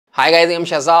Hi guys, I'm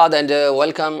Shahzad and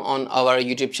welcome on our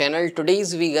YouTube channel.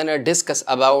 Today's we gonna discuss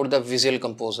about the Visual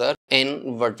Composer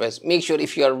in WordPress. Make sure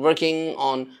if you are working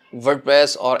on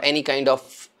WordPress or any kind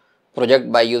of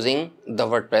project by using the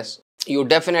WordPress, you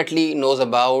definitely knows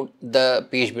about the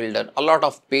page builder. A lot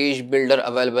of page builder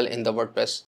available in the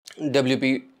WordPress.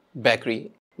 WP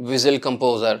Bakery, Visual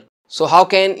Composer. So how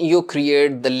can you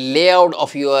create the layout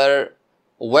of your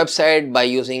website by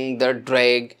using the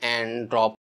drag and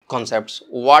drop concepts?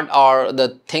 What are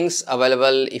the things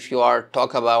available if you are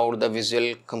talk about the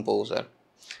Visual Composer?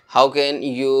 How can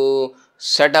you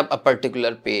set up a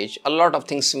particular page? A lot of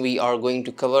things we are going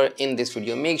to cover in this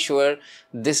video. Make sure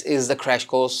this is the crash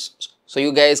course so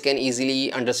you guys can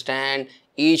easily understand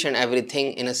each and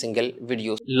everything in a single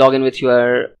video. Log in with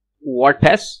your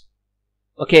WordPress.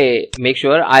 Okay, make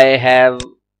sure I have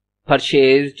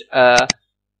purchased a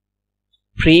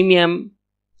premium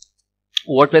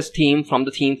WordPress theme from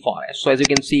the theme forest. So as you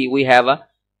can see, we have a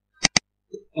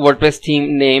WordPress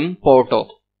theme name Porto.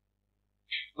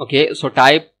 Okay, so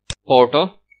type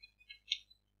Porto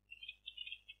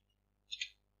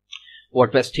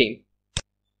WordPress theme.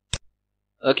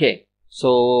 Okay,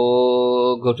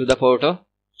 so go to the Porto.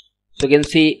 So you can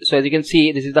see, as you can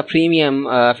see, this is the premium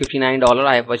 $59.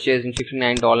 I have purchased in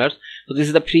 $59. So this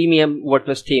is the premium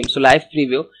WordPress theme. So live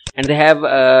preview, and they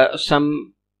have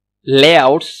some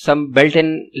layouts, some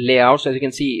built-in layouts. As you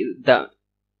can see, the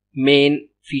main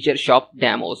feature shop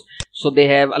demos. So they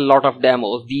have a lot of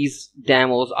demos. These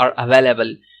demos are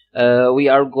available. We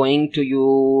are going to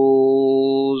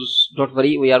use, don't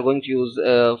worry, we are going to use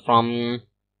from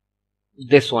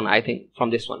this one. I think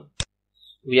from this one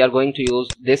we are going to use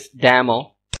this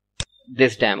demo.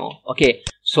 Okay,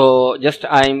 so just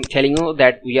I'm telling you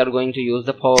that we are going to use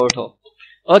the Porto.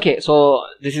 Okay, so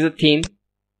this is a theme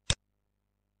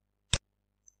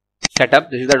setup,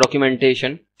 this is the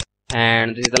documentation,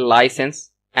 and this is the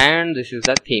license, and this is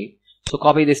the theme. So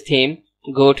copy this theme,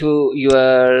 go to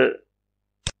your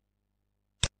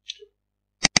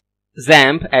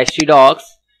XAMPP htdocs.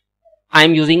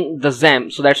 I'm using the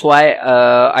XAMPP, so that's why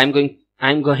I'm going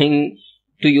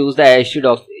to use the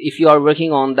htdocs. If you are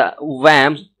working on the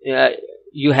WAMP,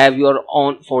 you have your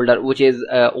own folder, which is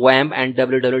WAMP and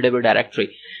www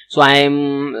directory. So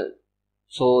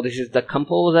this is the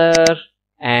composer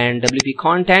and WP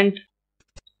content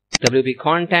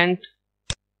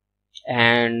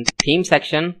and theme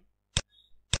section.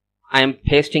 I am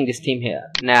pasting this theme here.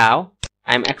 Now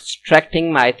I'm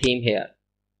extracting my theme here.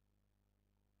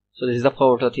 So this is the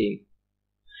Porto theme.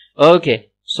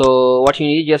 Okay, so what you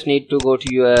need, just need to go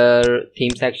to your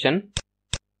theme section.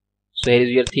 So here is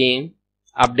your theme,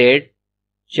 update,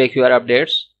 check your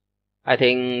updates. I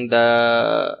think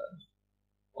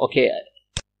okay,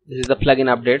 this is the plugin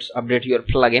updates. Update your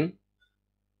plugin.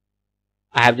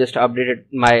 I have just updated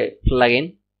my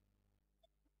plugin.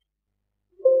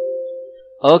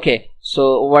 Okay,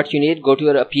 so what you need, go to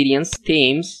your appearance,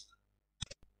 themes.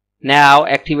 Now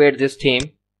activate this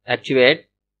theme. Activate.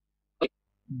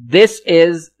 This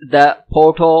is the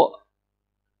Porto.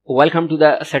 Welcome to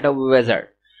the setup wizard.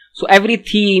 So every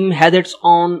theme has its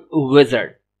own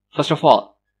wizard, first of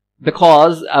all,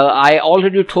 because I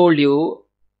already told you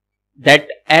that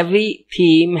every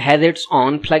theme has its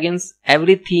own plugins,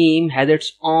 every theme has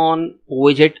its own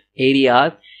widget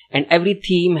areas, and every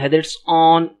theme has its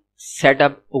own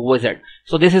setup wizard.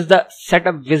 So this is the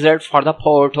setup wizard for the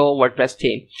Porto WordPress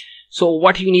theme. So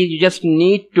what you need, you just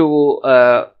need to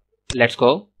let's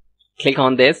go, click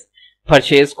on this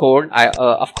purchase code.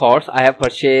 Of course I have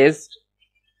purchased,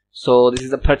 so this is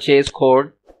the purchase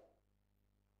code.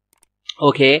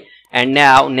 Okay, and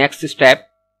now next step.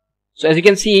 So as you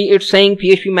can see, it's saying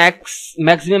PHP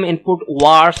maximum input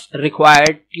vars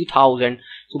required 2000.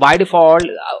 So by default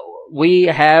we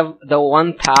have the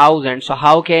 1000. So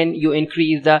how can you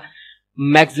increase the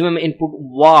maximum input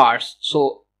vars?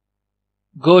 So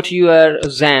go to your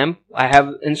XAMPP. I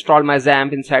have installed my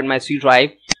XAMPP inside my C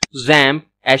drive. XAMPP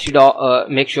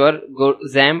make sure go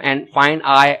XAMPP and find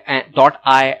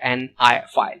 .ini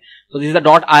file. So this is the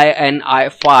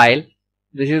 .ini file.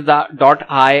 This is the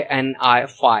 .ini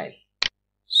file.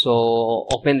 So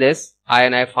open this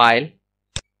ini file.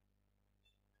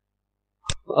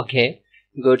 Okay,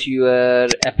 go to your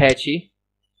Apache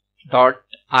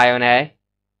 .ini.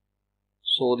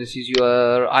 So this is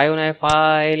your ini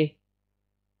file.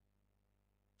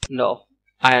 No,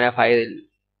 ini file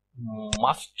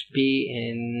must be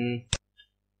in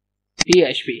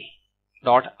PHP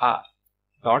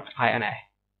 .ini.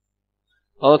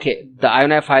 Okay, the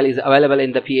ini file is available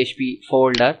in the PHP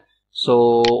folder.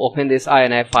 So open this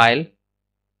ini file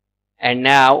and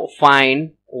now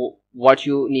find what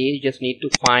you just need to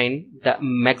find the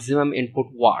maximum input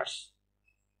vars.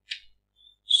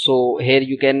 So here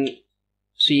you can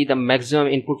see the maximum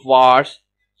input vars.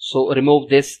 So remove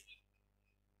this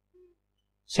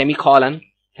semicolon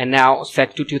and now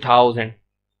set to 2000.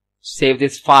 Save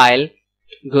this file,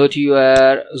 go to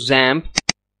your XAMPP,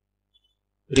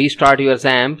 restart your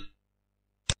XAMPP.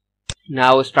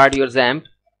 Now start your XAMPP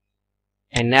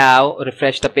and now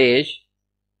refresh the page.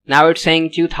 Now it's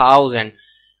saying 2000.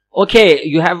 Okay,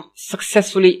 you have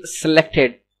successfully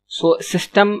selected. So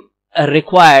system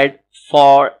required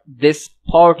for this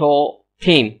Porto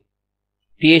theme.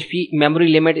 PHP memory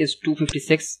limit is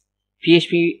 256.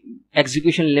 PHP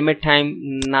execution limit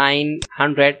time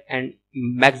 900 and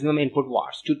maximum input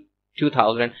vars to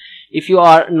 2000. If you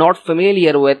are not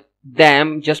familiar with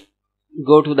them, just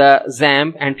go to the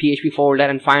XAMPP and PHP folder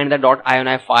and find the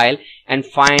 .ini file and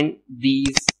find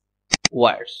these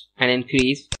words and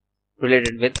increase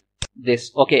related with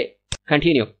this. Okay,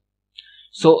 continue.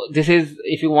 So this is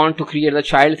if you want to create the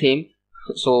child theme,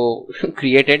 so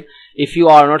create it. If you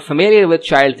are not familiar with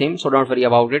child theme, so don't worry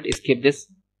about it, skip this.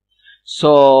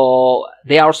 So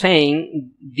they are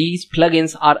saying these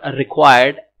plugins are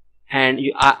required, and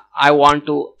I want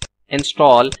to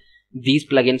install these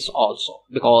plugins also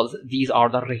because these are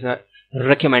the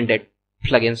recommended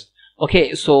plugins.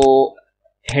 Okay, so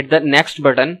hit the next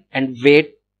button and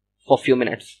wait for few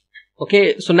minutes.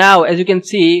 Okay, so now as you can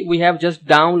see, we have just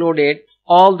downloaded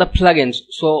all the plugins.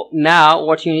 So now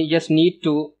what you just need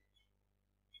to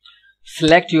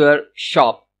select your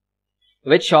shop,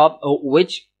 which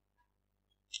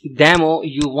demo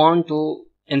you want to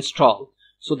install.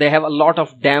 So they have a lot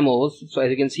of demos. So as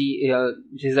you can see,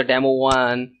 this is the demo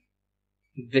 1,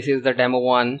 this is the demo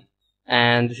 1,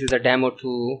 and this is the demo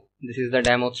 2, this is the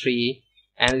demo 3,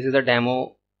 and this is the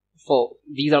demo 4.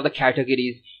 These are the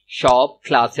categories: shop,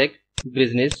 classic,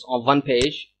 business, on one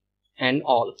page, and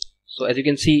all. So as you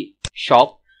can see,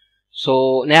 shop.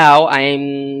 So now I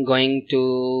am going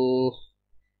to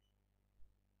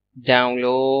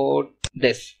download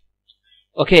this.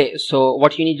 Okay, so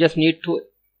what you just need to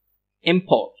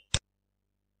import.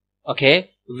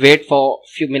 Okay, wait for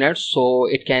few minutes so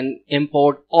it can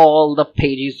import all the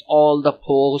pages, all the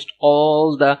posts,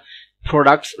 all the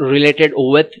products related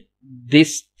with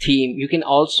this theme. You can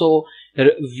also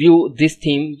view this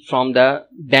theme from the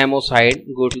demo side.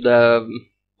 Go to the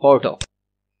Porto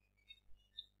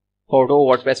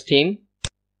WordPress theme.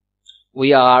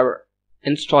 We are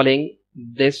installing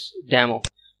this demo.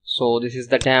 So this is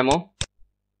the demo,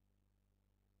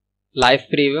 live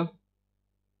preview,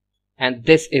 and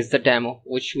this is the demo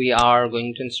which we are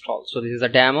going to install. So this is the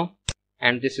demo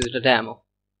and this is the demo.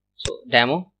 So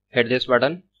demo, hit this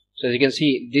button. So as you can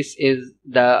see, this is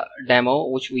the demo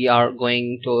which we are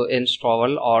going to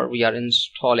install, or we are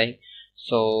installing.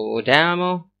 So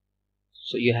demo,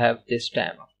 so you have this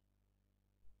demo.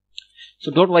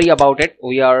 So don't worry about it,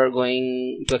 we are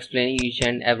going to explain each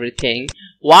and everything.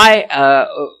 Why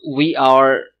we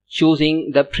are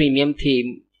choosing the premium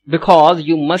theme? Because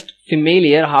you must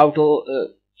familiar how to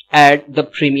add the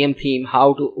premium theme,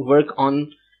 how to work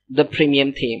on the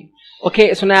premium theme.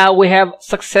 Okay, so now we have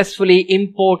successfully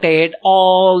imported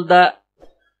all the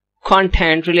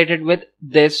content related with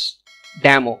this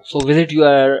demo. So visit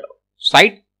your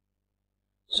site.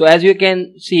 So as you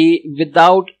can see,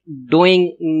 without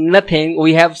doing nothing,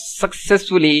 we have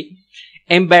successfully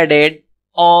embedded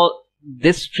all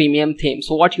this premium theme.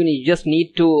 So what you need, just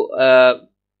need to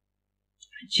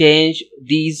change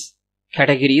these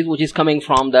categories which is coming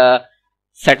from the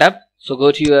setup. So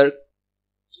go to your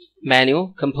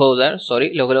menu, composer,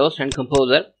 localhost and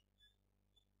composer,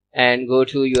 and go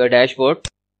to your dashboard.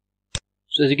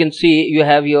 So as you can see, you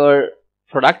have your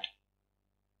product,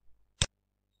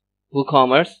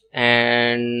 WooCommerce,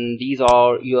 and these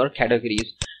are your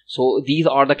categories. So these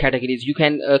are the categories. You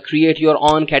can create your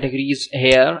own categories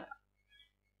here,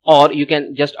 or you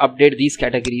can just update these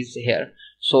categories here.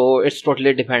 So it's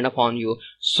totally depend upon you.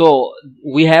 So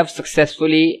we have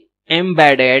successfully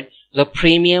embedded the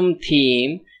premium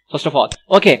theme first of all.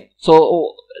 Okay,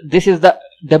 so this is the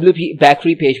WP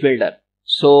Bakery page builder.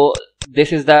 So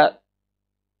this is the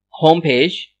home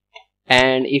page,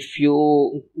 and if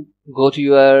you go to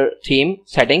your theme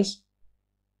settings,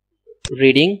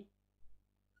 reading,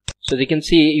 so you can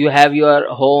see you have your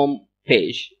home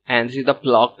page and this is the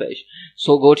blog page.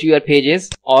 So go to your pages,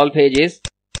 all pages.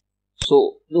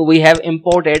 So we have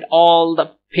imported all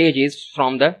the pages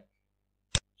from the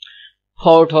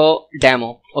Porto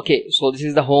demo. Okay, so this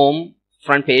is the home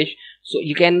front page. So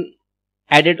you can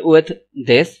edit with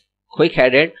this quick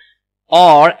edit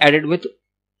or edit with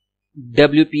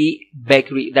WP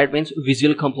Bakery, that means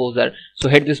Visual Composer. So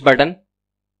hit this button.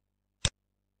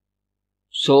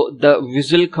 So the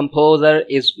Visual Composer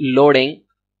is loading.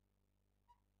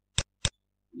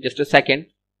 Just a second.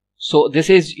 So this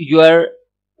is your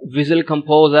Visual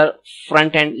Composer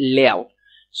front end layout.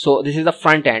 So this is the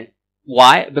front end.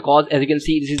 Why? Because as you can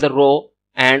see, this is the row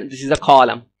and this is the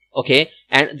column. Okay,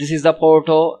 and this is the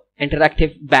Porto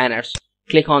interactive banners.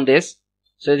 Click on this.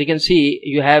 So as you can see,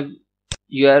 you have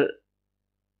your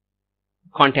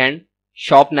content,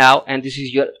 shop now, and this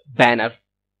is your banner.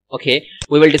 Okay,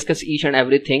 we will discuss each and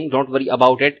everything, don't worry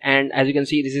about it. And as you can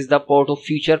see, this is the Porto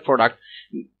feature product.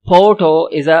 Porto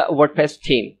is a WordPress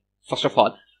theme, first of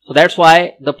all, so that's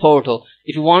why the Porto.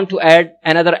 If you want to add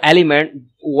another element,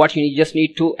 what you just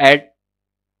need to add,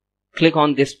 click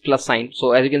on this plus sign.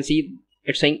 So as you can see,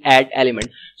 it's saying add element.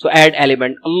 So add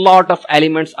element, a lot of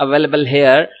elements available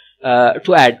here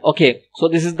to add. Okay, so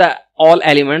this is the all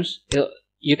elements.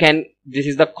 You can, this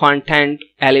is the content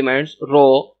elements,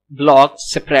 row, block,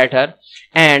 separator,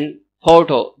 and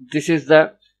Porto. This is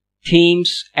the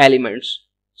themes elements.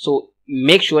 So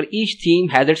make sure each theme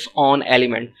has its own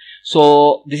element.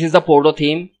 So this is the Porto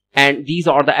theme, and these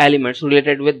are the elements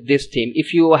related with this theme.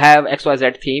 If you have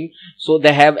XYZ theme, so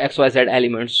they have XYZ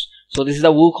elements. So this is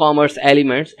the WooCommerce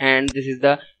elements, and this is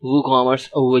the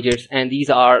WooCommerce widgets, and these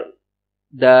are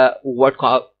the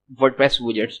WordPress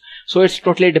widgets. So it's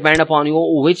totally depend upon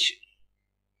you which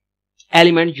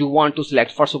element you want to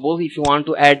select. For suppose if you want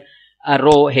to add a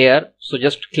row here, so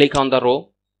just click on the row.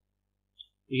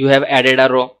 You have added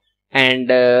a row. And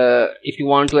if you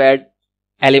want to add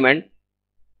element,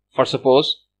 for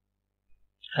suppose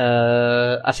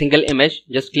a single image,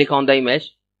 just click on the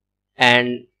image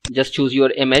and just choose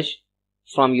your image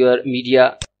from your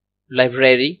media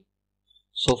library.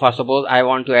 So for suppose I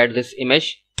want to add this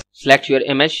image, select your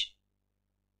image.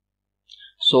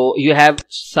 So you have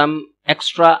some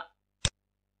extra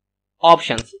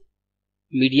options,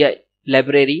 media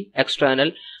library,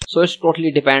 external. So it's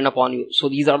totally depend upon you. So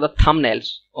these are the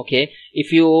thumbnails. Okay,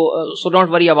 if you so don't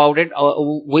worry about it,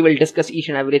 we will discuss each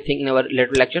and everything in our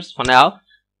later lectures. For now,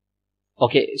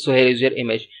 okay, so here is your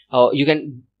image. You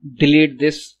can delete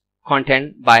this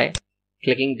content by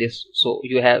clicking this. So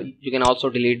you can also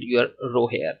delete your row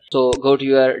here. So go to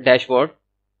your dashboard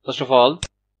first of all.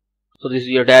 So this is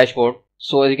your dashboard.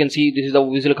 So as you can see, this is the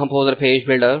Visual Composer page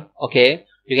builder. Okay,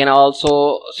 you can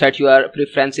also set your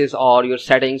preferences or your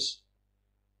settings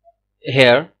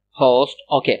here, host.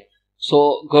 Okay,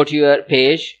 so go to your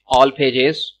page, all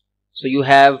pages. So you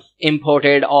have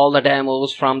imported all the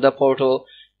demos from the Porto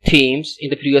themes in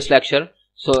the previous lecture.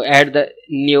 So add the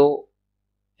new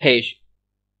page.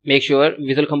 Make sure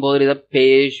Visual Composer is a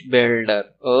page builder.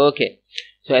 Okay,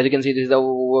 so as you can see, this is the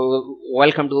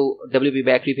welcome to WP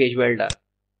Bakery page builder.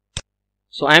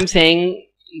 So I'm saying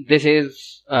this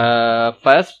is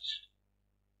first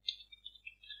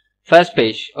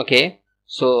page. Okay,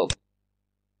 so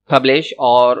publish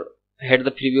or hit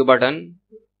the preview button,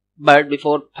 but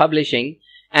before publishing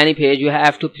any page you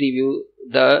have to preview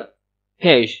the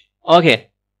page. Okay,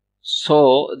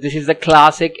 so this is the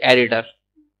classic editor.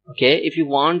 Okay, if you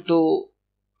want to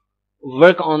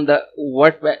work on the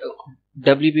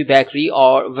WP Bakery,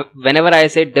 or whenever I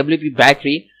say WP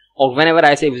Bakery or whenever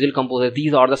I say Visual Composer,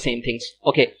 these are the same things.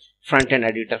 Okay, front end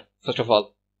editor first of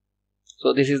all.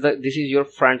 So this is your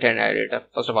front end editor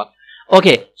first of all.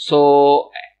 Okay,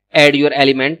 so add your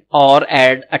element or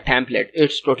add a template.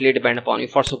 It's totally depend upon you.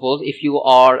 For suppose if you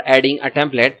are adding a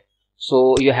template,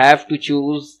 so you have to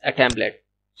choose a template.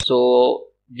 So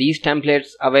these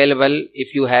templates available.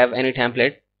 If you have any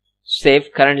template,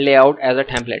 save current layout as a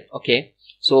template. Okay,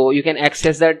 so you can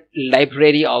access that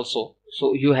library also.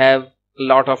 So you have a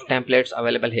lot of templates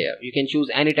available here. You can choose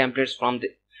any templates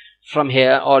from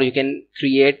here, or you can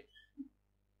create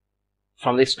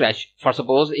from the scratch. For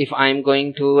suppose if I'm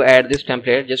going to add this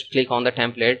template, just click on the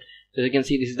template. So you can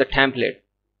see this is the template.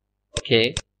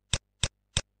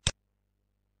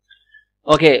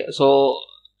 Okay, so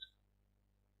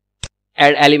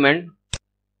add element,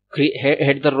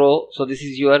 hit the row. So this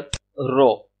is your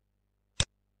row.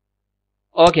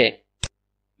 Okay,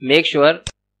 make sure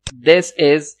this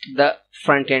is the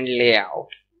front end layout.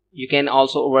 You can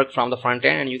also work from the front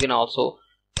end, and you can also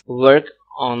work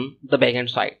on the back end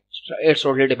side. It's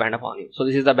totally depend upon you. So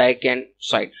this is the back end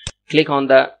side. Click on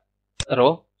the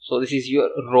row. So this is your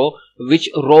row. Which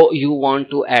row you want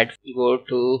to add? Go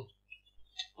to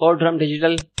Drum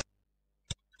Digital.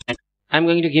 And I'm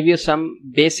going to give you some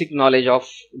basic knowledge of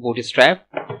Bootstrap.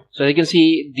 So you can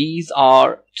see these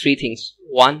are three things.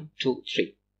 1, 2,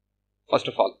 3. First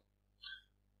of all,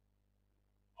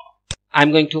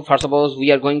 I'm going to, for suppose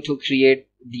we are going to create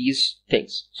these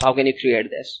things. So how can you create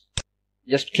this?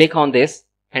 Just click on this,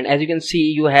 and as you can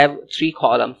see, you have three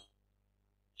columns.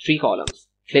 Click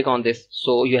on this.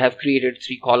 So you have created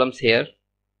 3 columns here.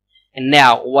 And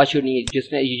now what you need,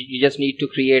 you just need to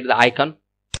create the icon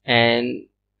and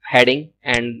heading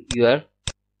and your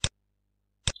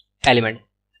element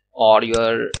or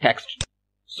your text.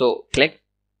 So click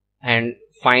and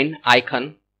find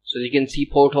icon. So you can see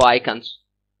photo icons.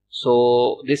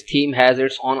 So this theme has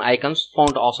its own icons.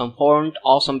 Font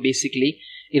Awesome basically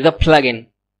is a plugin.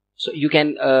 So you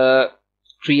can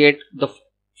create the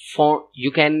font.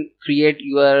 You can create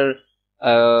your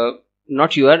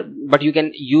not your, but you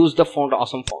can use the Font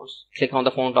Awesome fonts. Click on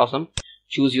the Font Awesome,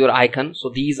 choose your icon. So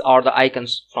these are the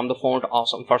icons from the Font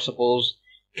Awesome. For suppose,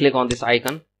 click on this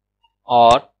icon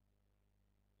or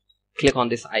click on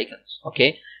this icon.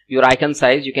 Okay, your icon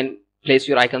size, you can place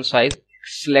your icon size,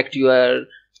 select your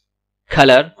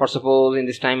color. For suppose in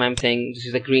this time I'm saying this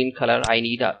is a green color. I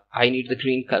need the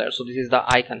green color. So this is the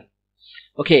icon.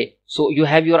 Okay, so you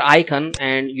have your icon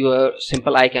and your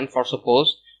simple icon for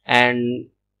suppose, and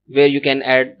where you can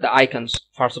add the icons.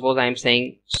 For suppose I am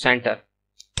saying center.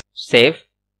 Save,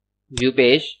 view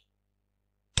page.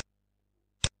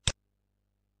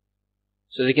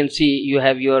 So you can see you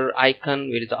have your icon.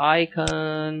 Where is the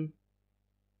icon?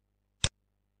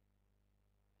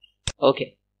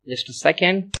 Okay, just a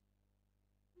second.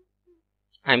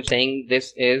 I'm saying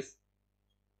this is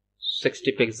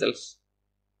 60 pixels.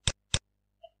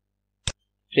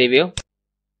 Preview.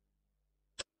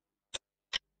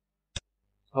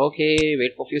 Okay,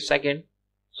 wait for a few seconds.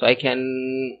 So I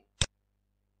can,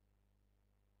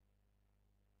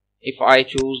 if I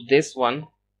choose this one,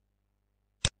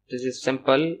 this is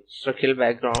simple circle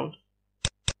background.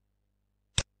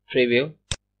 Preview.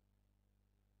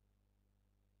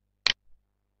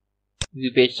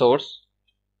 View page source.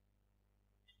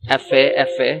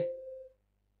 FA.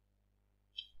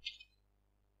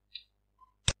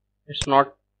 It's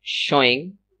not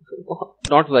showing.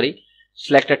 Don't worry.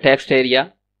 Select a text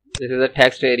area. This is a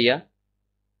text area.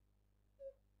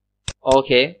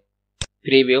 Okay.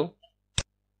 Preview.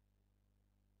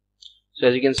 So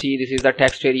as you can see, this is the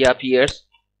text area appears.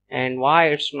 And why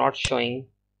it's not showing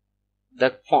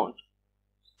the font?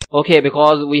 Okay,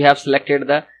 because we have selected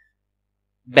the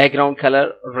background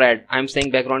color red. I'm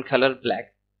saying background color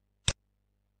black.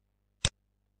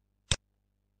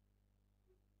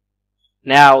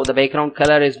 Now the background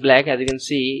color is black, as you can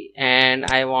see, and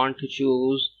I want to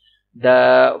choose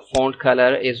the font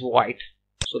color is white.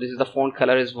 So this is the font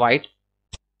color is white.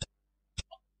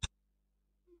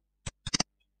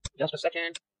 Just a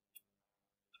second.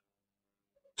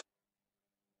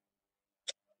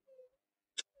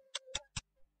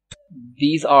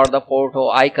 These are the photo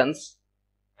icons.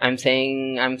 I'm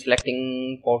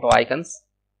selecting photo icons.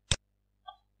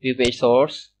 View page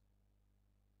source.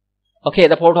 Okay,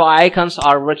 the photo icons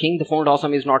are working. The Font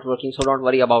Awesome is not working, so don't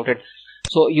worry about it.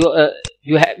 So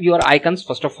you have your icons.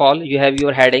 First of all, you have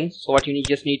your heading. So what you need,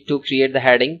 just need to create the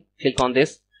heading. Click on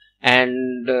this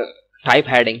and type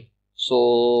heading.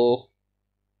 So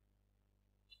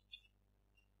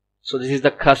this is the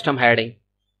custom heading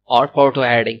or photo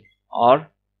heading or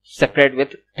separate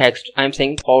with text. I'm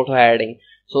saying photo heading.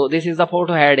 So this is the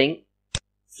photo heading.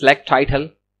 Select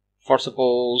title. For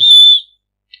suppose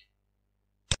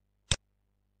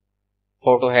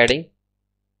photo heading.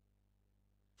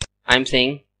 I'm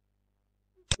saying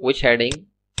which heading.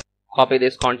 Copy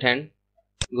this content,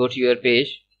 go to your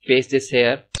page, paste this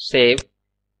here, save,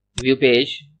 view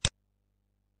page.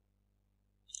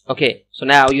 Okay, so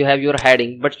now you have your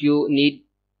heading, but you need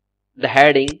the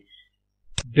heading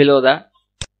below the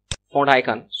font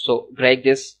icon. So drag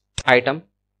this item,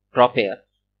 drop here,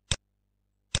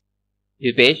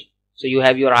 view page. So you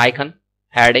have your icon,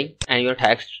 heading and your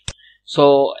text.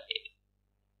 So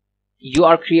you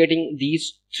are creating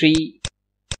these 3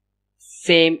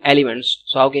 same elements.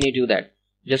 So how can you do that?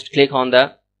 Just click on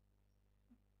the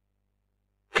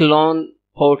clone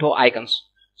photo icons.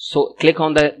 So click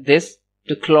on this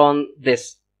to clone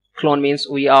this. Clone means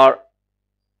we are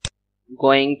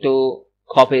going to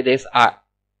copy this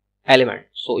element.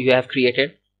 So you have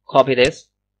created, copy this.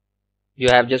 You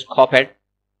have just copied,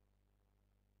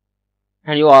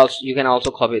 and you can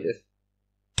also copy this.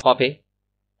 Copy.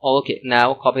 Okay,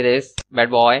 now copy this bad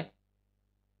boy,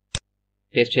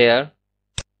 paste here,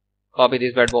 copy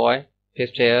this bad boy,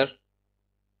 paste here,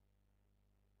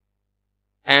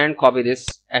 and copy this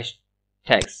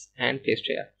text and paste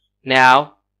here.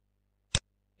 Now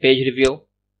page review.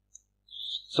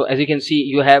 So as you can see,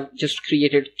 you have just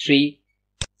created 3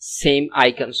 same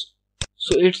icons.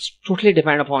 So it's totally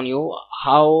depend upon you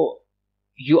how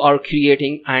you are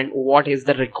creating and what is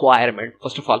the requirement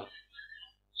first of all.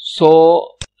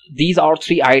 So these are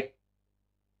three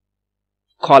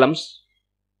columns.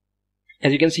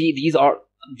 As you can see, these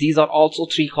are also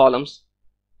three columns,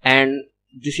 and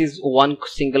this is one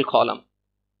single column,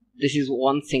 this is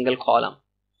one single column,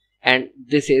 and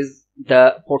this is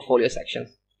the portfolio section.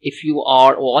 If you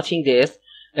are watching this,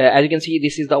 as you can see,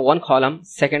 this is the one column,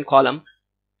 second column,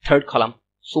 third column.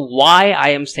 So why I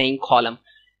am saying column?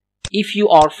 If you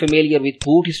are familiar with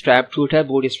Bootstrap, Twitter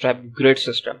Bootstrap grid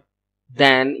system,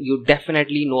 then you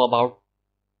definitely know about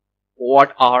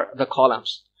what are the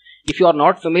columns. If you are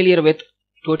not familiar with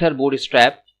Twitter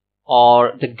Bootstrap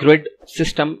or the grid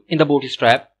system in the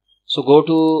Bootstrap, so go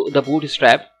to the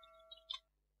Bootstrap,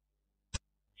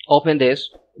 open this.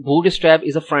 Bootstrap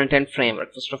is a front-end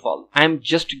framework. First of all, I am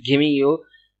just giving you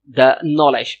the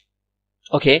knowledge.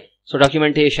 Okay, so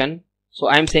documentation. So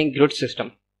I am saying grid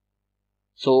system.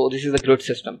 So this is the grid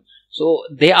system. So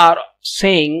they are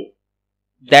saying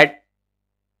that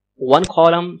one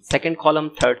column, second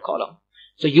column, third column.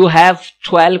 So you have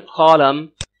 12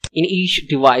 column in each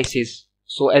devices.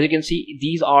 So as you can see,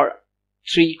 these are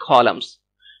three columns,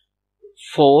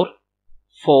 4,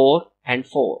 4 and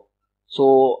 4.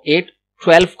 So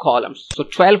 12 columns. So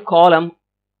 12 column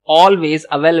always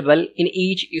available in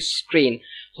each screen.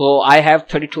 So I have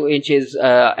 32 inches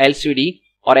LCD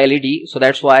or LED, so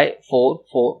that's why 4,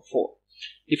 4, 4.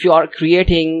 If you are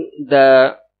creating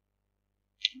the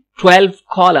 12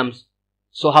 columns,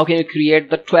 so how can you create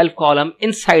the 12 column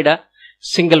inside a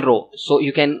single row? So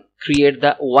you can create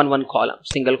the one column,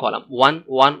 single column, 1,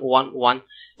 1, 1, 1.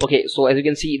 Okay, so as you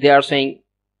can see, they are saying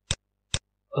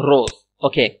rows.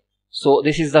 Okay, so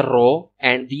this is the row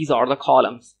and these are the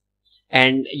columns.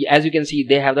 And as you can see,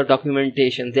 they have the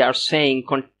documentation. They are saying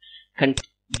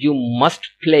you must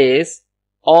place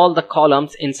all the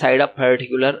columns inside a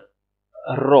particular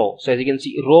row. So as you can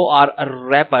see, row are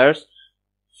wrappers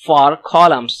for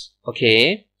columns.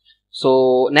 Okay,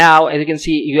 so now as you can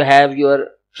see, you have your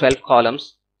 12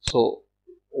 columns, so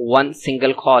one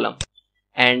single column,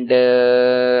 and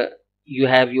you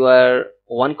have your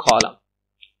one column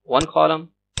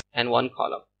and one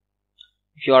column.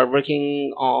 If you are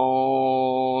working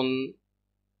on,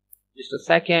 just a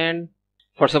second,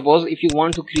 for suppose if you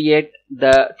want to create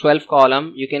the 12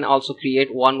 column, you can also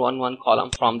create one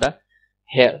column from the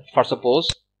here. For suppose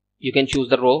you can choose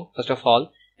the row first of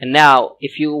all, and now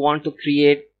if you want to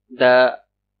create the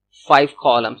 5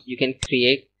 columns, you can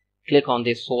click on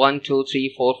this. So 1, 2,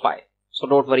 3, 4, 5. So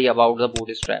don't worry about the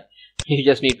Bootstrap. You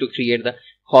just need to create the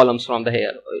columns from the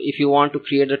here. If you want to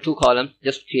create the 2 columns,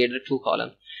 just create the 2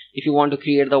 columns. If you want to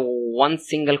create the one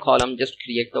single column, just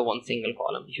create the one single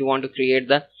column. If you want to create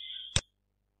the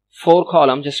 4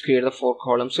 column, just create the 4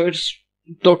 columns. So it's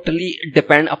totally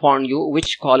depend upon you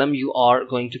which column you are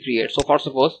going to create. So for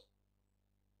suppose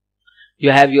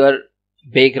you have your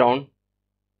background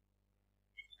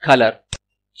color.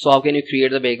 So how can you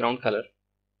create the background color?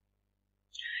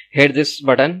 Hit this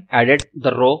button, added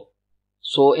the row.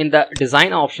 So in the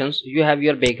design options, you have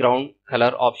your background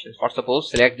color options. For suppose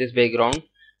select this background,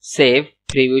 save,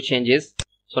 preview changes.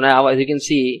 So now as you can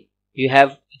see, you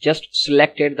have just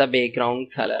selected the background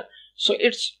color. So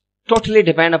it's totally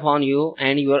depend upon you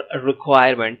and your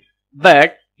requirement,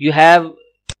 but you have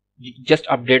just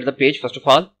update the page. First of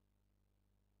all,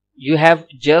 you have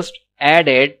just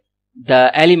added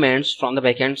the elements from the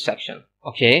backend section.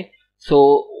 Okay,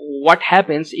 so what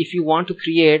happens if you want to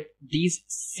create these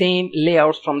same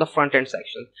layouts from the front end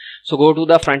section? So go to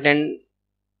the front end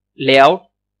layout.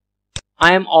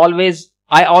 I always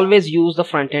use the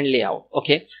front end layout.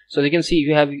 Okay, so you can see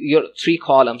you have your 3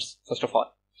 columns first of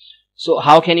all. So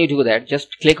how can you do that?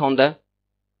 Just click on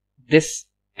this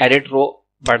edit row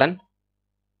button.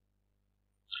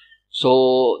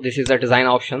 So this is the design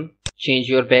option. Change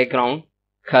your background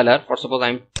color. For suppose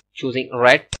I'm choosing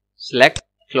red, select,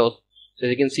 close. So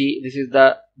as you can see, this is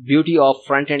the beauty of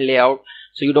front end layout.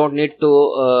 So you don't need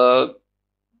to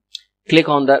click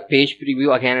on the page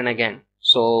preview again and again.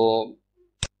 So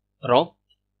row,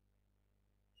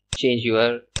 change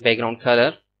your background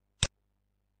color,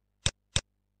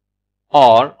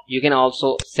 or you can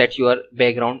also set your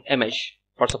background image.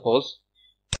 For suppose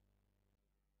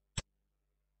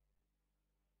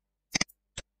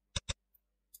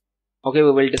okay,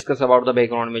 we will discuss about the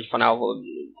background image for now.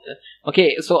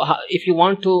 Okay, so if you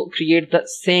want to create the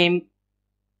same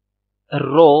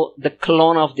row, the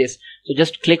clone of this, so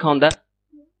just click on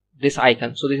this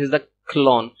icon. So this is the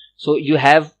clone. So you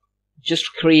have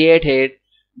just created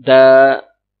the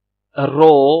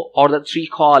row or the 3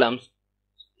 columns.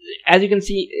 As you can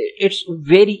see, it's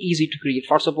very easy to create.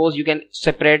 For suppose you can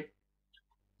separate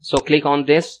So click on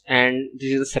this, and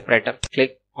this is the separator.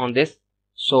 Click on this,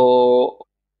 so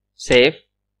save.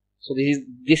 So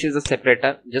this is the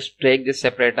separator. Just take this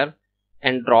separator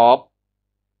and drop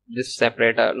this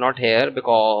separator, not here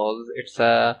because it's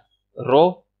a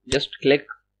row. Just click,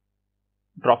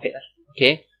 drop here.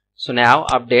 Okay, so now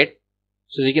update.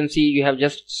 So you can see you have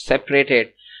just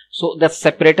separated. So the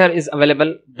separator is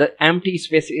available, the empty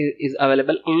space is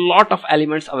available, a lot of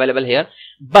elements available here,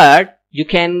 but you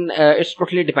can it's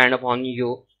totally depend upon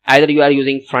you. Either you are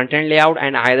using front end layout,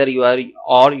 and either you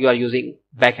are using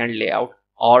back end layout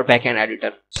or back end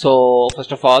editor. So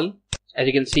first of all, as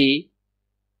you can see,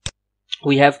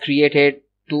 we have created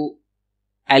two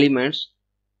elements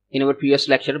in our previous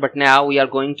lecture, but now we are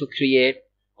going to create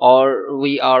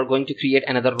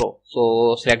another row.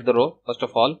 So select the row first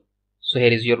of all. So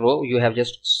here is your row, you have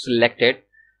just selected.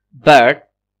 But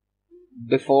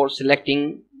before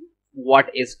selecting,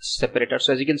 what is separator?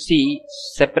 So as you can see,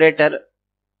 separator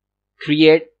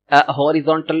create a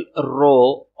horizontal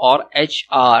row or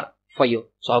HR for you.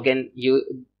 So how can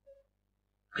you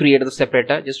create the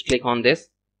separator? Just click on this.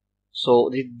 So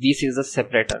this is the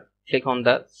separator. Click on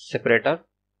the separator.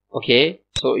 Okay,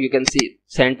 so you can see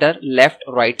center, left,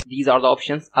 right, these are the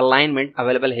options. Alignment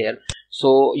available here,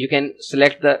 so you can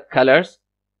select the colors.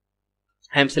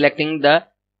 I am selecting the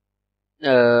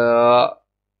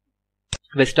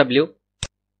Vista blue.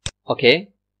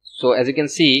 Okay, so as you can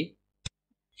see,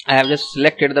 I have just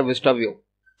selected the Vista view.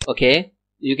 Okay,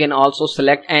 you can also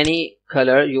select any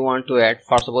color you want to add.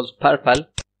 For suppose purple,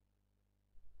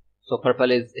 so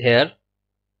purple is here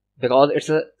because it's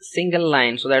a single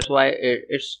line, so that's why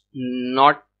it's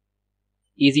not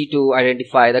easy to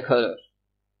identify the color.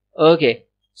 Okay,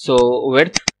 so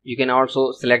width, you can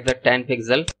also select the 10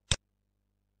 pixel.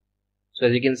 So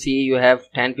as you can see, you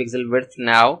have 10 pixel width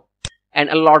now, and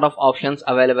a lot of options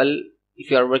available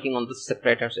if you are working on the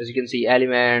separators. As you can see,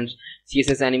 elements,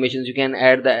 CSS animations, you can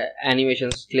add the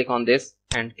animations. Click on this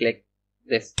and click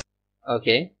this.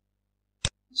 Okay,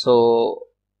 so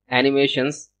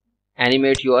animations,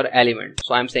 animate your element.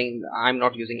 So I'm saying I'm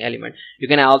not using element. You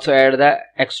can also add the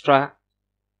extra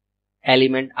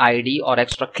element ID or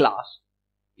extra class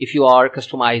if you are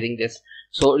customizing this.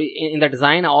 So in the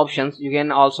design options, you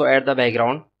can also add the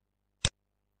background.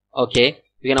 Okay,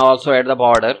 you can also add the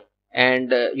border,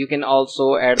 and you can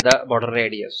also add the border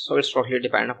radius. So it's totally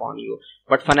depend upon you,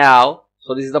 but for now,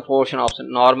 so this is the portion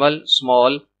option: normal,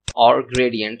 small, or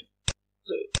gradient.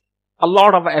 So a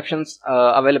lot of options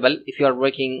available if you are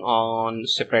working on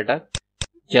separator.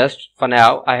 Just for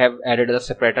now, I have added the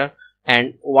separator.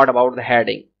 And what about the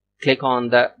heading? Click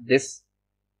on this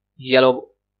yellow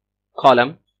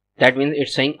column. That means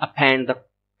it's saying append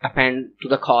to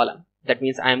the column. That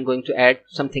means I am going to add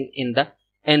something in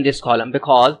this column,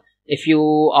 because if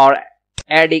you are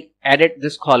edit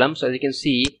this column, so as you can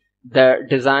see, the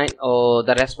design or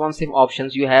the responsive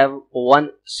options, you have one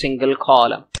single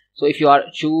column. So if you are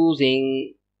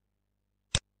choosing,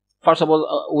 first of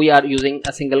all, we are using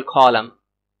a single column.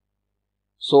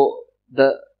 So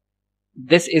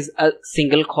this is a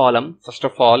single column. First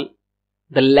of all,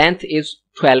 the length is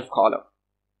 12 column.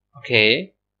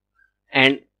 Okay,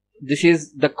 and this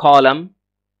is the column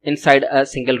inside a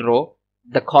single row.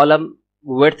 The column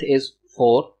width is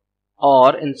 4,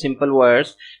 or in simple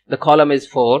words, the column is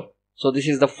 4. So this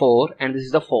is the 4 and this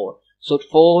is the 4. So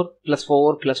 4 plus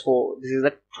 4 plus 4, this is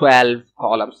the 12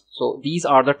 columns. So these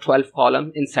are the 12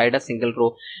 columns inside a single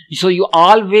row. So you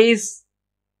always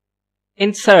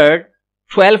insert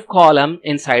 12 columns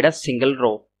inside a single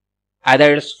row.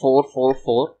 Either it's 4 4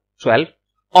 4 12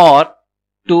 or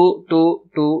 2 2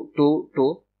 2 2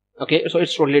 2. Okay, so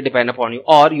it's totally depend upon you,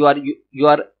 or you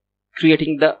are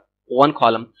creating the one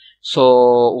column.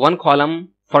 So one column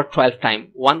for 12 time,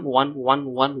 1 1 1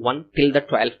 1 1 till the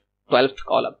 12th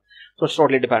column. So it's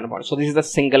totally depend upon it. So this is the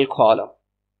single column.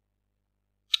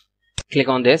 Click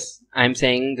on this. I'm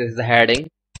saying this is the heading.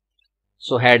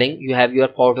 So heading, you have your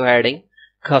photo heading,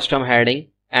 custom heading,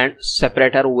 and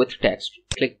separator with text.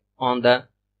 Click on the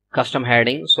custom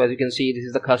heading. So as you can see, this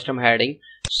is the custom heading.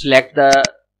 Select the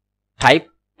type,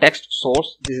 text,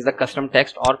 source. This is the custom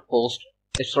text or post.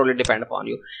 It's totally depend upon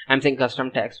you. I'm saying custom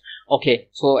text. Okay,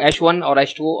 so H1 or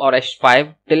H2 or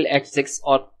H5 till H6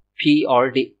 or P or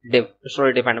D div. It's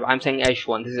totally dependent. I'm saying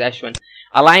H1. This is H1.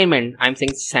 Alignment, I'm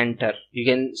saying center. You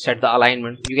can set the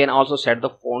alignment. You can also set the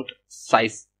font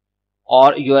size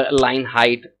or your line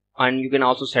height, and you can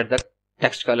also set the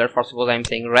text color. For suppose I'm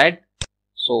saying red.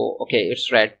 So okay,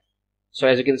 it's red. So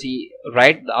as you can see,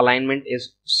 right, the alignment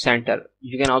is center.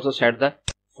 You can also set the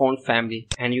font family,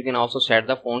 and you can also set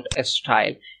the font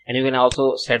style, and you can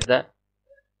also set the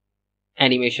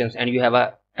animations, and you have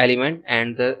a element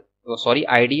and the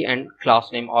ID and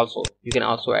class name also you can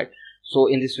also add. So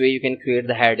in this way you can create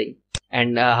the heading.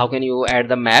 And how can you add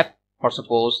the map for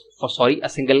suppose for a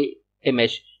single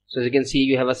image? So as you can see,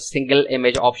 you have a single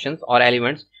image options or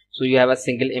elements. So you have a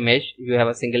single image,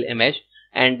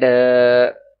 and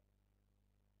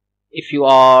if you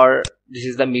are, this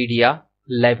is the media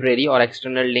library or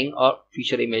external link or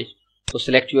feature image. So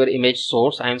select your image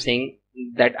source. I am saying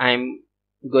that I am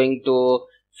going to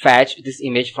fetch this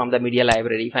image from the media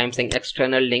library. If I am saying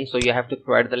external link, so you have to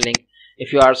provide the link.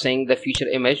 If you are saying the feature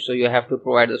image, so you have to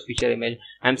provide the feature image.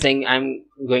 I'm saying I'm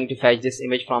going to fetch this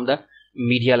image from the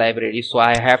media library, so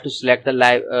I have to select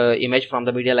the image from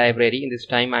the media library. In this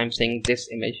time I'm saying this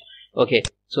image. Okay,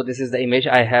 so this is the image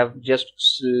I have just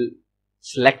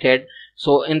selected.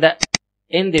 So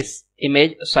in this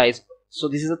image size, so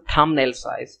this is a thumbnail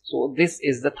size, so this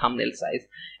is the thumbnail size.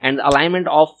 And the alignment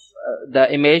of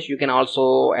the image, you can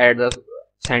also add the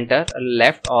center,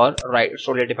 left or right. It's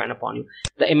totally depend upon you.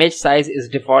 The image size is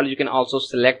default. You can also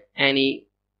select any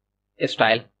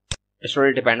style. It's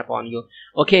totally depend upon you.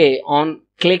 Okay, on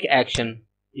click action,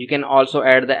 you can also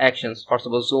add the actions. For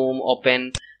example, zoom,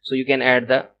 open. So you can add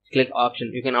the click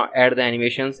option. You can add the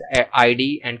animations,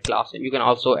 ID and class. You can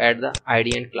also add the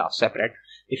ID and class separate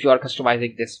if you are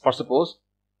customizing this. For suppose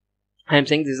I am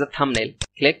saying this is a thumbnail.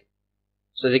 Click.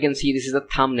 So as you can see, this is a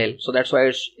thumbnail. So that's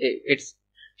why it's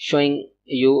showing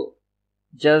you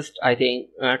just, I think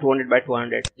 200 by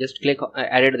 200. Just click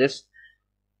added this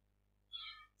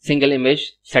single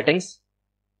image settings.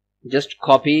 Just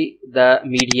copy the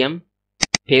medium,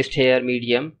 paste here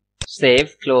medium,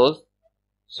 save, close.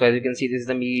 So as you can see, this is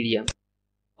the medium.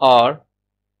 Or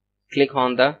click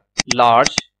on the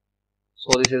large.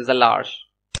 So this is the large.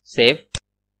 Save,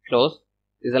 close.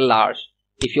 This is a large.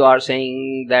 If you are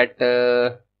saying that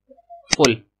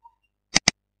full,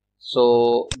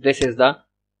 so this is the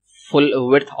full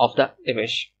width of the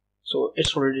image. So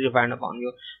it's already depend upon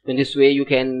you. In this way you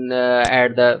can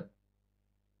add the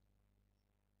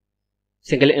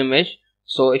single image.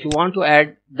 So if you want to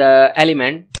add the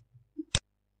element,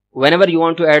 whenever you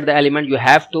want to add the element, you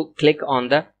have to click on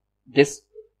this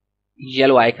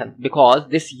yellow icon, because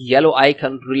this yellow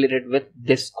icon related with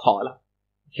this column.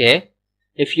 Okay,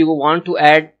 if you want to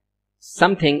add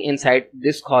something inside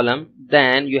this column,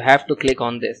 then you have to click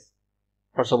on this.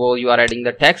 First of all, you are adding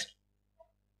the text.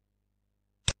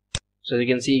 So you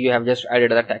can see you have just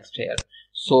added the text here.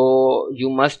 So you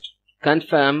must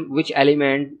confirm which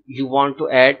element you want to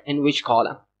add in which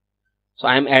column. So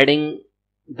I am adding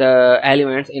the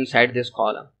elements inside this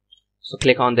column. So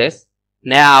click on this.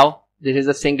 Now this is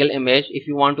a single image. If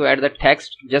you want to add the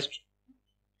text, just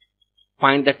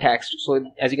find the text. So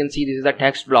as you can see, this is the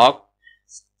text block,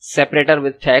 separator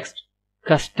with text,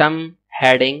 custom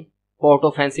heading, photo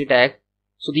fancy tag.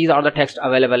 So these are the text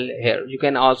available here. You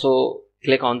can also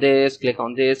click on this, click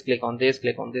on this, click on this,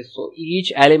 click on this. So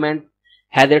each element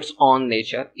has its own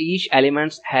nature. Each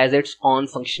element has its own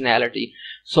functionality.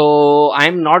 So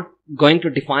I'm not going to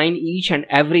define each and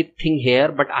everything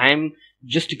here, but I'm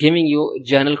just giving you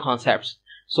general concepts.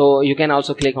 So you can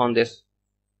also click on this.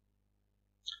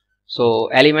 So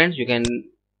elements, you can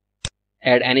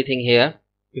add anything here.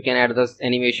 You can add the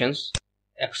animations,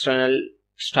 external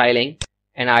styling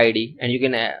and ID, and you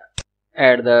can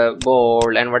add the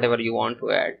bold and whatever you want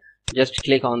to add. Just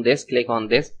click on this, click on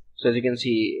this. So as you can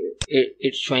see,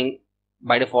 it's showing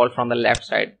by default from the left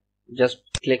side. Just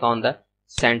click on the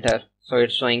center, so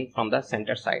it's showing from the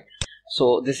center side.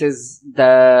 So this is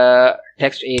the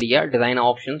text area. Design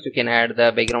options, you can add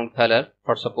the background color.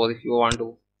 For suppose if you want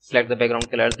to select the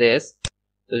background color, this,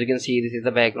 so you can see this is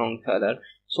the background color.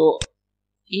 So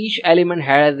each element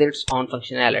has its own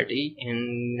functionality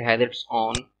and has its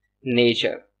own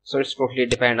nature, so it's totally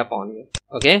depend upon you.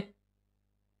 Okay,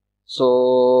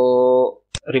 so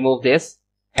remove this,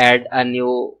 add a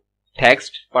new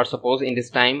text. For suppose in this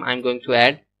time I'm going to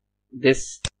add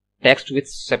this text with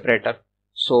separator.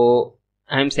 So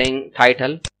I'm saying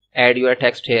title, add your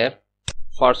text here.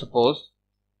 For suppose,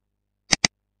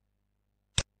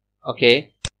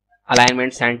 okay,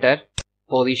 alignment center,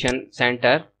 position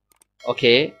center.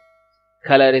 Okay,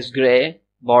 color is gray,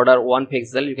 border 1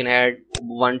 pixel. You can add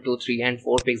 1, 2, 3 and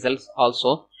 4 pixels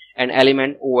also, and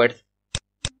element width.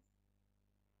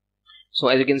 So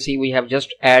as you can see, we have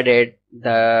just added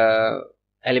the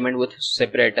element with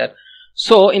separator.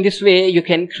 So in this way you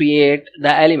can create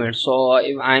the element. So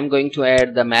if I'm going to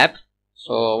add the map,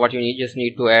 so what you need, just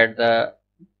need to add the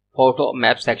photo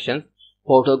map section,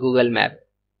 photo Google map.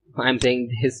 I'm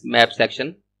saying this map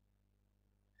section.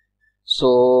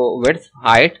 So width,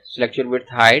 height, select your width,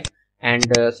 height, and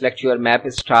select your map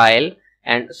style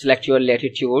and select your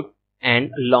latitude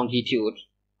and longitude.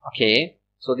 Okay,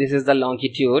 so this is the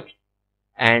longitude,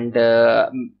 and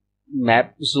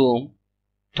map zoom,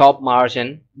 top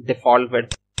margin, default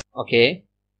width. Okay,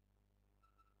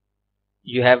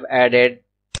 you have added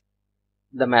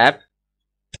the map,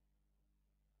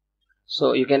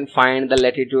 so you can find the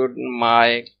latitude,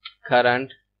 my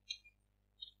current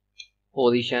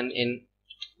position in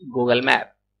Google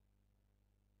Map.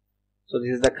 So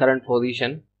this is the current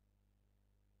position.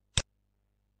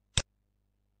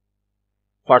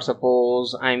 For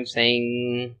suppose I'm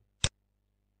saying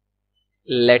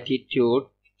latitude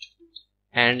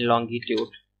and longitude,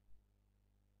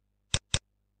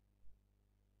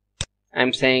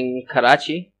 I'm saying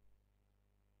Karachi.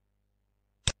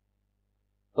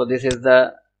 So this is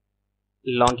the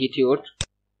longitude,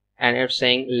 and it's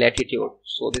saying latitude.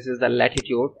 So this is the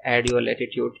latitude. Add your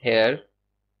latitude here.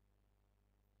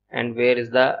 And where is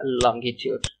the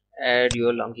longitude? Add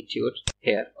your longitude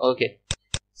here. Okay,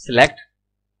 select,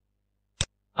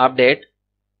 update.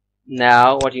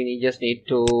 Now what you need, just need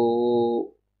to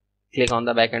click on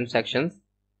the backend sections.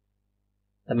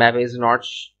 The map is not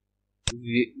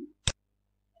view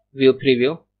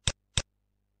preview.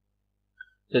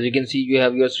 So as you can see, you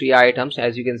have your 3 items.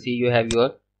 As you can see, you have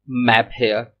your map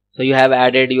here. So you have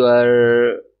added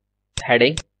your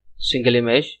heading, single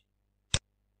image,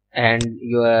 and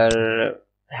your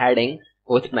heading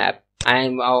with map.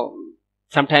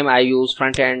 Sometime I use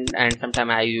front end and sometime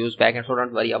I use back end, so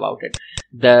don't worry about it.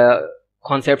 The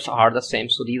concepts are the same.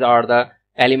 So these are the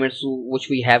elements which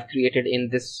we have created in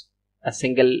this a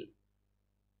single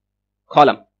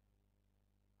column.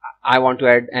 I want to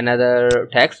add another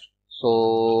text.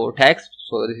 So text,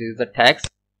 so this is the text.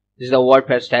 This is the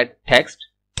WordPress text.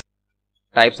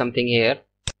 Type something here.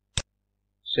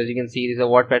 So as you can see, this is a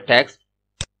WordPress text.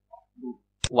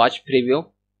 Watch preview.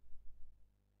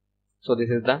 So this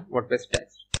is the WordPress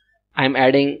text. I'm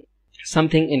adding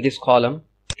something in this column.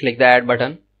 Click the add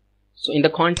button. So in the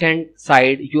content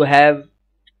side,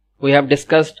 we have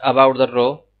discussed about the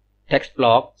row, text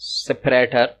block,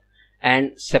 separator,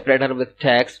 and separator with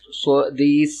text. So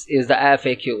this is the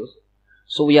FAQs.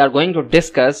 So we are going to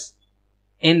discuss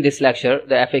in this lecture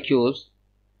the FAQs,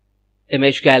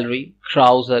 image gallery,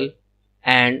 carousel,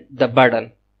 and the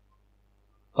button.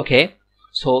 Okay,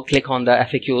 so click on the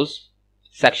FAQs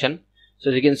section. So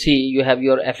as you can see, you have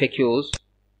your FAQs,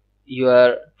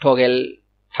 your toggle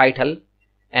title,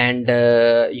 and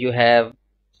you have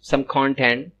some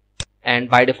content, and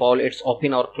by default it's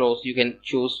open or closed. You can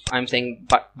choose. I'm saying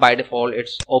by default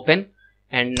it's open,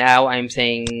 and now I'm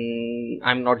saying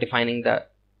I'm not defining the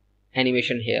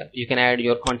animation here. You can add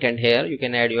your content here, you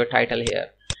can add your title here.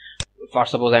 For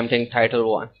suppose I'm saying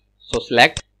title 1, so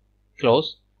select,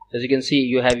 close. As you can see,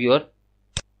 you have your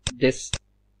this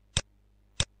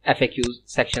FAQs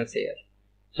sections here.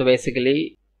 So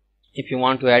basically, if you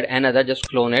want to add another, just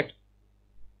clone it.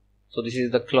 So this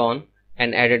is the clone,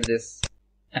 and added this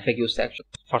FAQ section.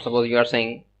 For suppose you are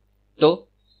saying 2,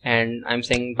 and I'm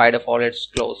saying by default it's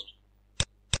closed.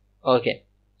 Okay,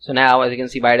 so now as you can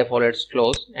see, by default it's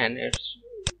closed, and it's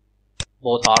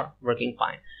both are working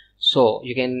fine. So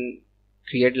you can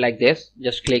create like this.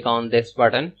 Just click on this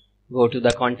button, go to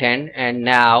the content, and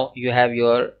now you have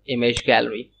your image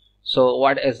gallery. So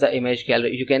what is the image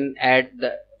gallery? You can add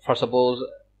the, for suppose,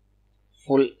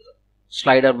 full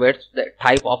slider width, the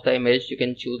type of the image. You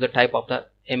can choose the type of the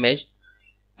image.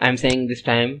 I'm saying this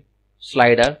time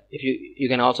slider. If you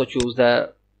can also choose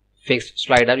the fixed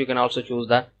slider, you can also choose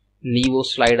the Nevo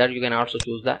slider, you can also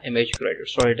choose the image creator.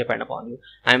 So it depends upon you.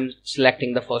 I'm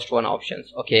selecting the first one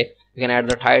options. Okay, you can add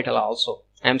the title also.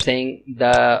 I'm saying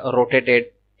the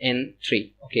rotated in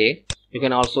 3. Okay, you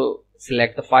can also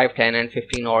select the 5, 10, and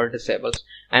 15 or disables.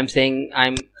 I'm saying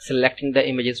I'm selecting the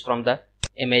images from the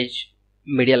image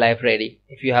media library.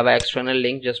 If you have an external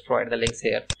link, just provide the links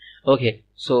here. Okay,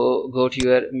 so go to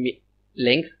your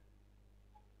link.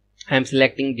 I'm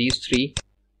selecting these 3.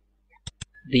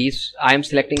 I'm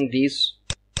selecting these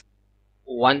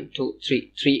 1, 2,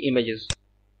 3 images.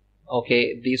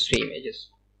 Okay, these 3 images.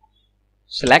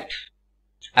 Select.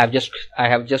 I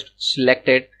have just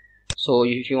selected. So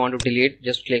if you want to delete,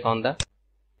 just click on the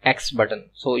X button.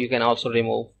 So you can also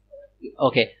remove.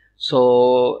 Okay,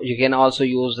 so you can also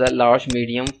use the large,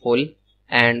 medium, full,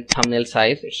 and thumbnail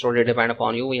size. It's totally depend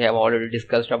upon you. We have already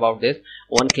discussed about this.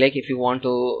 One click. If you want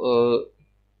to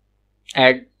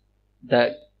add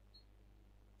the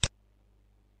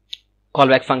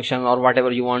callback function or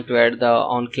whatever you want to add, the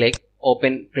on click,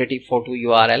 open pretty photo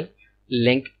URL,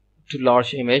 link to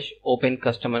large image, open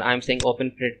customer. I'm saying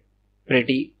open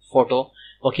pretty photo.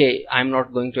 Okay, I'm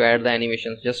not going to add the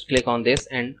animations. Just click on this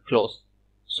and close.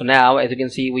 So now as you can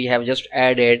see, we have just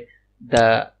added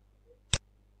the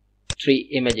 3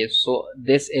 images. So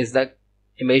this is the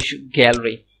image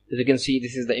gallery. As you can see,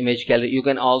 this is the image gallery. You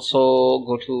can also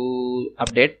go to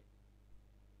update.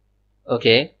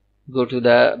 Okay, go to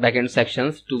the backend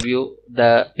sections to view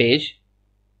the page,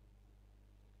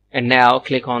 and now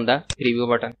click on the preview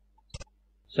button.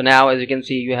 So now, as you can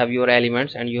see, you have your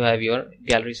elements and you have your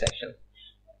gallery section.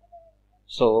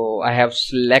 So I have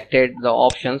selected the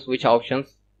options. Which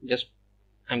options? Just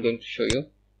I'm going to show you.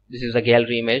 This is the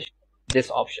gallery image. This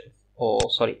option. Oh,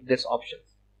 sorry, this option.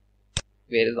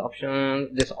 Where is the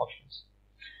option? This options.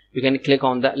 You can click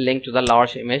on the link to the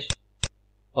large image.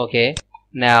 Okay,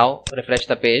 now refresh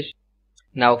the page.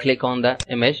 Now click on the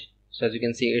image. So as you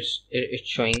can see, it's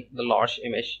showing the large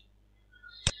image.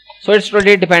 So it's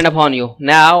really depend upon you.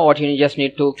 Now what you just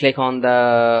need to click on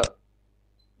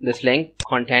this link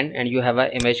content, and you have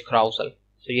an image carousel.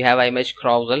 So you have an image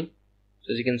carousel.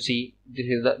 So as you can see, this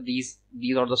is these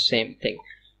are the same thing.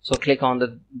 So click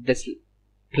on this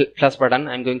plus button.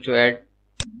 I'm going to add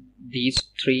these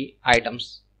 3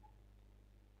 items.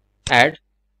 Add.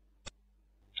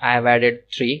 I have added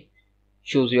 3.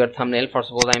 Choose your thumbnail. For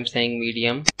suppose I'm saying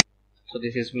medium. So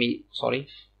this is medium.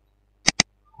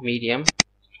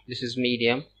 This is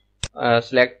medium.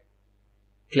 Select,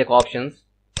 click options,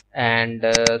 and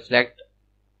select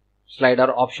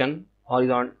slider option,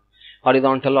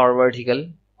 horizontal or vertical.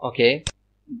 Okay,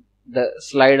 the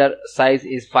slider size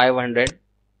is 500,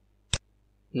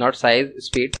 not size,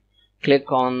 speed.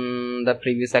 Click on the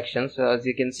preview section. So as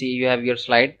you can see, you have your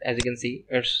slide. As you can see,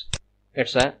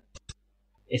 it's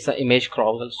a image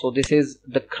carousel. So this is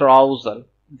the carousel,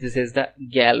 this is the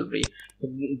gallery.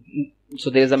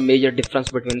 So there is a major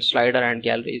difference between slider and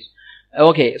galleries.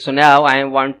 Okay, so now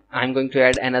I'm going to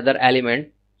add another element.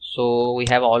 So we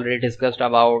have already discussed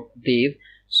about these.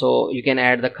 So you can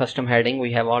add the custom heading.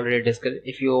 We have already discussed.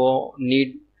 If you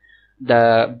need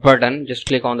the button, just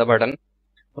click on the button.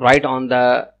 Write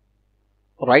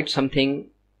something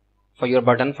for your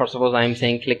button. For suppose I'm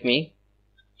saying click me.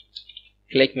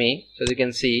 So as you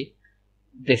can see,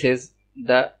 this is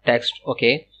the text.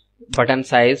 Okay, button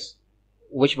size,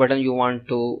 which button you want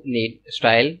to need.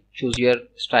 Style, choose your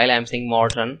style. I'm saying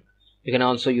modern. You can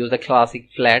also use the classic,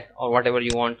 flat, or whatever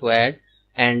you want to add.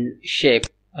 And shape,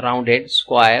 rounded,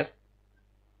 square,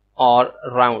 or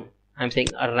round. I'm saying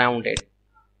rounded.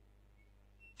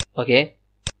 Okay,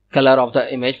 color of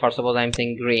the image, for suppose I'm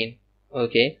saying green.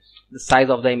 Okay, the size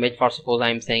of the image, for suppose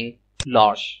I'm saying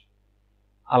large.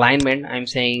 Alignment, I'm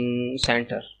saying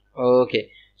center.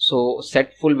 Okay, so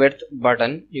set full width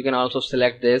button. You can also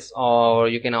select this, or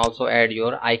you can also add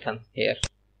your icon here.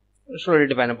 It's really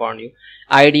depend upon you.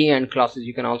 ID and classes,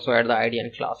 you can also add the ID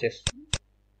and classes.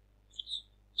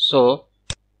 So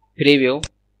preview.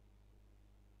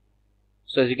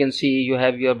 So as you can see, you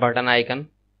have your button icon.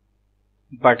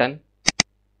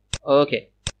 Okay,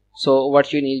 so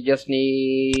what you need, just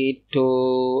need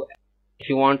to, if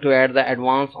you want to add the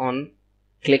advanced on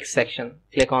click section,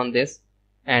 click on this,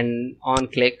 and on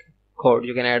click code,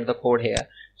 you can add the code here.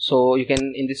 So you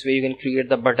can, in this way, you can create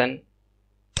the button.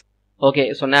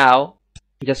 Okay, so now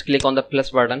just click on the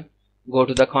plus button, go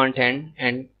to the content,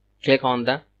 and click on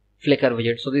the flicker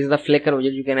widget. So this is the flicker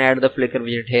widget. You can add the flicker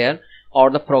widget here, or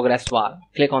the progress bar.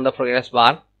 Click on the progress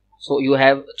bar. So you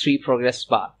have 3 progress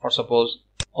bar. For suppose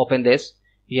open this,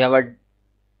 you have a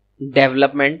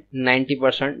development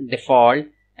 90% default,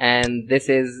 and this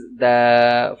is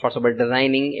the, for suppose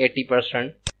designing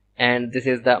 80%, and this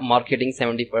is the marketing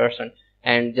 70%.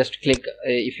 And just click,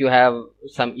 if you have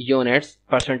some units,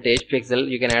 percentage pixel,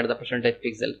 you can add the percentage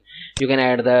pixel. You can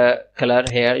add the color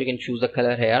here, you can choose the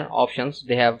color here. Options,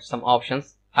 they have some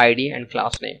options, ID and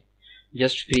class name.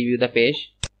 Just preview the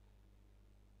page.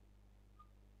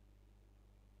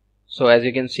 So as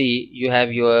you can see, you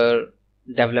have your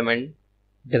development,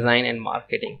 design, and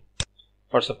marketing.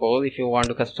 For suppose if you want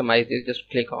to customize this, just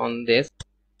click on this.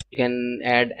 You can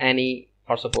add any,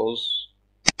 for suppose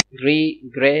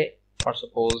gray, for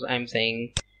suppose I'm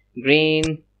saying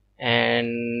green,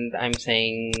 and I'm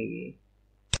saying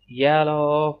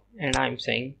yellow, and I'm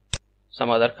saying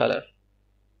some other color,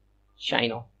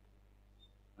 shino.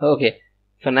 Okay,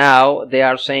 so now they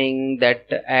are saying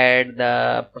that add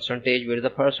the percentage with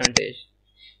the percentage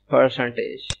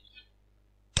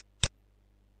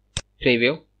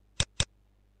preview.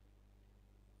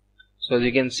 So as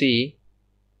you can see,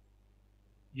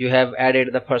 you have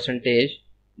added the percentage.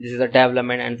 This is the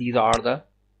development, and these are the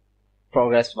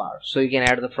progress bar. So you can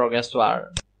add the progress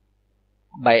bar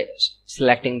by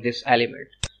selecting this element.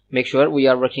 Make sure we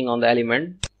are working on the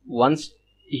element. Once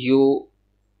you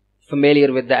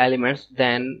familiar with the elements,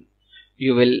 then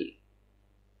you will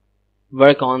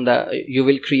work on the, you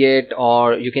will create,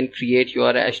 or you can create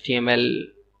your HTML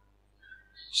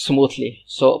smoothly.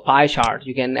 So pie chart,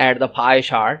 you can add the pie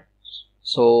chart.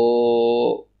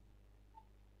 So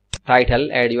title,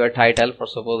 add your title. For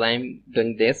suppose I am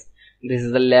doing this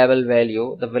is the level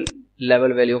value. The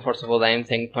level value, for suppose I am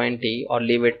saying 20, or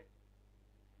leave it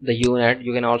the unit.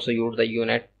 You can also use the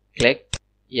unit. Click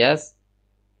yes,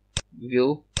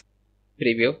 view,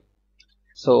 preview.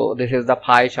 So this is the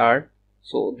pie chart.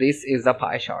 So this is the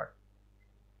pie chart.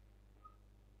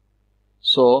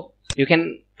 So you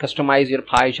can customize your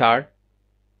pie chart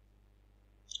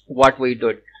what we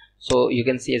did. So you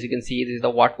can see, as you can see, this is the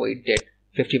what we did,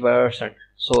 50%.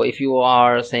 So if you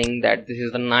are saying that this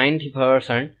is the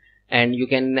 90%, and you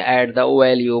can add the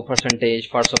value percentage,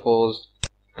 for suppose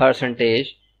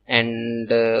percentage,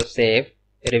 and save,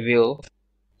 review.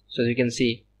 So you can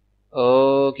see,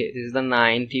 okay, this is the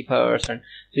 90%. So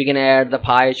you can add the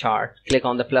pie chart. Click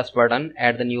on the plus button,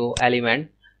 add the new element.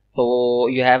 So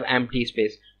you have empty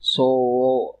space.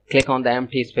 So click on the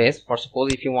empty space. For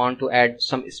suppose if you want to add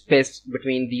some space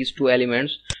between these two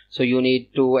elements, so you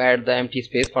need to add the empty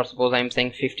space. For suppose I'm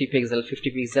saying 50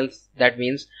 pixels, that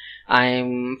means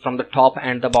I'm from the top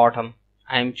and the bottom,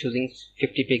 I'm choosing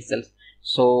 50 pixels.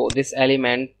 So this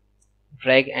element,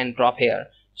 drag and drop here.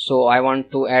 So I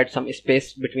want to add some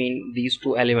space between these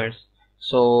two elements.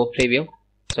 So preview.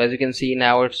 So as you can see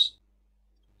now, it's,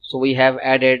 so we have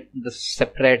added the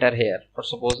separator here. For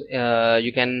suppose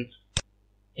you can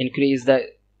increase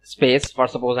the space. For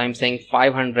suppose I'm saying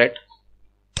 500,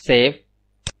 save,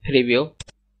 preview.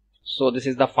 So this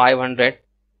is the 500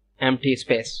 empty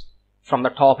space from the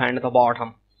top and the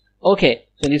bottom. Okay,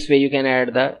 so this way you can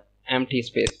add the empty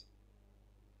space.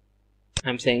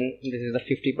 I'm saying this is the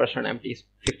 50% empty,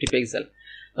 50 pixel.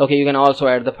 Okay, you can also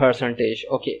add the percentage.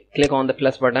 Okay, click on the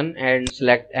plus button and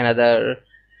select another.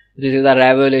 This is the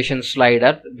revolution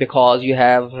slider, because you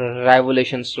have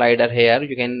revolution slider here.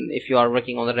 You can, if you are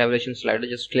working on the revolution slider,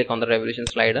 just click on the revolution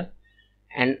slider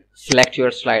and select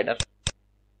your slider.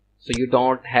 So you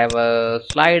don't have a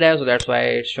slider, so that's why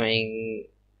it's showing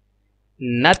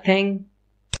nothing.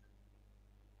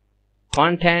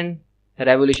 Content,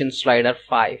 revolution slider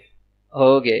 5.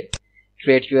 Okay,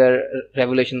 create your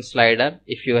revolution slider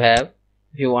if you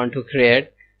want to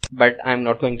create, but I'm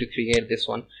not going to create this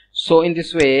one. So in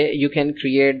this way you can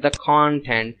create the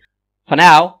content. For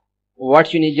now,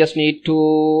 what you just need to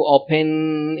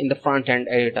open in the front end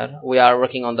editor. We are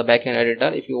working on the back end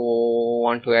editor. If you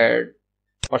want to add,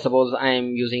 or suppose I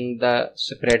am using the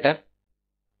separator.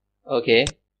 Okay,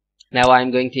 now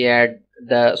I'm going to add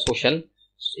the social.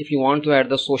 If you want to add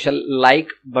the social like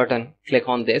button, click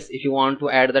on this. If you want to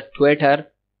add the Twitter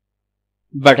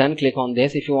button, click on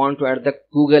this. If you want to add the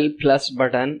Google Plus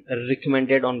button,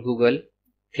 recommended on Google,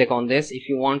 click on this. If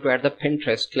you want to add the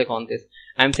Pinterest, click on this.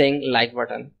 I'm saying like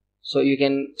button. So you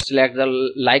can select the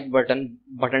like button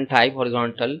type,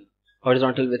 horizontal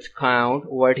with count,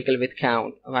 vertical with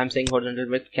count. I'm saying horizontal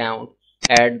with count.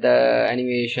 Add the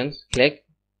animations, click,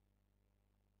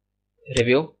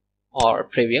 review or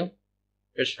preview.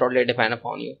 It's totally depend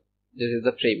upon you. This is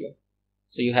the preview.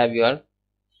 So you have your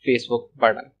Facebook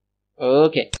button.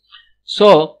 Okay,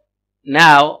 so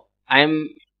now I'm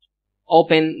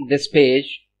open this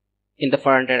page in the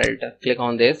front end editor. Click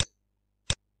on this.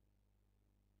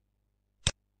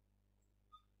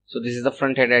 So this is the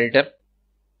front end editor.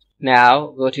 Now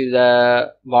go to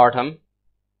the bottom,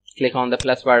 click on the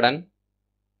plus button,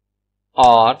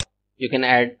 or you can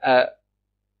add a,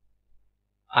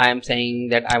 I am saying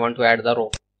that I want to add the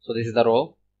row. So this is the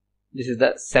row, this is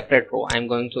the separate row. I'm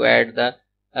going to add the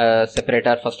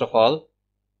separator first of all,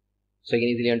 so you can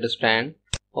easily understand.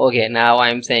 Okay, now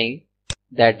I'm saying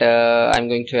that I'm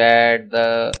going to add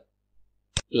the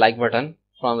like button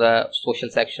from the social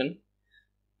section.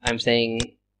 I'm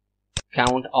saying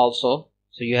count also.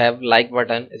 So you have like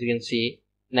button, as you can see.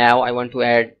 Now I want to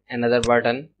add another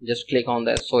button. Just click on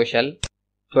the social,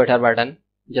 Twitter button.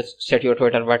 Just set your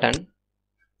Twitter button,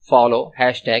 follow,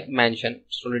 hashtag, mention.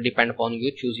 It's totally depend upon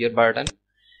you. Choose your button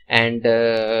and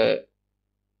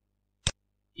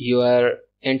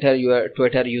enter your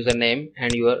Twitter username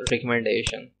and your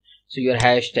recommendation. So your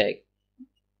hashtag,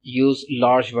 use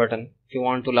large button. If you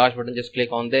want to large button, just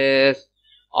click on this.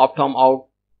 Opt out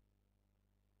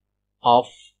of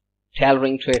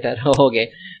tailoring Twitter.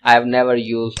 Okay, I have never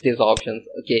used these options.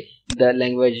 Okay, the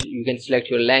language, you can select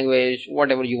your language,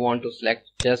 whatever you want to select,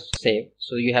 just save.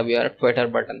 So you have your Twitter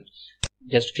button.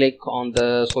 Just click on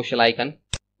the social icon,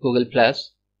 Google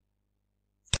Plus,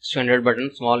 standard button,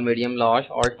 small, medium, large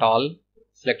or tall.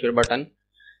 Select your button,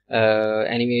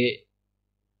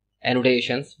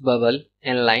 annotations, bubble,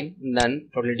 inline, none,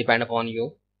 totally depend upon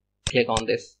you. click on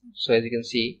this. So as you can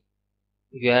see,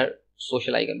 your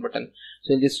social icon button.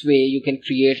 So in this way you can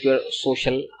create your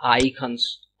social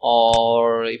icons,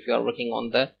 or if you are working on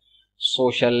the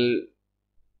social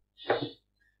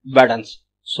buttons.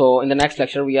 So in the next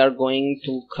lecture we are going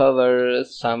to cover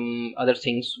some other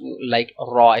things like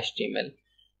raw HTML,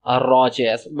 raw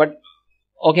JS. But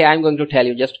okay, I'm going to tell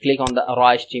you, just click on the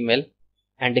raw HTML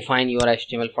and define your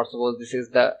HTML. First of all, this is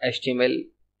the HTML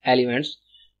elements,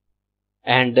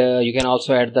 and you can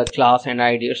also add the class and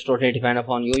ID. It's totally depend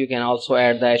upon you. You can also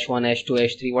add the h1, h2,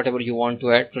 h3, whatever you want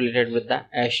to add related with the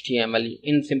HTML.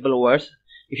 In simple words,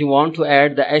 if you want to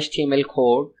add the HTML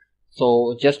code,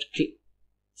 so just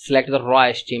select the raw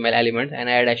HTML element and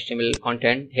add HTML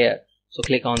content here. So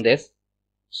click on this.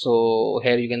 So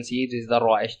here you can see this is the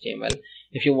raw HTML.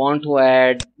 If you want to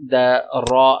add the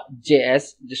raw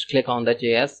JS, just click on the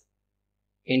JS,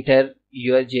 enter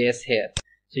your JS here.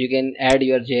 So you can add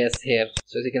your JS here.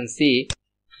 So as you can see,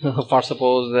 for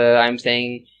suppose I'm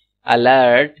saying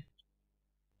alert,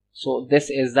 so this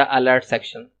is the alert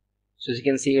section. So as you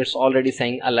can see, it's already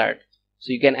saying alert.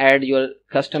 So you can add your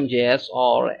custom JS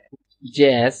or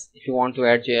JS. If you want to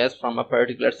add JS from a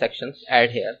particular section,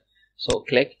 add here. So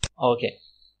click OK.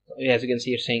 As you can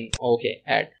see, it's saying OK,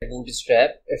 add.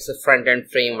 Bootstrap, it's a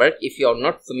front-end framework. If you are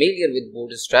not familiar with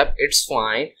Bootstrap, it's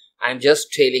fine. I'm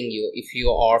just telling you, if you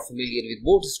are familiar with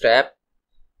Bootstrap,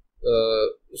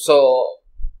 so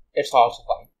it's also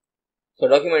fine. So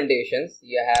documentations,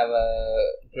 you have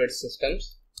grid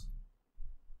systems.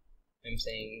 I'm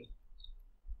saying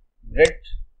grid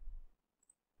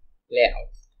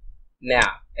layout.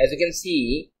 Now, as you can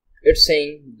see, it's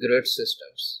saying grid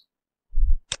systems.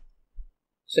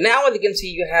 So now as you can see,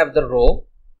 you have the row,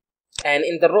 and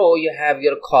in the row you have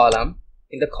your column.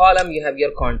 In the column you have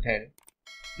your content.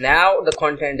 Now the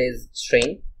content is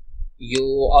string. You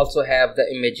also have the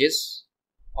images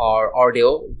or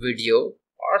audio, video,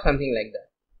 or something like that.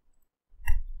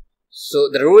 So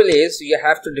the rule is you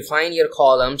have to define your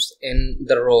columns in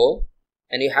the row,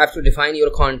 and you have to define your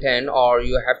content, or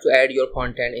you have to add your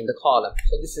content in the column.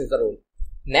 So this is the rule.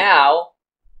 Now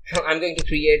I'm going to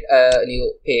create a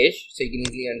new page so you can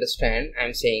easily understand.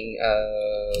 I'm saying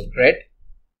grid.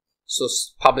 So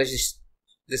publish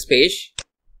this page.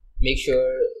 Make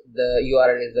sure the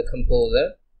URL is the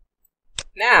composer.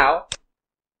 Now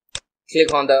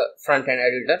click on the front end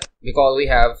editor, because we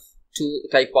have two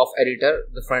type of editor,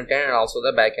 the front end and also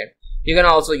the back end. You can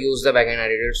also use the back end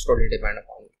editor, it's totally depend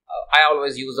upon. I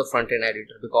always use the front end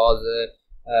editor, because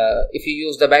if you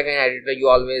use the back end editor, you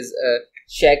always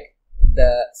check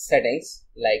the settings.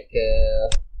 Like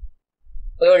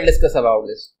we will discuss about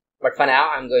this, but for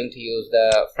now I'm going to use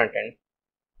the front end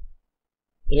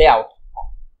layout.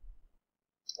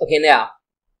 Okay, now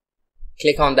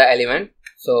click on the element.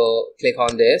 So click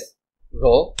on this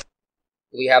row.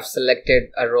 We have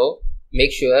selected a row.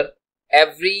 Make sure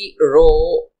every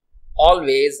row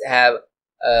always have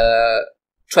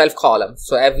 12 columns.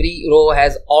 So every row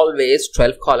has always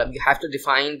 12 columns. You have to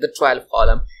define the 12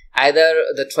 column. Either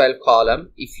the 12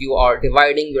 column, if you are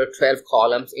dividing your 12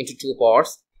 columns into two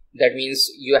parts, that means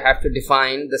you have to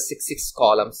define the 6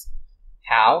 columns.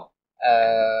 How?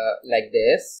 Like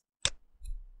this.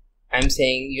 I'm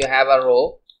saying you have a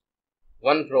row,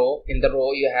 one row. In the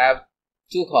row you have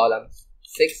two columns,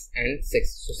 6 and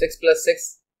 6. So 6 plus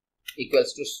 6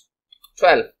 equals to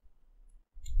 12.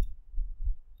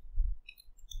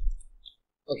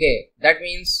 Okay, that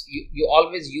means you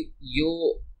always use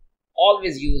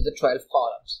the 12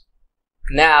 columns.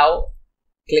 Now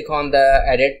click on the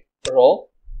edit row.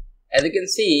 As you can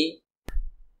see,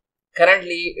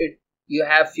 currently you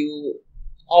have few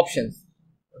options: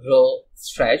 row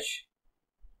stretch,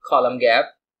 column gap,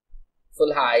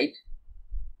 full height,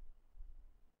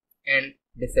 and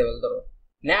disable the row.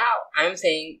 Now I'm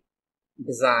saying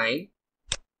design.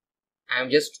 I'm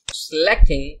just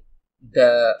selecting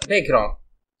the background.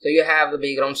 So you have the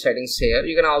background settings here.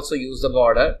 You can also use the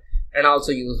border and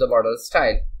also use the border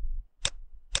style.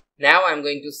 Now I'm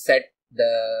going to set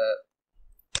the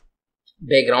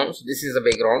background. So this is the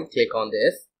background. Click on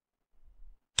this.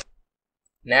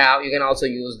 Now you can also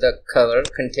use the cover,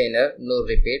 container, no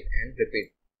repeat, and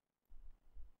repeat.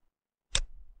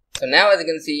 So now as you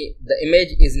can see, the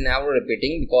image is now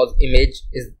repeating because image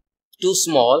is too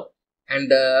small and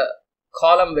the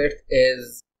column width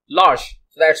is large.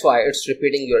 So that's why it's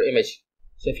repeating your image.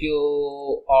 So if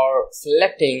you are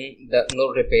selecting the no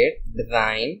repeat,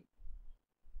 design,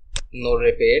 no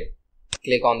repeat,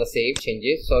 click on the save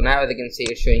changes. So now as you can see,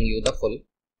 it's showing you the full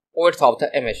width of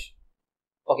the image.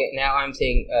 Okay, now I'm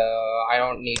saying I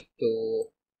don't need to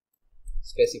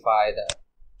specify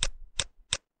the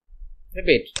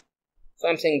repeat. So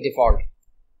I'm saying default.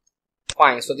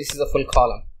 Fine, so this is a full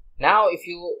column. Now if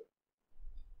you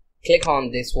click on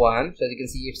this one, so as you can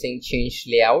see it's saying change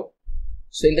layout.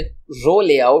 So in the row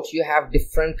layout you have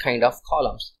different kind of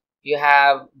columns. You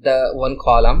have the one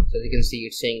column, so as you can see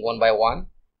it's saying 1 by 1.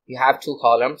 You have 2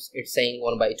 columns, it's saying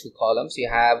 1 by 2 columns. You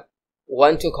have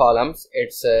 2 columns,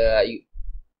 it's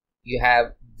you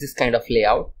have this kind of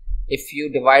layout. If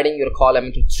you dividing your column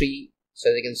into 3,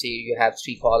 so as you can see you have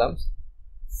 3 columns,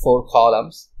 4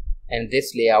 columns, and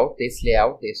this layout, this.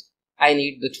 I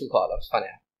need the 2 columns for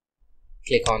now.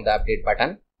 Click on the update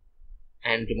button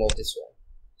and remove this one.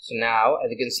 So now as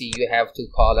you can see you have 2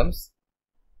 columns.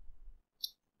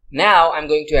 Now I'm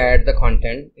going to add the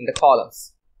content in the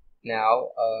columns. Now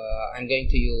I'm going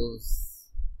to use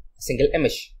a single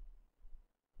image.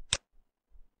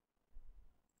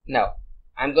 Now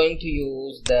I'm going to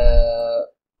use the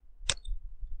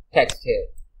text here,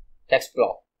 text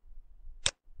block.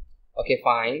 Okay,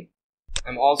 fine.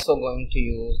 I'm also going to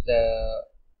use the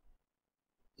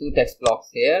 2 text blocks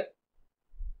here,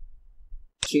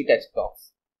 3 text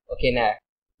blocks. Okay, now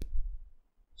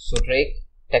so drag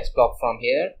text block from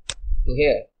here to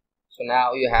here. So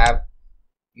now you have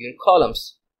your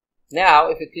columns. Now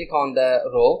if you click on the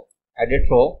row, edit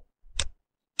row,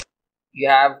 you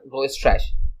have row stretch.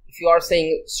 If you are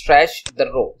saying stretch the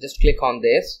row, just click on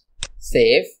this,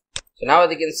 save. So now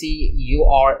as you can see you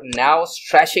are now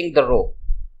stretching the row.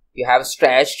 You have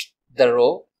stretched the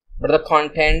row but the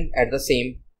content at the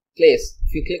same place.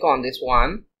 If you click on this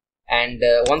one, and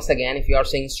once again if you are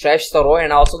saying stretch the row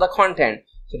and also the content,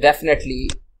 so definitely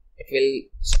it will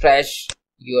stretch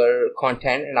your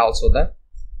content and also the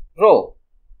row.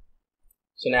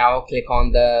 So now click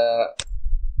on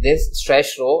this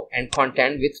stretch row and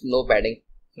content with no padding.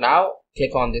 Now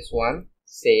click on this one,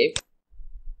 save.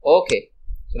 Okay,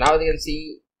 so now as you can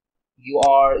see you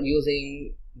are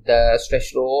using the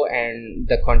stretch row and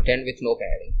the content with no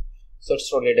padding. So it's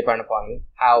totally depend upon you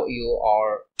how you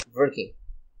are working.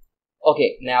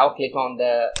 Okay, now click on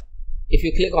if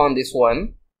you click on this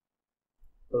one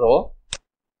row,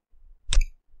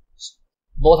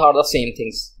 both are the same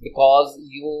things, because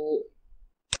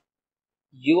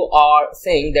you are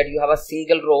saying that you have a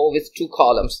single row with 2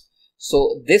 columns.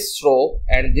 So this row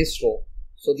and this row,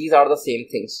 so these are the same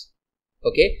things.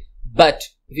 Okay, but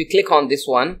if you click on this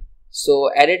one, so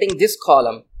editing this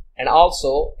column and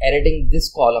also editing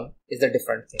this column is a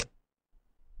different thing.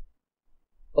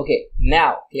 Okay,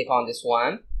 now click on this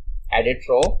one, edit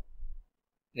row.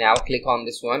 Now click on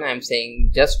this one, I'm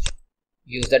saying just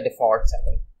use the default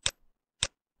setting.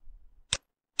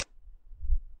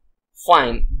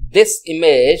 Fine, this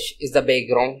image is the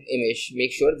background image.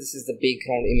 Make sure this is the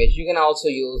background image. You can also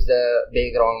use the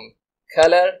background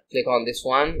color. Click on this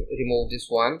one, remove this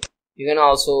one. You can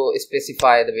also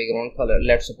specify the background color.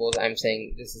 Let's suppose I'm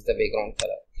saying this is the background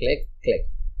color. Click.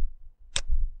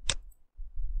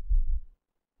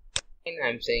 And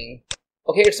I'm saying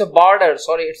okay, it's a border.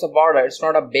 Sorry, it's a border. It's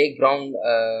not a background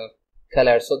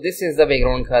color. So this is the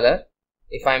background color.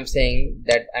 If I'm saying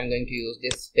that I'm going to use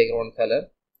this background color,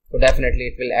 so definitely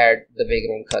it will add the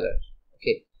background color.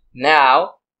 Okay,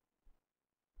 now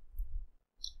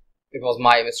it was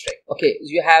my mistake. Okay,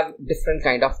 you have different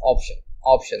kind of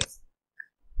options.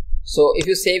 So if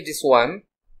you save this one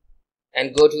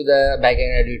and go to the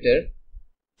backend editor,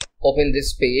 open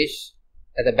this page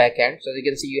at the backend. So as you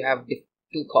can see you have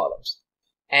 2 columns,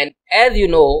 and as you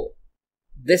know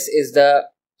this is the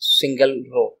single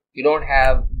row. You don't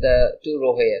have the 2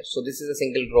 row here. So this is a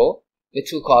single row with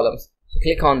 2 columns. So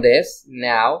click on this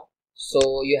now,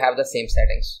 so you have the same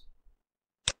settings.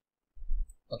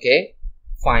 Okay,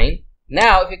 fine.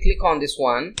 Now if you click on this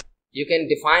one, you can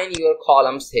define your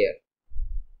columns here.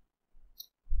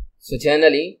 So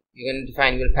generally you can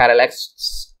define your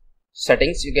parallax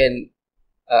settings. You can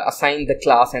assign the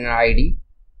class and an ID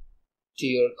to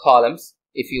your columns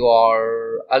if you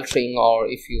are altering or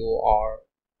if you are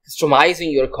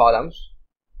customizing your columns.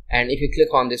 And if you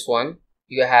click on this one,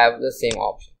 you have the same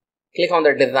option. Click on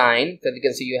the design, so you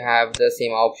can see you have the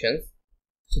same options.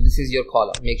 So this is your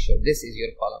column. Make sure this is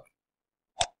your column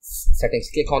settings.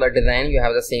 Click on the design, you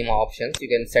have the same options. You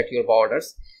can set your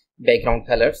borders, background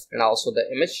colors, and also the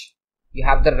image. You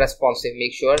have the responsive.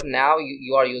 Make sure now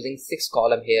you are using 6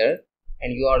 column here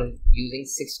and you are using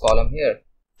 6 column here.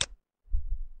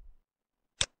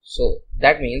 So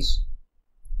that means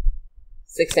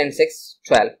 6 and 6,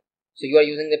 12. So you are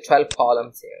using the 12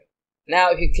 columns here.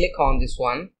 Now if you click on this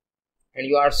one and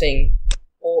you are saying,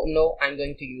 oh no, I'm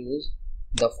going to use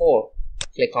the 4.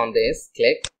 Click on this,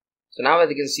 click. So now as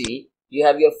you can see, you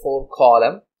have your 4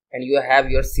 column and you have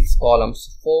your 6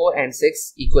 columns. 4 and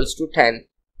 6 equals to 10.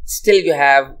 Still you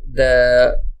have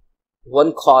the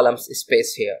one column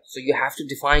space here. So you have to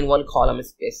define one column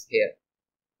space here.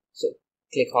 So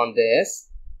click on this.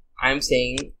 I'm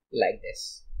saying like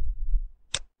this.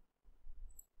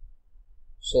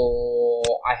 So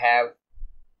I have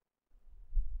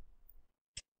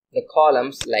the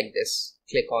columns like this.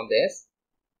 Click on this.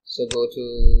 So go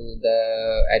to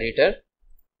the editor.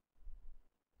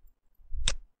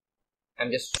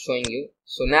 I'm just showing you.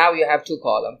 So now you have two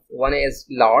columns. One is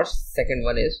large, second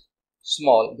one is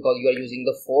small, because you are using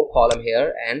the 4 column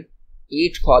here and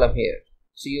 8 column here.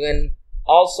 So you can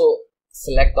also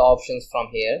select the options from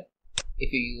here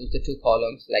if you use the 2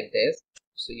 columns like this.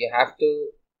 So you have to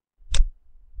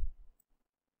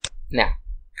now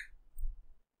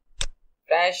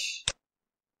refresh.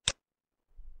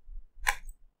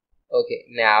 Okay,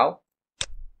 now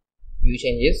view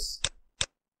changes.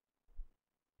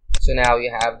 So now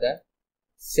you have the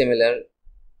similar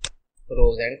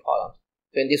rows and columns.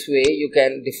 So in this way you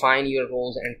can define your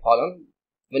rows and columns.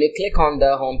 When you click on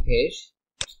the home page,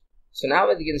 so now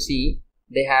as you can see,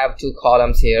 they have 2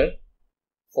 columns here,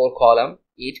 4 column,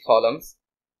 8 columns,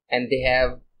 and they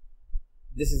have,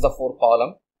 this is the 4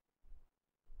 column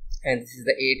and this is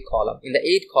the 8 column. In the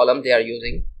 8 column they are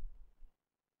using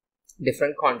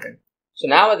different content. So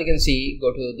now as you can see,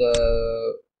 go to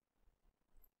the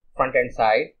front end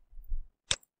side.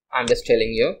 I'm just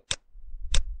telling you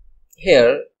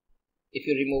here, if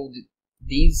you remove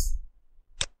these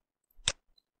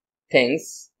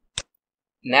things,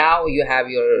 now you have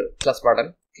your plus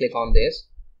button. Click on this.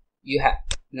 You have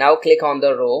now click on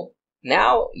the row.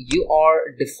 Now you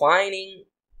are defining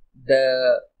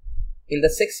the, in the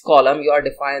 6th column you are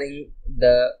defining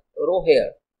the row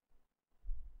here.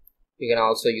 You can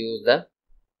also use the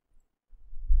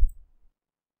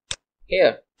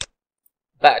here,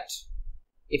 but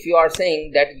if you are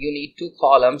saying that you need 2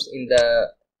 columns in the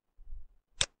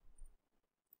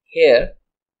here,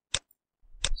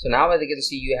 so now as you can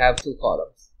see you have 2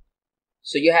 columns.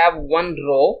 So you have 1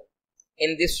 row.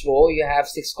 In this row you have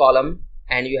 6 column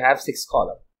and you have 6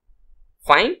 column.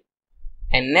 Fine.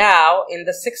 And now in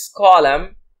the 6th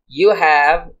column you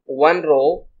have 1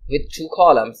 row with 2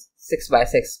 columns, 6 by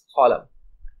 6 column.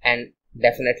 And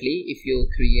definitely if you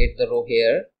create the row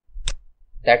here,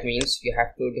 that means you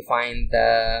have to define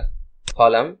the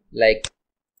column like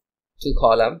 2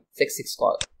 column, 6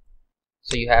 column.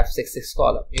 So you have 6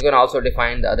 column. You can also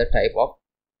define the other type of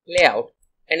layout,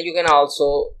 and you can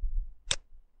also,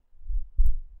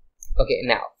 okay,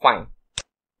 now fine.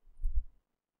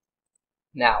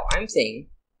 Now I'm saying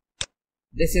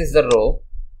this is the row,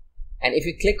 and if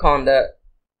you click on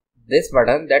this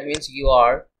button, that means you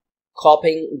are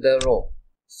copying the row.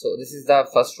 So this is the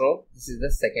first row, this is the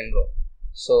second row.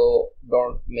 So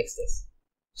don't mix this.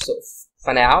 So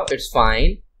for now it's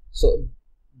fine. So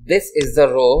this is the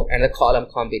row and the column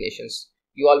combinations.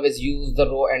 You always use the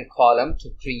row and column to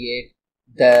create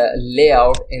the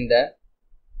layout in the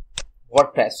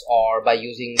WordPress or by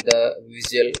using the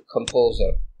Visual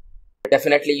Composer.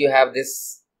 Definitely you have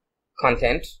this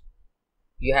content,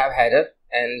 you have header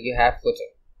and you have footer.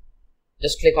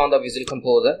 Just click on the Visual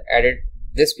Composer, edit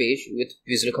this page with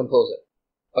Visual Composer.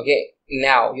 Okay,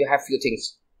 now you have few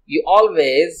things. You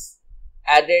always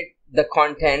edit the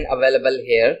content available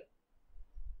here,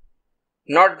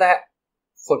 not the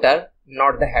footer,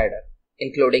 not the header,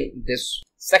 including this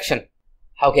section.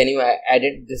 How can you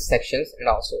edit these sections and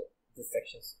also these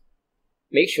sections?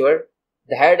 Make sure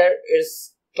the header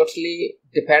is totally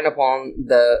depend upon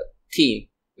the theme,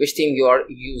 which theme you are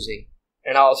using,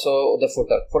 and also the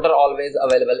footer always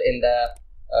available in the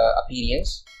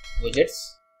appearance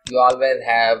widgets. You always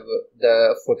have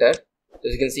the footer. So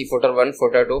you can see footer 1,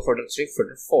 footer 2, footer 3,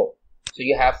 footer 4. So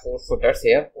you have 4 footers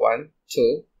here, 1,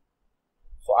 2.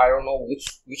 So I don't know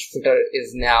which footer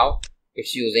is now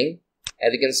it's using.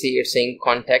 As you can see, it's saying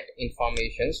contact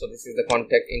information. So this is the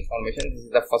contact information. This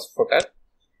is the first footer.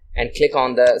 And click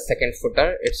on the second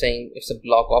footer. It's saying it's a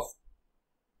block of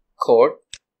code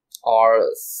or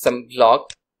some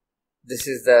block. This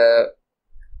is the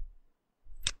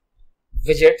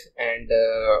widget, and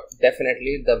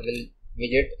definitely the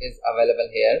widget is available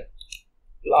here.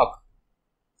 Block.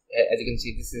 As you can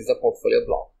see, this is the portfolio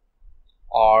block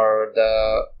or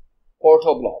the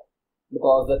Porto block,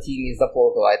 because the theme is the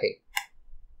Porto, I think.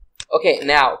 Okay,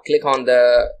 now click on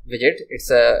the widget.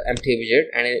 It's a empty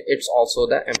widget, and it's also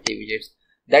the empty widgets.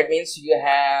 That means you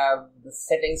have the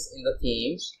settings in the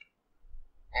themes.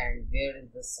 And where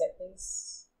is the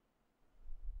settings?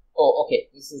 Oh, okay,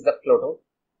 this is the Pluto,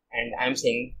 and I'm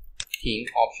saying theme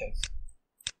options.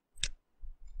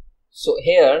 So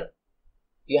here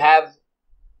you have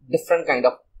different kind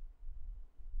of,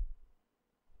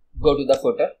 go to the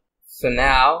footer, So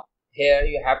now here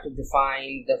you have to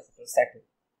define the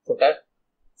footer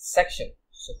section.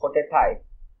 So footer type.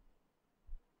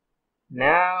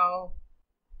 Now,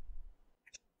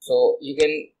 so you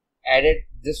can edit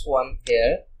this one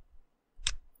here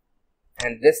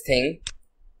and this thing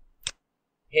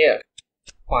here.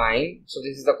 Fine. So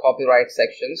this is the copyright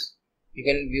sections. You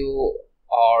can view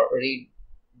or read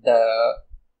the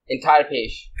entire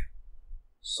page.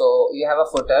 So you have a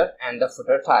footer and the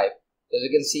footer type. So as you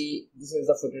can see, this is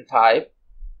the footer type.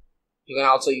 You can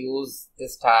also use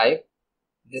this type,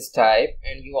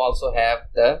 and you also have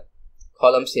the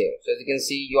columns here. So as you can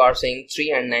see, you are saying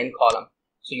 3 and 9 column.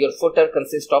 So your footer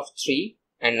consists of 3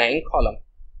 and 9 column.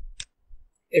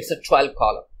 It's a 12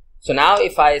 column. So now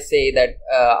if I say that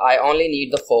I only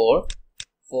need the 4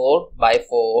 by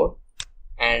 4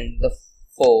 and the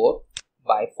 4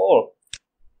 by 4,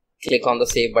 click on the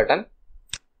save button.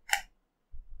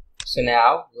 So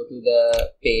now go to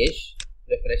the page,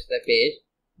 refresh the page.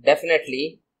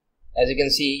 Definitely, as you can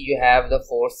see, you have the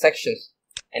 4 sections.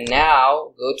 And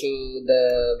now go to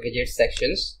the widget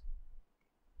sections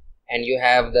and you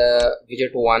have the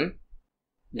widget 1.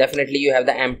 Definitely you have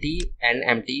the empty and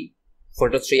empty,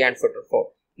 footer 3 and footer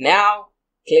 4. Now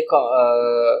click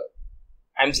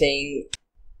I'm saying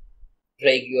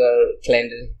drag your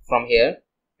calendar from here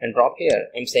and drop here.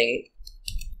 I'm saying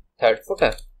third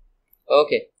footer.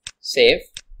 Okay, save.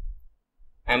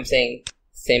 I'm saying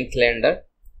same calendar.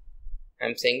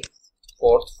 I'm saying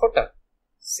fourth footer.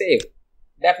 Save.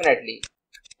 Definitely.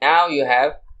 Now you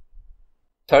have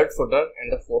third footer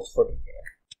and the fourth footer here.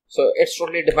 So it's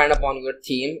totally depend upon your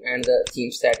theme and the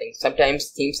theme settings. Sometimes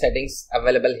theme settings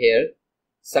available here.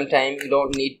 Sometimes you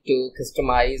don't need to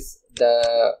customize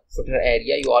the footer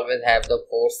area. You always have the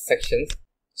 4 sections.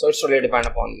 So it's totally depend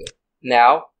upon you.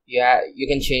 Now you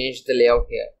can change the layout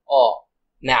here. Oh,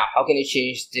 now how can you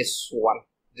change this one,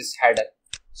 this header?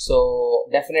 So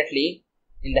definitely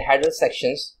in the header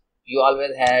sections, you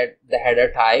always had the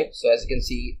header type. So as you can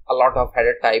see, a lot of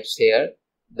header types here.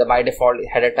 The by default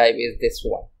header type is this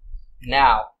one.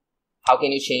 Now, how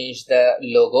can you change the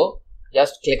logo?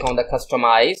 Just click on the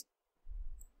customize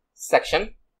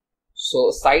section.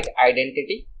 So site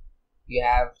identity, you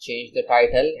have changed the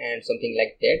title and something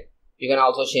like that. You can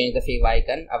also change the favicon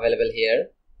icon available here.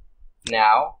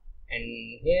 Now, and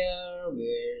here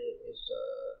where is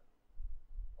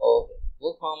the okay,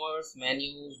 WooCommerce,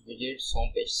 menus, widgets,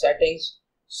 homepage settings.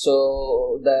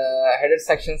 So the header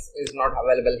sections is not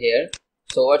available here.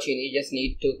 So what you need, just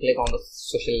need to click on the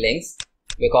social links,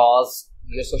 because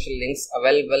your social links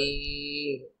available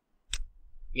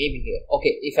maybe here.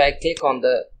 Okay, if I click on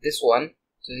this one,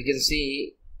 so you can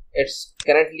see it's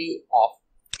currently off.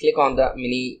 Click on the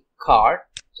mini cart.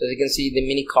 So you can see the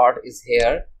mini cart is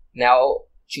here. Now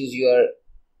choose your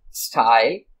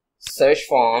style, search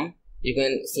form. You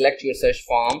can select your search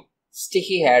form,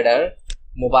 sticky header,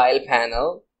 mobile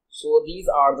panel. So these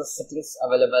are the settings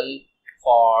available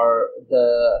for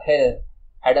the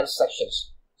header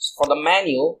sections. For the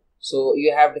menu, so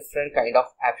you have different kind of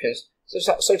options.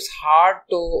 So it's hard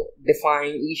to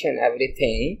define each and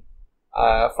everything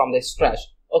from the scratch.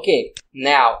 Okay,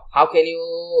 now how can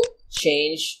you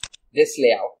change this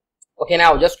layout? Okay,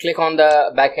 now just click on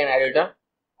the backend editor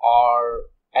or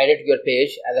edit your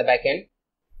page as a backend.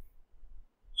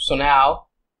 So now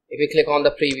if you click on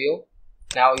the preview,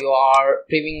 now you are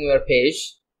previewing your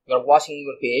page, you are watching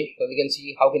your page, so you can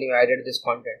see how can you edit this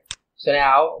content. So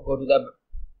now go to the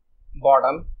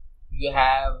bottom, you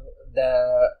have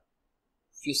the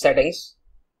few settings.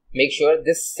 Make sure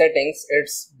this settings,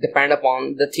 it's depend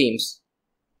upon the themes.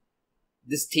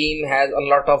 This theme has a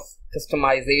lot of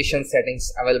customization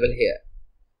settings available here.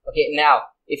 Okay, now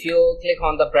if you click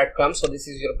on the breadcrumb, so this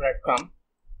is your breadcrumb,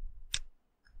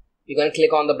 you can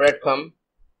click on the breadcrumb,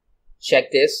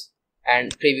 check this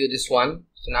and preview this one.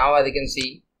 So now as you can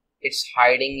see, it's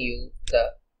hiding you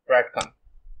the breadcrumb.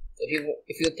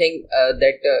 If you think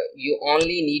that you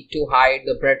only need to hide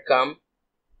the breadcrumb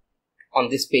on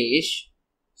this page,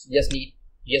 so just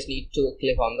need to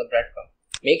click on the breadcrumb.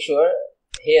 Make sure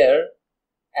here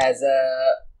as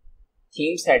a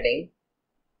theme setting,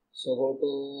 so go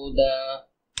to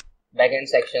the backend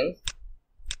section.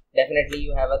 Definitely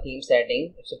you have a theme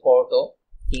setting. It's a photo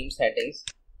theme settings.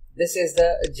 This is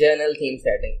the journal theme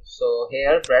setting. So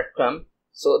here breadcrumb.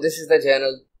 So this is the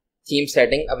journal theme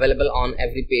setting available on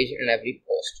every page and every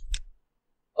post.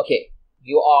 Okay,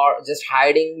 you are just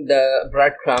hiding the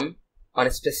breadcrumb on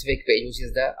a specific page, which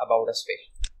is the about us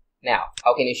page. Now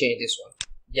how can you change this one?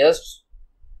 Just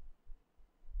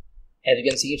as you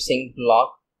can see, it's saying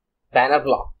block, banner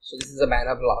block. So this is a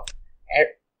banner block.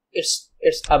 It's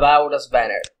about us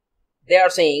banner. they are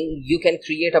saying you can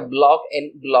create a block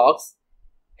in blocks,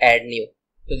 add new.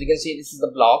 So as you can see, this is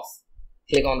the blocks.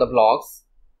 Click on the blocks,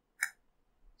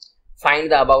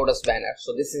 find the about us banner.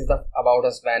 So this is the about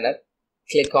us banner.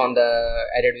 Click on the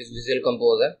edit with Visual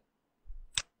Composer.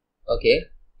 Okay,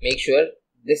 make sure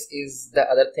this is the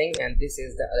other thing and this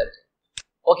is the other thing.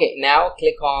 Okay, now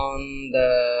click on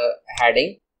the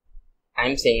heading.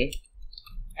 I'm saying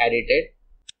edited.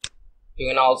 You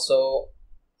can also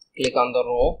click on the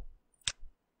row,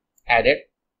 edit.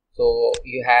 So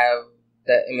you have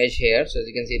the image here. So as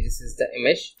you can see, this is the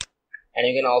image, and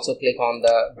you can also click on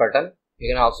the button.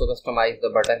 You can also customize the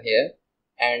button here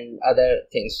and other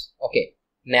things. Okay,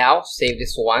 now save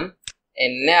this one,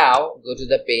 and now go to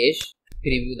the page,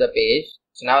 preview the page.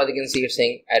 So now as you can see, it's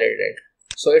saying edited.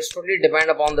 So it's totally depend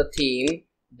upon the theme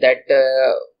that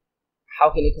how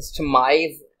can you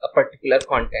customize a particular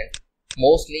content.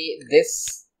 Mostly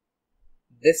this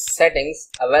settings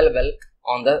available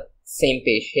on the same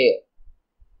page here,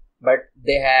 but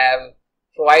they have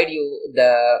provide you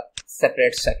the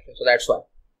separate section, so that's why.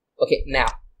 Okay, now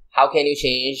how can you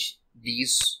change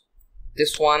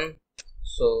this one?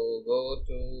 So go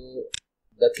to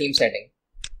the theme setting.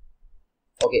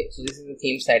 Okay, so this is the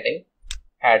theme setting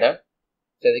header.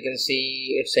 So as you can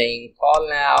see, it's saying call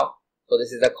now. So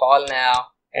this is the call now,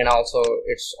 and also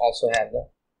it's also have the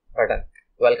button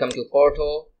welcome to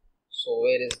photo. So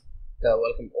where is the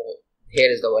welcome? Oh, here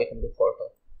is the welcome to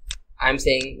photo. I'm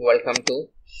saying welcome to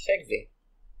Shakespeare.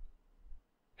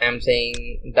 I'm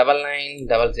saying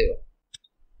 9900.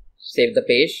 Save the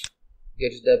page, go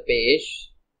to the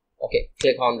page. Okay,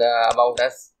 click on the about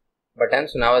us button.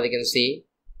 So now as you can see,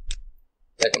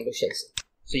 welcome to Shakespeare.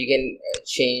 So you can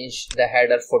change the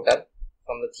header footer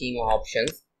from the theme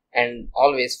options, and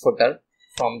always footer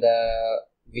from the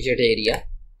widget area.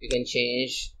 You can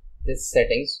change this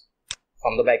settings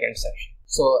from the backend section.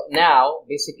 So now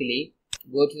basically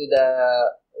go to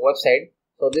the website.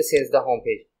 So this is the home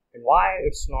page, and why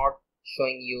it's not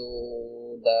showing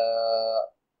you the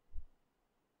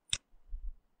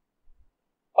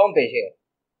home page here?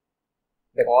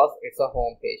 Because it's a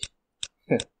home page.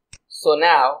 So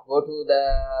now go to the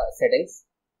settings,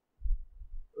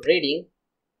 reading.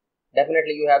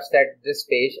 Definitely you have set this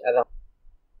page as a.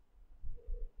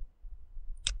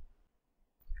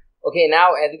 Okay,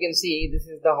 now as you can see, this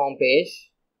is the home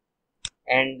page,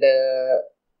 and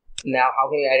now how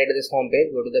can you edit this home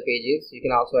page? Go to the pages. You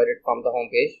can also edit from the home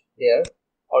page there,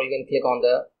 or you can click on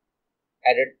the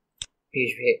edit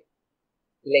page here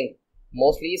link.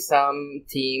 Mostly some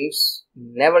themes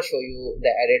never show you the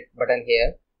edit button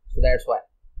here, so that's why.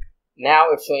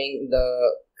 Now it's showing the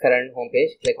current home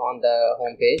page. Click on the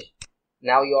home page.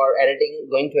 Now you are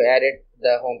going to edit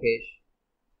the home page.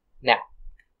 Now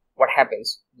what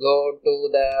happens? Go to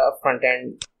the front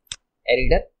end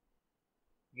editor,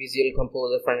 Visual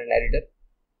Composer front end editor.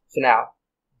 So now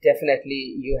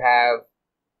definitely you have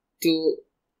two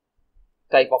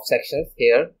type of sections.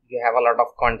 Here you have a lot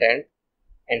of content,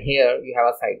 and here you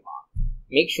have a sidebar.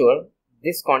 Make sure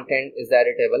this content is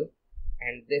editable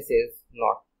and this is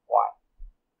not. Why?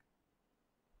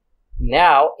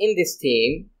 Now in this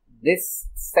theme, this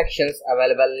sections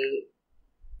available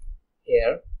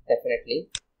here, definitely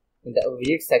in the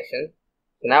widget section.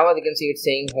 So now as you can see, it's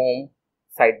saying home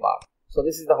sidebar. So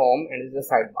this is the home and this is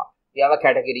the sidebar. You have a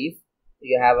categories,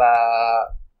 you have a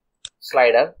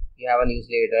slider, you have a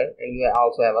newsletter, and you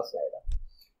also have a slider.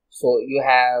 So you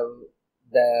have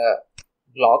the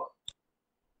block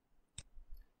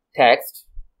text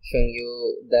showing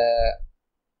you the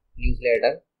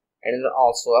newsletter, and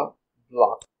also a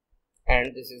block,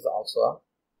 and this is also a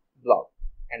block,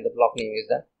 and the block name is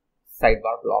the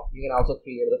sidebar block. You can also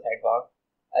create the sidebar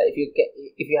if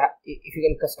you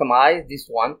can customize this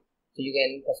one. So you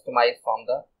can customize from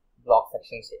the block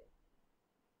sections here.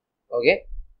 Okay,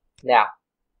 now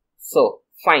so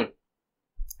fine,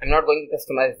 I'm not going to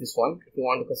customize this one. If you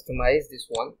want to customize this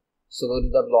one, so go to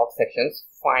the block sections,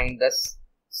 find this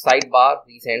sidebar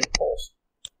recent post,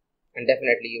 and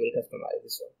definitely you will customize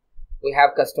this one. We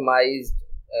have customized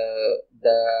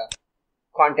the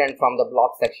content from the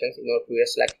block sections in our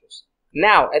previous lectures.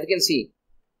 Now as you can see,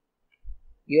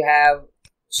 you have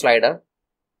slider.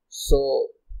 So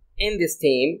in this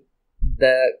theme,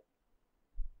 the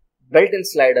built-in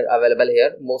slider available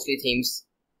here. Mostly themes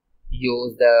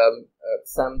use the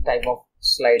some type of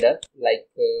slider like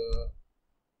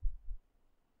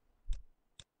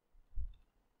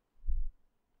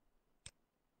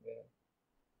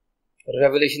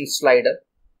revolution slider.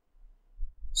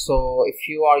 So if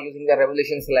you are using the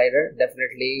revolution slider,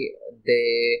 definitely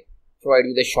they provide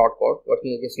you the shortcut, but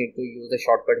you just need to use the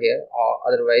shortcut here, or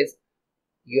otherwise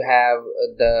you have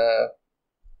the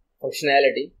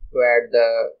functionality to add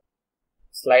the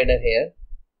slider here.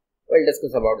 We'll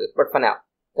discuss about this, but for now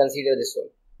consider this one.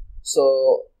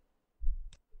 So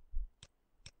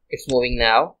it's moving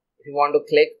now. If you want to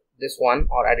click this one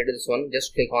or add it to this one,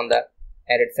 just click on the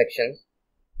edit section.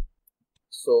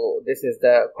 So this is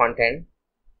the content,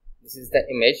 this is the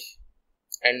image,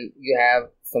 and you have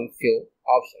some few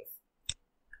options.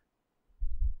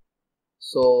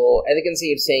 So as you can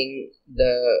see, it's saying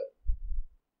the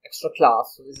extra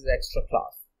class. So this is the extra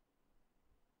class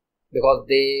because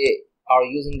they are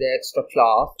using the extra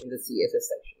class in the CSS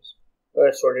sections. So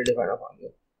it's totally different upon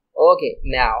you. Okay,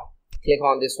 now click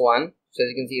on this one. So as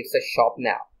you can see, it's a shop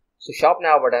now. So shop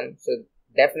now button. So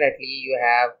definitely you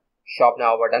have shop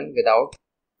now button without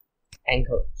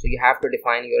anchor. So you have to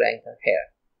define your anchor here.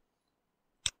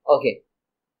 Okay.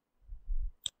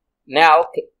 Now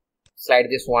slide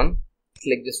this one.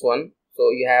 Click this one. So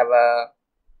you have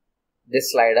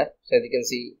this slider. So as you can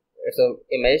see, it's an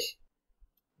image.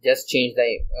 Just change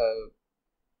the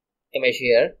image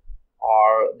here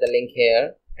or the link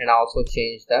here, and also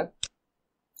change the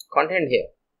content here.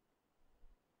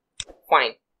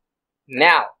 Fine.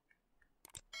 Now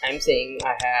I'm saying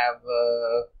I have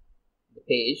the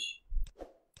page,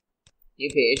 new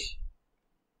page.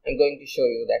 I'm going to show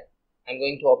you that I'm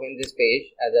going to open this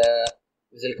page as a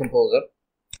Visual Composer.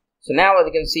 So now as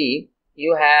you can see,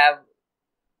 you have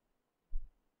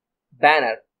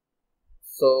banner.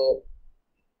 So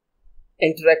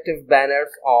interactive banners,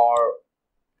 or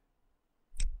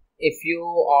if you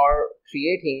are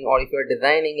creating or if you're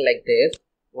designing like this,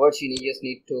 what you just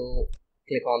need to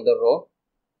click on the row.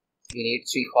 You need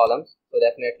 3 columns, so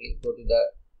definitely go to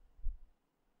the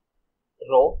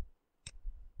row,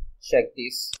 check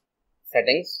these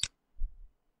settings,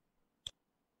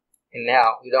 and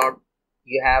now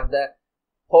you have the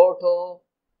photo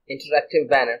interactive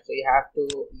banner. So you have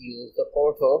to use the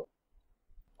photo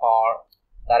or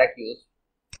direct use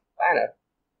banner.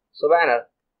 So banner,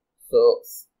 so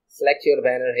select your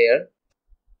banner here.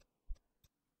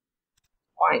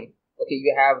 Fine. Okay,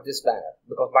 you have this banner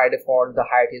because by default the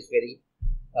height is very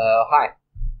high,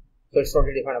 so it's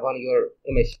totally dependent upon your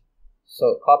image.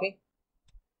 So copy.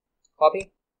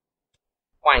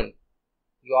 Fine,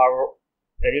 you are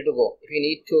ready to go. If you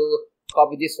need to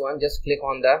copy this one, just click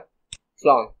on the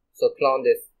clone. So clone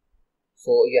this.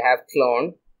 So you have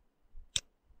cloned,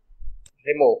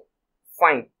 remove.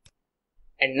 Fine.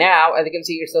 And now as you can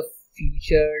see, it's a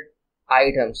featured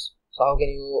items. So how can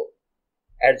you,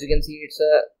 as you can see, it's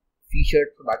a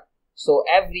featured product. So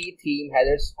every theme has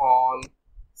its own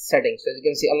settings. So as you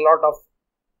can see, a lot of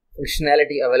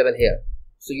functionality available here.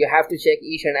 So you have to check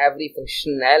each and every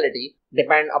functionality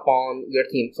depend upon your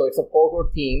theme. So it's a photo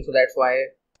theme, so that's why.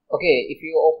 Okay, if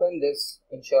you open this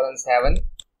Insurance Heaven,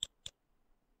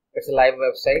 it's a live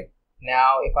website.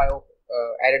 Now if I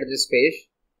added this page,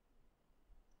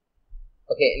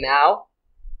 okay, now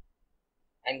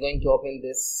I'm going to open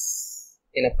this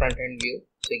in a front-end view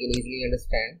so you can easily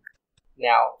understand.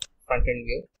 Now front-end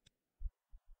view,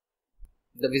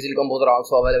 the Visual Composer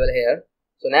also available here.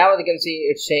 So now as you can see,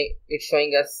 it's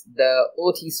showing us the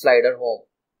OT slider home,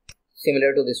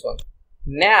 similar to this one.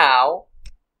 Now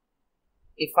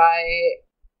if I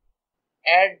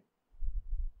add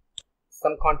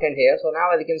some content here, so now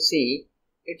as you can see,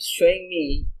 it's showing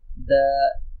me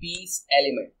the piece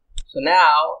element. So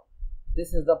now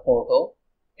this is the photo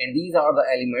and these are the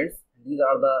elements, these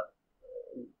are the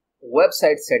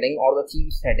website setting or the theme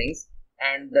settings,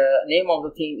 and the name of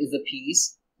the theme is the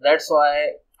piece. That's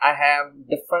why I have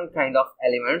different kind of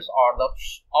elements or the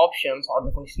options or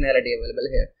the functionality available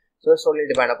here. So it's totally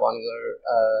depend upon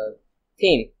your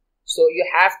theme. So you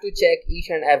have to check each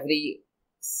and every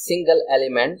single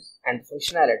element and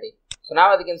functionality. So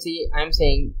now as you can see, I'm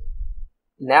saying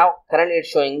now currently it's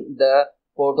showing the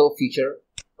photo feature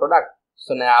product.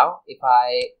 So now if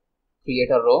I create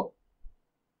a row,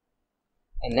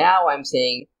 and now I'm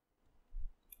saying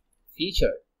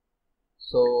featured,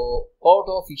 so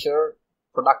photo feature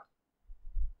product.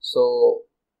 So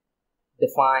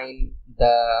define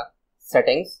the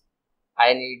settings.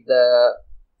 I need the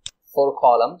 4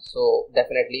 columns, so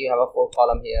definitely you have a 4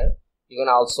 column here. You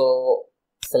can also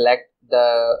select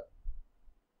the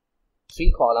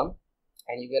 3 column,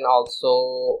 and you can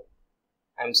also,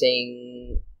 I'm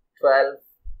saying 12,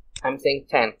 I'm saying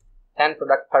 10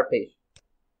 product per page.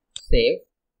 Save.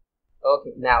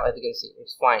 Okay, now as you can see,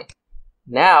 it's fine.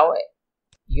 Now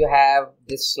you have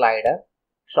this slider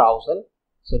carousel,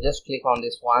 so just click on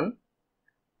this one,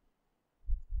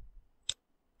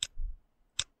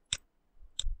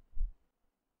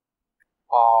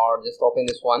 or just open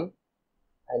this one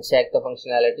and check the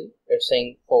functionality. It's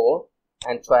saying 4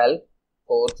 and 12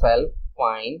 for 12,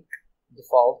 fine,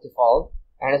 default,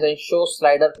 and then show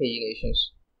slider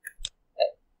paginations.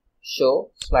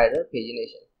 Show slider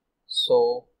pagination.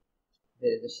 So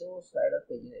there is a show slider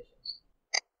paginations.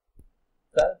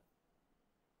 12.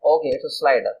 Okay, it's a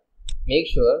slider. Make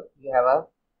sure you have a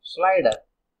slider.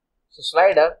 So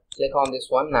slider, click on this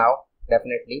one now.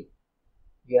 Definitely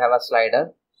you have a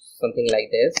slider, something like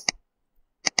this.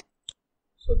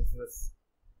 So this is a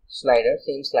slider,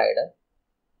 same slider,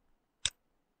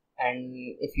 and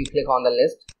if you click on the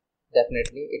list,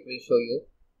 definitely it will show you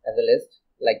as a list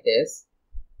like this.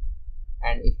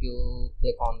 And if you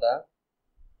click on the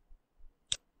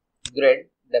grid,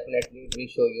 definitely it will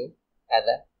show you as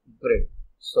a grid.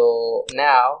 So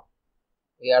now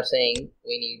we are saying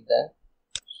we need the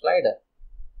slider,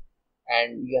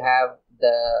 and you have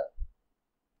the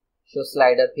show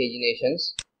slider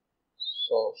paginations.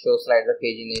 So show slider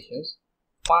paginations,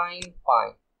 fine.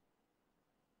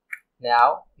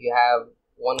 Now you have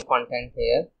one content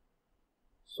here,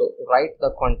 so write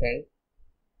the content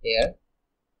here,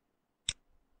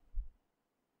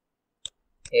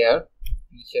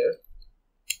 feature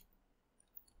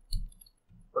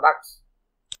products.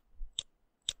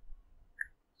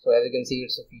 So as you can see,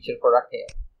 it's a feature product here.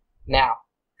 Now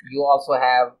you also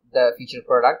have the feature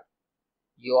product,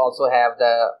 you also have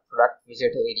the product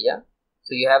widget area.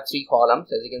 So you have 3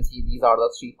 columns. As you can see, these are the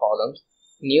 3 columns: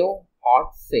 new,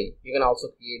 hot, save. You can also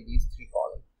create these 3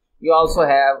 columns. You also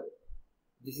have,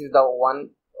 this is the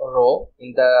one row.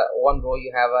 In the one row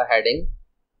you have a heading,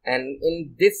 and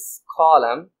in this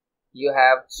column you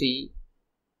have 3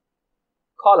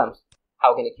 columns.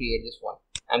 How can you create this one?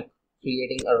 I'm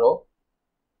creating a row,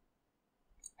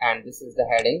 and this is the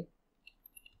heading,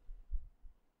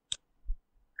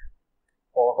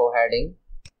 photo heading,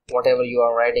 whatever you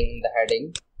are writing in the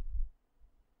heading.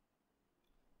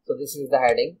 So this is the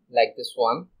heading, like this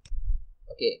one.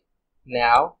 Okay,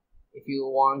 now if you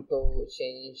want to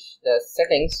change the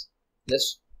settings,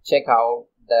 just check out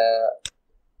the,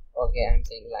 okay, I'm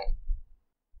saying line,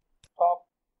 top,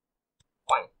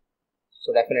 fine.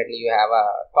 So definitely you have a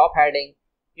top heading.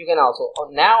 You can also,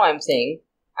 now I'm saying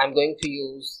I'm going to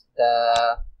use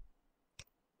the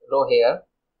row here.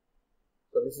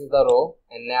 So this is the row,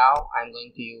 and now I'm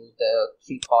going to use the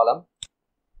 3 column.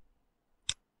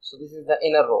 So this is the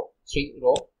inner row, 3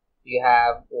 row. You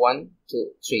have 1,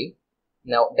 2, 3.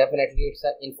 Now definitely it's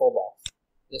an info box.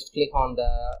 Just click on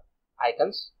the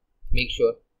icons. Make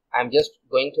sure I'm just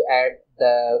going to add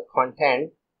the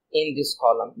content in this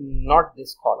column, not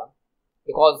this column,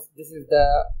 because this is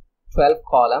the 12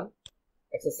 column.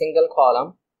 It's a single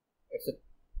column. It's a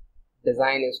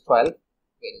design is 12.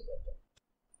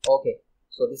 Okay,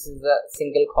 so this is a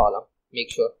single column.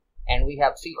 Make sure, and we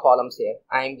have 3 columns here.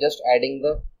 I'm just adding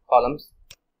the columns,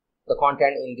 the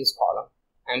content in this column.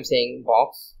 I'm saying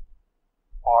box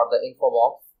or the info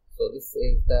box. So this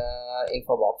is the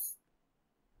info box.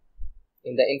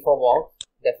 In the info box,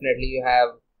 definitely you have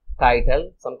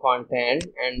title, some content,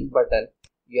 and button.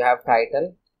 You have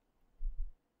title,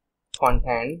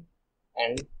 content,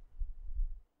 and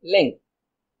link.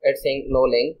 It's saying no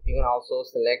link. You can also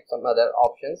select some other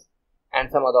options, and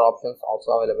some other options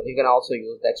also available. You can also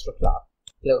use the extra class.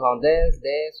 Click on this.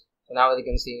 So now as you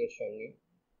can see, it's showing you.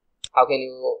 How can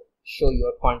you show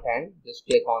your content? Just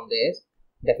click on this.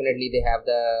 Definitely they have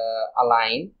the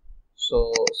align.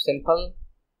 So simple,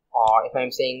 or if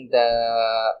I'm saying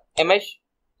the image,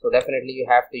 so definitely you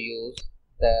have to use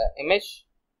the image.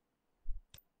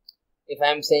 If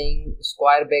I'm saying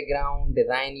square background,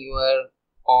 design your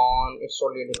on, it's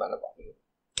totally depend upon you.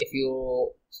 If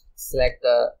you select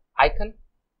the icon,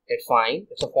 it's fine.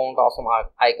 It's a font awesome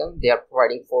icon. They are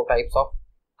providing 4 types of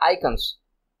icons.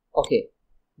 Okay,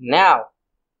 now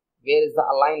where is the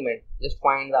alignment? Just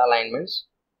find the alignments,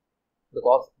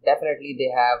 because definitely they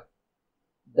have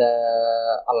the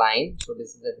align. So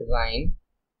this is the design.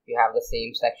 You have the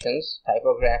same sections,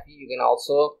 typography. You can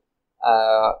also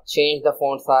change the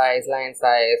font size, line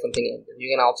size, something like that.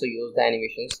 You can also use the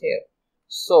animations here.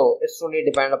 So it's totally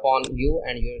depend upon you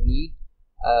and your need.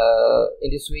 In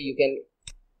this way you can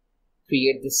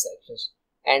create these sections,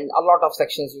 and a lot of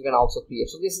sections you can also create.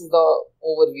 So this is the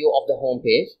overview of the home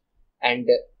page, and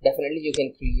definitely you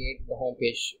can create the home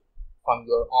page from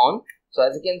your own. So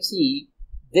as you can see,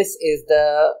 this is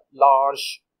the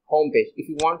large home page. If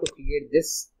you want to create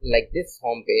this like this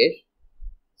home page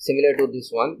similar to this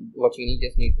one, what you need,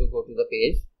 just need to go to the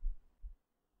page.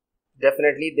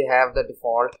 Definitely they have the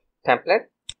default template.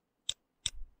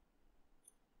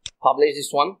 Publish this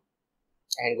one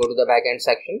and go to the backend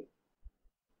section.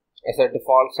 It's a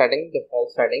default setting,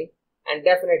 and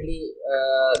definitely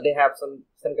they have some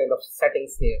kind of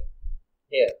settings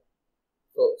here.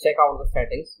 So check out the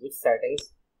settings, which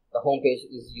settings the home page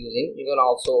is using. You can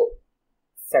also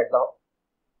set the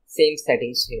same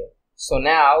settings here. So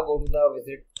now go to the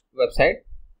visit website,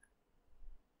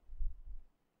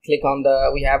 click on the,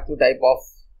 we have two type of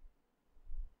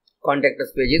contact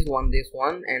us pages, one this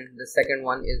one and the second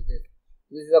one is this.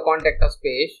 This is a contact us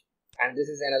page and this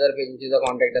is another page which is a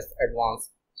contact us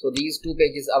advanced. So these two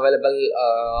pages available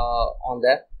on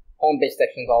the home page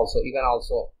sections also. You can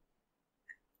also,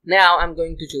 now I'm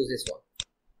going to choose this one.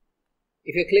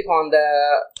 If you click on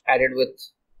the added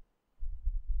with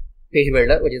page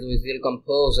builder, which is Visual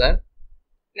Composer,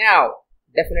 now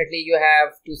definitely you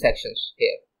have two sections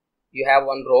here. You have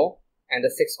one row and the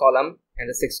 6th column and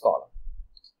the 6th column.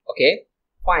 Okay,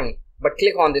 fine, but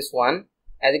click on this one.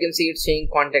 As you can see, it's saying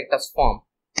contact us form.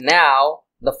 Now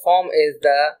the form is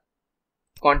the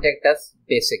contact us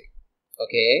basic.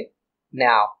 Okay,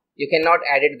 now you cannot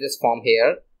edit this form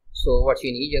here. So what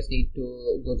you need, just need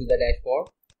to go to the dashboard.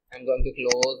 I'm going to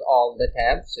close all the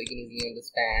tabs so you can easily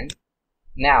understand.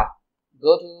 Now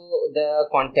go to the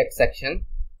contact section,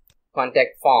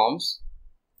 contact forms,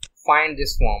 find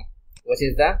this form, which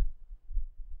is the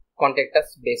contact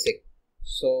us basic.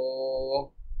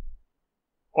 So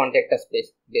contact us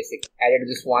basic, added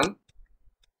this one.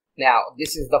 Now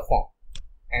this is the form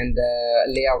and the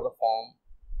layout of the form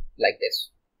like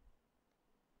this.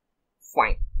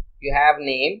 Fine, you have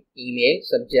name, email,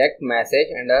 subject,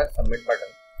 message and a submit button.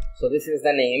 So this is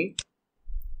the name,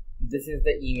 this is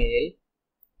the email,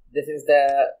 this is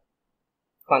the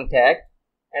contact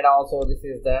and also this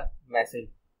is the message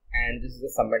and this is the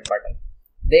submit button.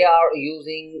 They are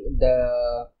using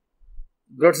the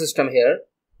grid system here.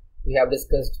 We have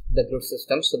discussed the grid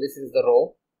system. So this is the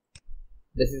row,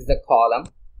 this is the column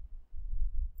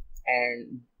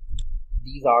and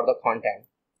these are the content.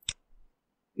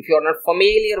 If you are not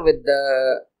familiar with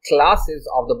the classes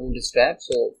of the Bootstrap,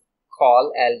 so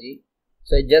call LG,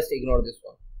 so just ignore this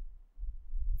one.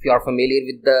 If you are familiar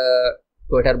with the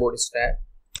Twitter Bootstrap,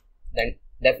 then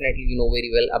definitely you know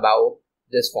very well about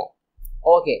this form.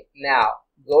 Okay, now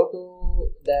go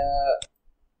to the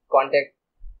contact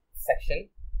section.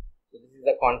 So this is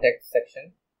the contact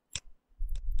section.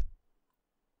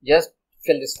 Just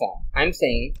fill this form. I'm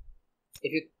saying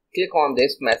if you click on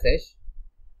this message,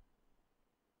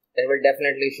 it will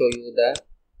definitely show you the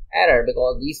error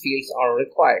because these fields are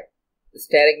required. The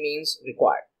static means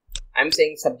required. I'm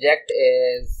saying subject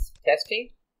is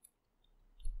testing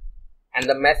and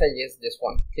the message is this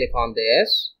one. Click on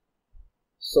this.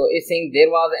 So it's saying there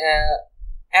was an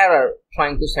error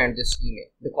trying to send this email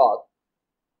because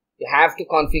you have to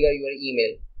configure your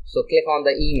email. So click on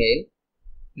the email.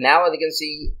 Now as you can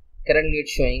see, currently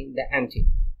it's showing the empty.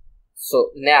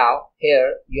 So now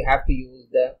here you have to use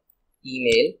the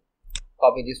email,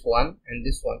 copy this one and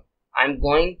this one. I'm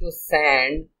going to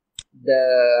send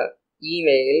the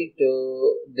email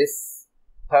to this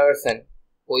person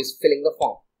who is filling the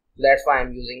form. That's why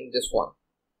I'm using this one.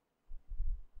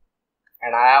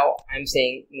 And now I'm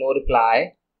saying no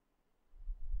reply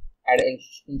at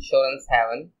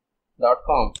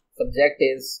insurancehaven.com. Subject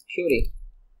is query.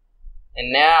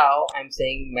 And now I'm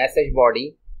saying message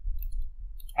body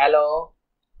hello,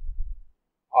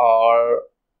 or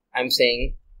I'm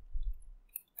saying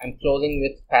I'm closing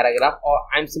with paragraph, or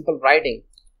I'm simple writing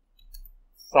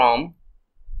from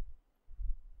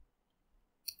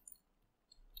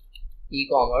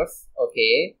e-commerce.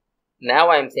 Okay, now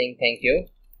I'm saying thank you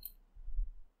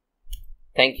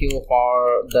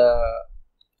for the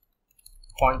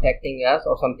contacting us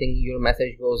or something. Your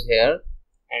message goes here,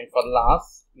 and for the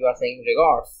last you are saying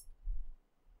regards.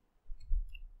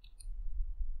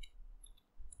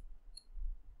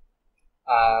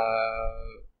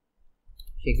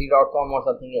 Shikri.com or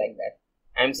something like that.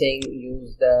 I'm saying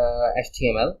use the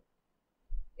HTML.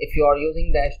 If you are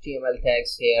using the HTML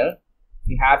tags here,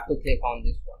 you have to click on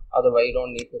this one, otherwise you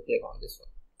don't need to click on this one.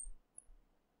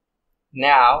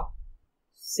 Now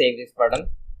save this button.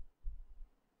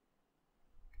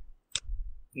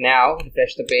 Now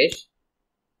refresh the page,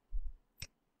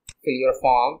 fill your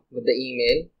form with the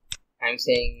email. I'm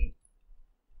saying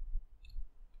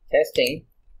testing,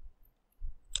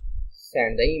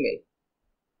 send the email.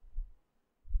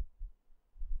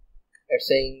 It's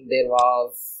saying there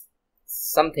was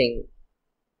something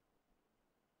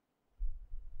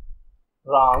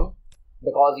wrong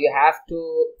because you have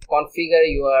to configure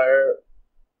your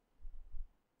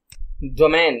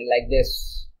domain like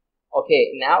this.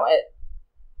 Okay, now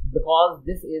because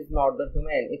this is not the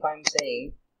domain, if I'm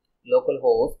saying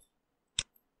localhost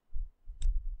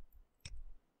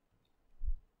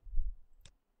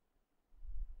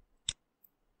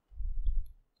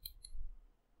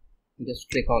just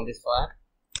click on this file,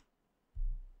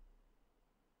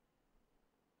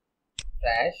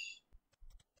 refresh,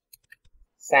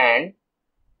 send.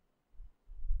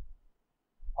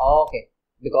 Okay,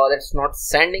 because it's not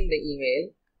sending the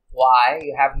email. Why?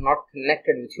 You have not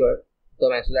connected with your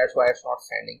domain, so that's why it's not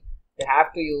sending. You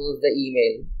have to use the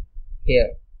email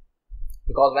here,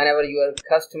 because whenever your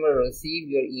customer receive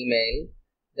your email,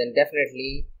 then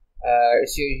definitely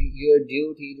it's your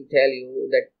duty to tell you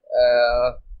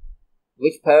that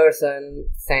which person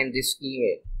sent this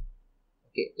email.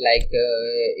 Okay, like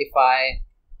if I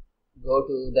go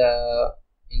to the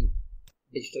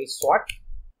digital SWOT,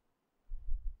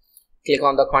 click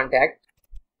on the contact,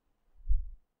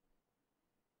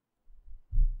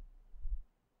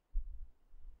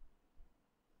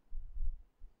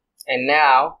 and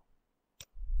now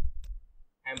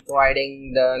I'm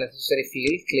providing the necessary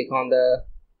field. Click on the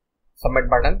submit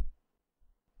button.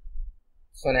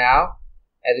 So now,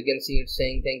 as you can see, it's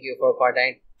saying thank you for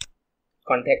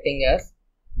contacting us.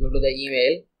 Go to the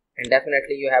email, and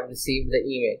definitely you have received the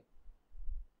email.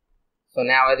 So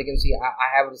now, as you can see,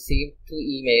 I have received 2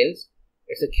 emails.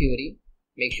 It's a query.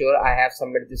 Make sure I have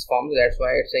submitted this form. So that's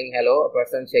why it's saying hello, a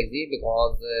person checks it,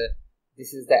 because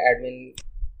this is the admin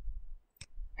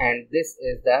and this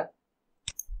is the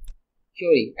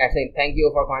query. I think thank you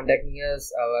for contacting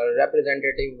us. Our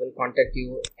representative will contact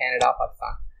you, Canada,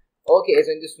 Pakistan. Okay,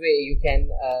 so in this way you can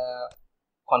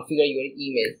configure your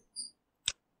email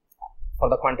for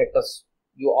the contact us.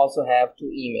 You also have 2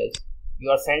 emails. You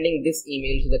are sending this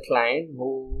email to the client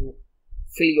who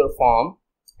fill your form,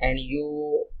 and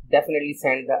you definitely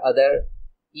send the other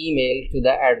email to the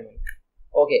admin.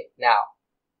 Okay, now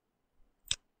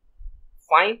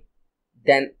fine,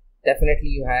 then definitely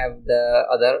you have the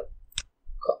other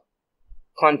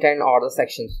content or the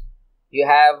sections. You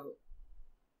have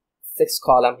 6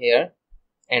 column here,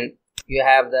 and you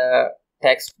have the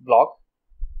text block.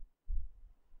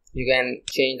 You can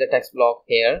change the text block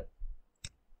here,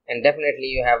 and definitely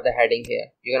you have the heading here.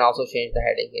 You can also change the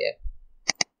heading here,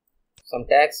 some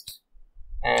text,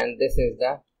 and this is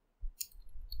the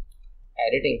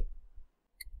editing.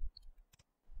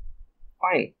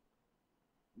 Fine,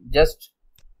 just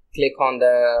click on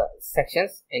the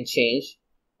sections and change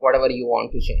whatever you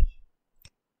want to change.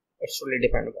 It's really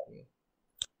depend upon you.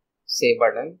 Save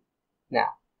button. Now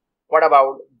what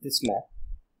about this map?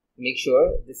 Make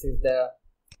sure this is the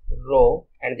row,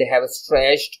 and they have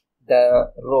stretched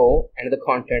the row and the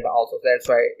content also. That's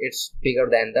why it's bigger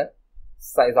than the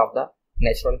size of the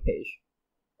natural page.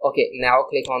 Okay, now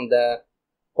click on the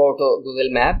photo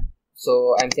Google map.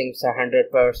 So I'm saying it's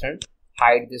 100%.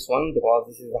 Hide this one because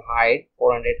this is the hide,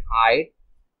 400 hide.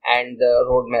 And the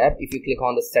roadmap, if you click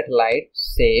on the satellite,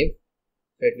 save,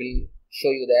 so it will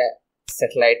show you the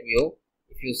satellite view.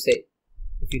 If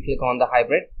you click on the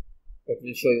hybrid, it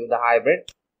will show you the hybrid.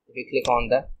 If you click on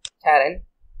the terrain,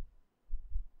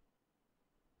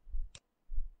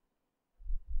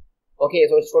 okay,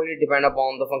 so it's totally depend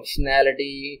upon the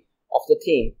functionality of the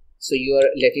theme. So your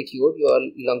latitude, your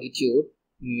longitude,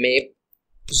 map,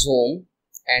 zoom,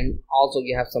 and also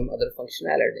you have some other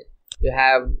functionality. You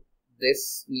have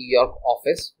this New York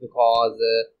office because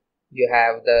you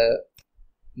have the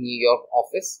New York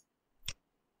office.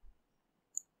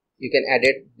 You can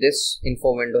edit this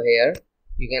info window here.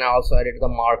 You can also edit the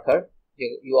marker.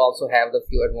 You also have the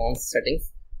few advanced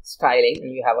settings, styling,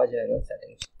 and you have a general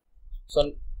settings.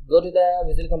 So go to the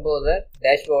Visual Composer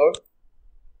dashboard.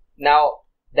 Now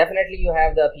definitely you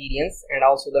have the appearance and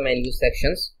also the menu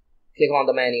sections. Click on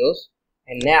the menus,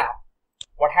 and now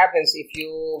what happens if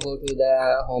you go to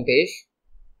the home page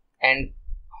and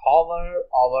hover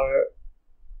over,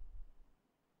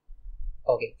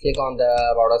 okay, click on the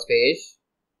About Us page,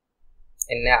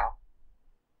 and now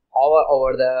hover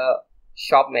over the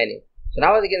shop menu. So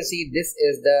now as you can see, this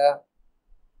is the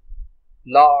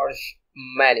large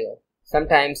menu.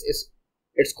 Sometimes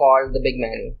it's called the big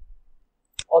menu.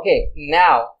 Okay,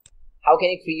 now how can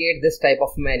you create this type of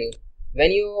menu?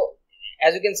 When you,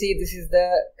 as you can see, this is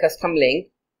the custom link,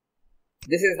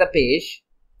 this is the page,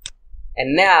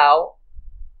 and now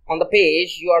on the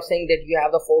page you are saying that you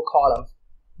have the 4 columns.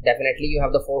 Definitely you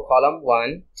have the 4 column,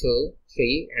 1, 2,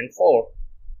 3, and 4.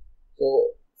 So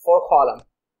 4 column.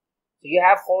 So you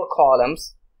have 4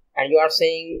 columns, and you are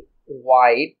saying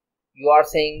wide. You are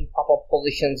saying pop-up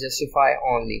position justify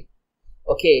only.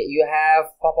 Okay, you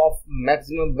have pop-up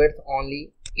maximum width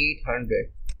only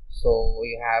 800. So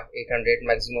you have 800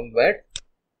 maximum width.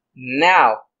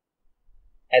 Now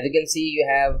as you can see, you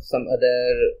have some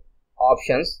other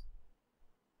options,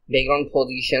 background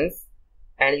positions,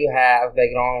 and you have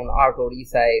background auto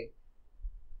resize.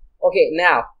 Okay,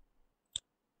 now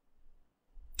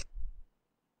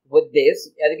with this,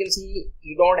 as you can see,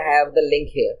 you don't have the link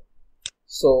here.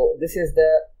 So this is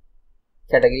the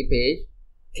category page.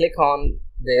 Click on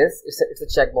this. It's a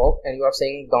checkbox, and you are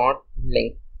saying don't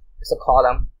link. It's a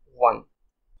column 1.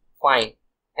 Fine.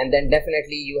 And then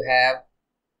definitely you have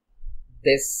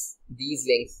these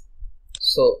links.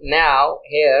 So now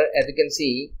here, as you can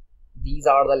see, these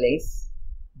are the links.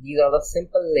 These are the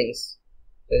simple links.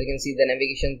 So as you can see, the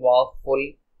navigation bar,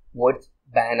 full width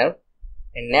banner.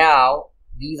 And now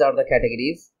these are the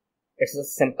categories. It's a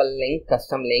simple link,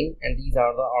 custom link, and these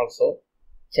are the also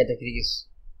categories.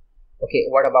 Okay,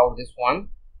 what about this one?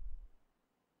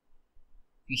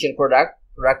 Feature product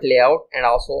layout, and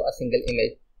also a single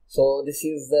image. So this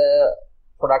is the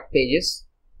product pages,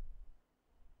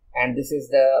 and this is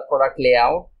the product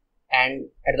layout, and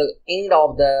at the end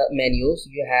of the menus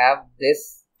you have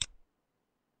this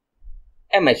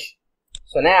image.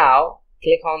 So now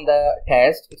click on the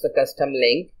test. It's a custom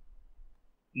link.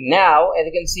 Now as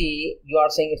you can see, you are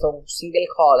saying it's a single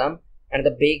column and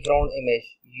the background image.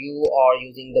 You are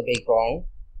using the background.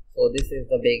 So this is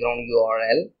the background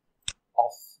URL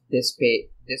of this page,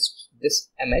 this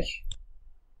image.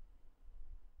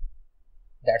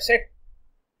 That's it.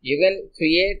 You can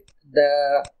create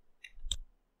the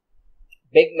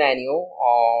big menu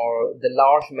or the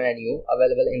large menu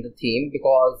available in the theme,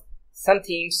 because some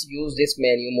themes use this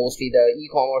menu, mostly the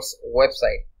e-commerce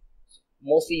website.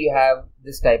 Mostly you have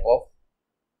this type of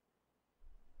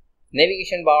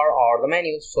navigation bar or the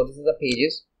menus. So this is the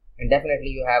pages, and definitely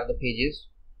you have the pages.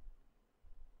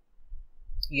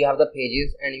 You have the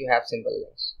pages and you have simple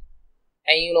links,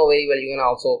 and you know very well you can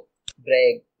also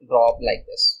drag drop like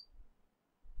this.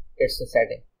 It's the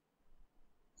setting.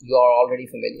 You are already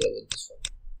familiar with this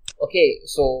one. Okay,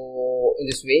 so in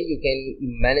this way you can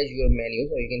manage your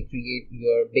menus, or you can create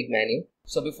your big menu.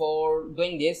 So before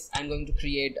doing this, I'm going to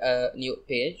create a new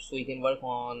page so you can work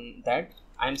on that.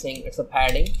 I'm saying it's a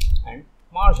padding and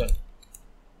margin.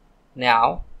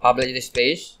 Now publish this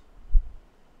page.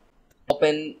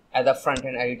 Open as a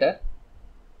front-end editor.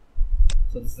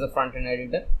 So this is the front-end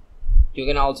editor. You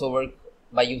can also work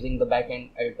by using the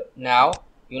back-end editor. Now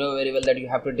you know very well that you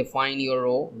have to define your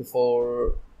row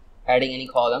before adding any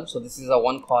column. So this is a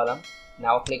one column.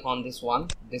 Now click on this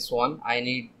one. I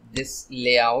need this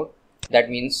layout. That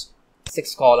means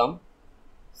 6 column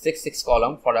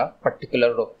for a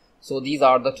particular row. So these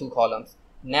are the 2 columns.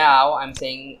 Now I'm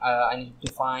saying I need to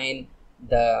define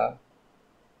the,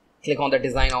 click on the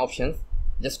design options.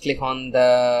 Just click on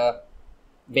the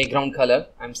background color.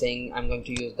 I'm saying I'm going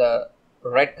to use the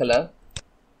red color.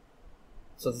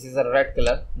 So this is a red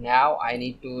color. Now I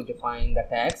need to define the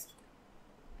text.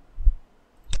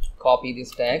 Copy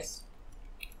this text.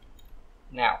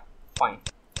 Now fine.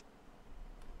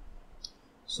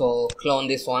 So clone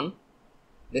this one,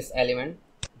 this element,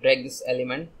 drag this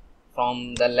element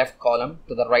from the left column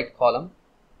to the right column.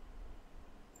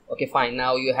 Okay, fine.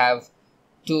 Now you have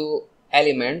 2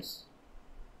 elements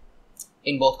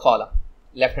in both column,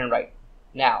 left and right.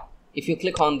 Now if you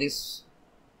click on this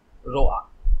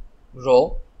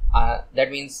row,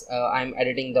 that means I'm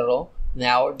editing the row.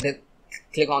 Now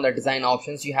click on the design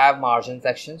options. You have margin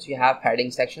sections, you have padding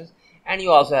sections, and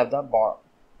you also have the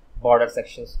border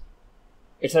sections.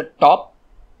 It's a top,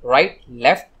 right,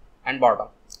 left, and bottom.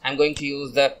 I'm going to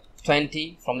use the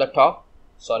 20 from the top,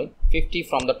 50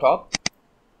 from the top,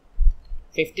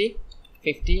 50,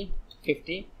 50,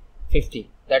 50, 50.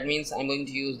 That means I'm going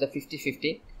to use the 50,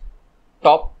 50,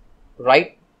 top,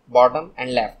 right, bottom,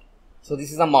 and left. So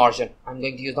this is a margin. I'm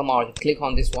going to use the margin. Click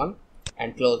on this one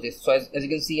and close this. So as you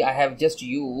can see, I have just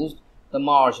used the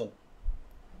margin.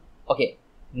 Okay,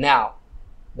 now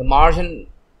the margin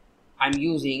I'm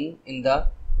using in the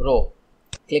row.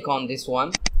 Click on this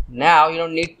one. Now you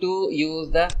don't need to use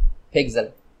the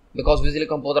pixel, because Visual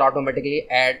Composer automatically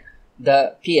add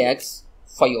the px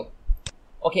for you.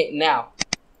 Okay, now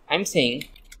I'm saying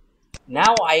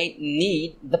now I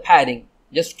need the padding.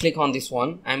 Just click on this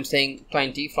one. I'm saying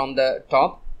 20 from the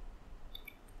top,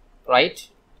 right,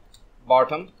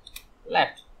 bottom,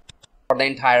 left, for the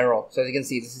entire row. So as you can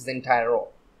see, this is the entire row.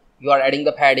 You are adding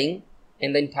the padding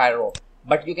in the entire row,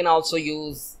 but you can also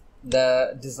use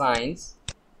the designs.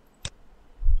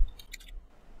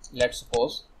 Let's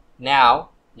suppose now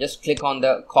just click on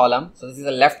the column. So this is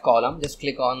the left column. Just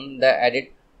click on the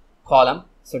edit column.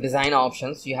 So design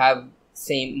options, you have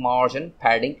same margin,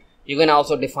 padding. You can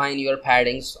also define your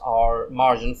paddings or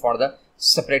margin for the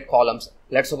separate columns.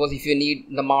 Let's suppose if you need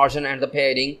the margin and the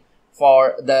padding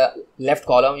for the left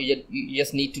column, you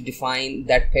just need to define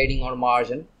that padding or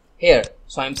margin here.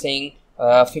 So I'm saying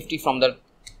 50 from the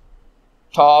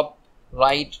top,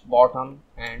 right, bottom,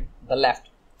 and the left.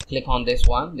 Click on this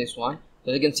one.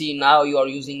 So you can see now you are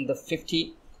using the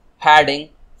 50 padding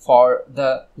for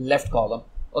the left column.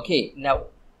 Okay, now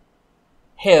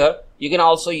here you can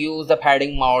also use the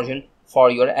padding margin for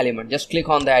your element. Just click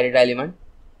on the edit element.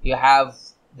 You have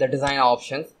the design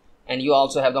options and you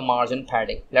also have the margin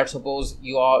padding. Let's suppose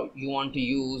you want to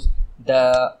use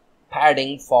the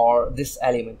padding for this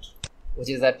element, which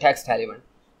is a text element.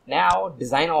 Now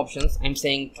design options, I'm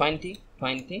saying 20,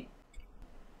 20,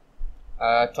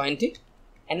 20,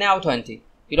 and now 20.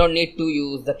 You don't need to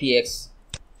use the px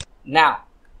now.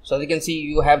 So as you can see,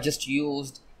 you have just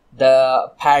used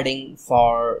the padding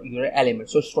for your element,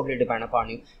 so it's totally depend upon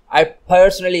you. I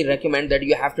personally recommend that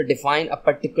you have to define a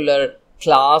particular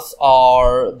class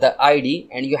or the id,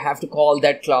 and you have to call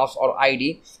that class or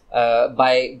id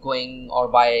by going or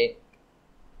by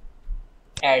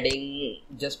adding.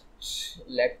 Just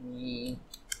let me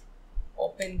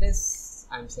open this.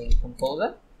 I'm saying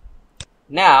composer.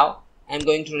 Now I'm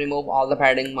going to remove all the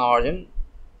padding margin.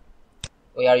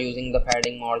 We are using the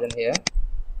padding margin here.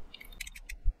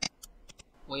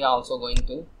 We are also going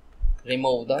to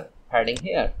remove the padding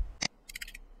here.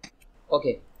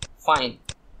 Okay, fine.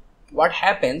 What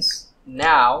happens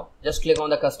now, just click on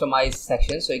the customize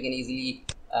section so you can easily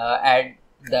add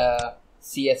the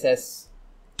css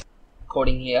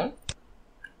coding here.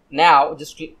 Now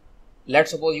just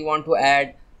let's suppose you want to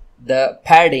add the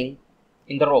padding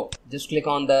in the row. Just click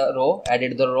on the row,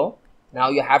 edit the row. Now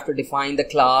you have to define the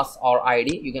class or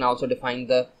id. You can also define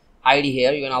the id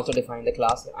here. You can also define the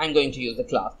class. I'm going to use the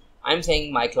class. I'm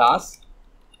saying my class.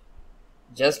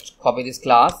 Just copy this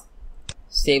class,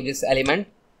 save this element.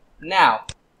 Now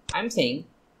I'm saying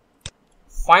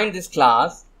find this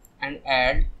class and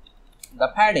add the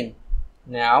padding.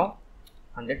 Now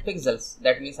 100 pixels.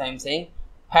 That means I'm saying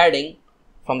padding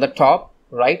from the top,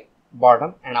 right,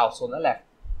 bottom, and also the left.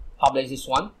 Publish this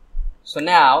one. So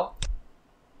now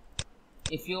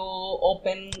if you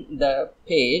open the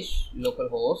page,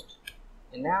 localhost,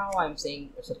 and now I'm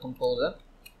saying it's a composer.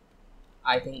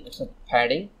 I think it's a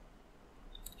padding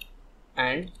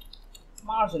and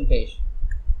margin page.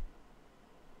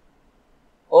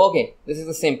 Okay, this is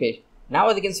the same page. Now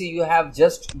as you can see, you have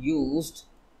just used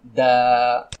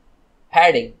the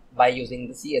padding by using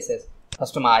the css.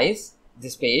 Customize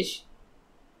this page,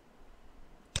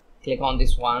 click on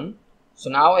this one. So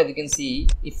now as you can see,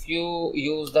 if you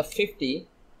use the 50,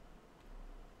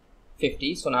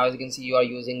 so now as you can see, you are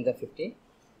using the 50.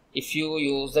 If you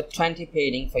use the 20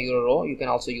 padding for your row, you can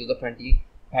also use the 20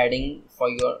 padding for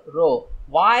your row.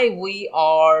 Why we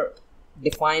are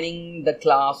defining the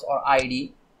class or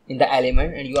id in the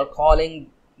element and you are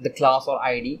calling the class or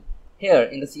id here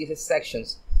in the css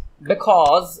sections?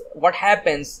 Because what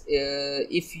happens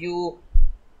if you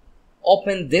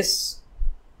open this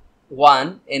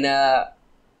one in a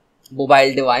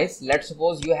mobile device, let's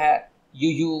suppose you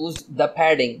used the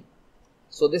padding.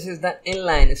 So this is the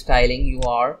inline styling you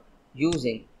are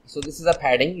using. So this is a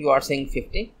padding. You are saying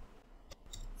 50,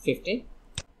 50,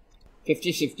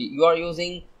 50, 50. You are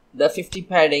using the 50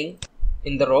 padding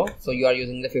in the row. So you are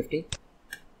using the 50.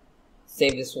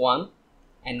 Save this one.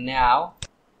 And now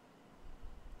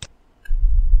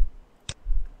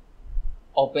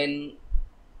open.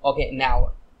 Okay,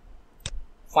 now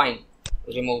fine.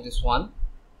 Remove this one.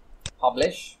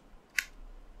 Publish.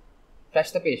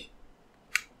 Refresh the page.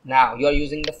 Now you are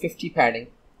using the 50 padding.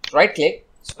 Right click,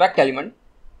 select element.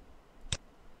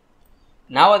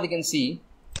 Now as you can see,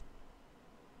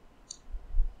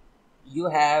 you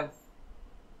have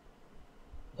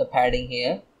the padding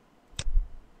here.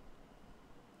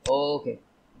 Okay,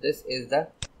 this is the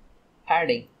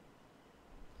padding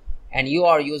and you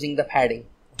are using the padding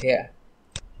here.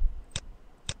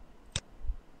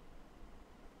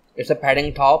 It's a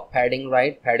padding top, padding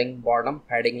right, padding bottom,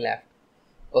 padding left.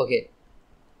 Okay.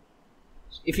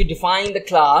 If you define the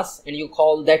class and you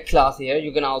call that class here,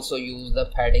 you can also use the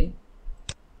padding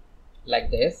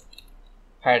like this.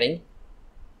 Padding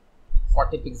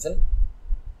 40 pixel,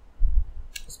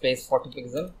 space 40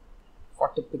 pixel,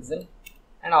 40 pixel,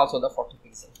 and also the 40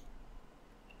 pixel.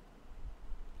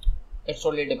 It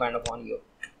totally depends upon you.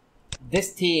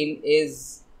 This theme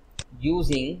is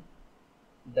using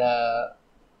the,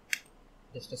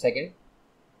 just a second,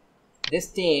 this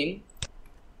theme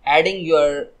adding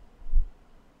your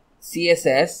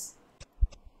CSS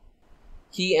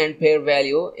key and pair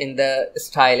value in the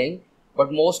styling,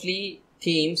 but mostly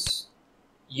themes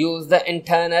use the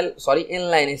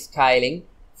inline styling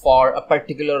for a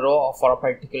particular row or for a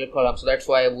particular column. So that's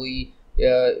why we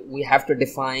have to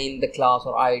define the class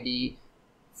or id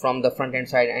from the front end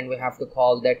side, and we have to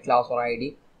call that class or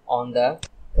id on the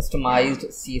customized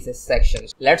CSS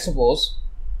sections. Let's suppose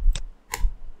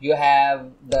you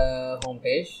have the home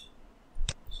page.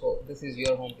 So this is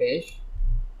your home page.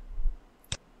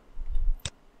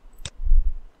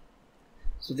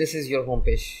 So this is your home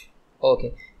page.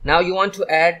 Okay, now you want to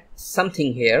add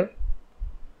something here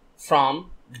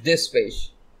from this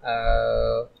page,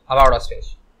 about us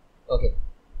page. Okay,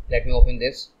 let me open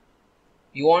this.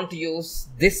 You want to use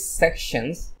this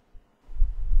sections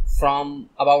from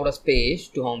about us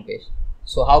page to home page.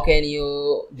 So how can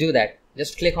you do that?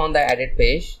 Just click on the edit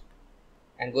page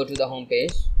and go to the home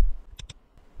page.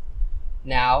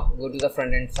 Now go to the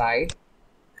front end side,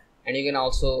 and you can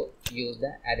also use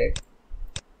the edit.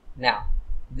 Now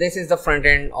this is the front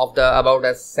end of the about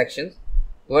us sections,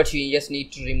 what you just need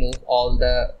to remove all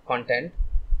the content,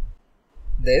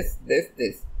 this.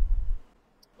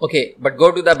 Okay, but go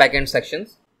to the backend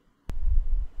sections,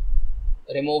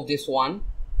 remove this one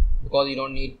because you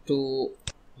don't need to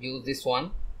use this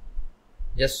one.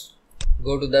 Just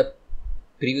go to the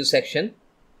preview section.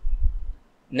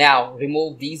 Now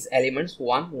remove these elements,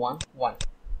 one.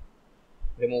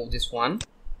 Remove this one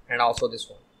and also this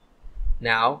one.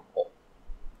 Now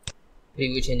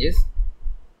preview changes.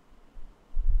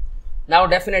 Now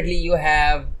definitely you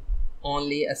have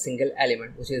only a single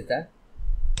element, which is the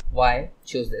Y.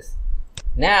 Choose this.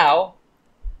 Now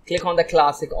click on the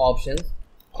classic options,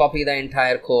 copy the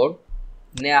entire code.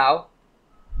 Now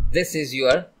this is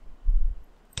your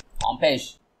home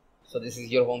page. So this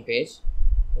is your home page.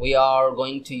 We are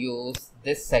going to use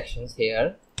this sections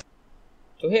here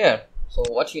to here. So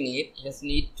what you need, just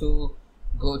need to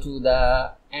go to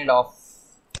the end of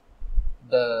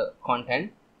the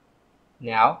content.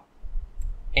 Now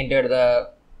click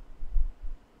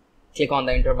on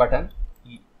the enter button,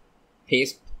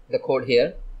 paste the code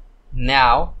here.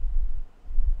 Now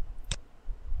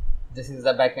this is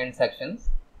the backend sections,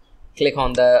 click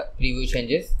on the preview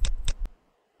changes.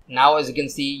 Now as you can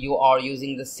see, you are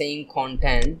using the same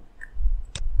content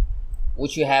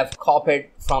which you have copied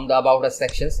from the about us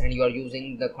sections, and you are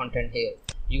using the content here.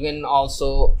 You can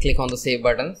also click on the save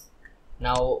buttons.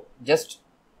 Now just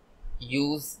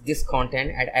use this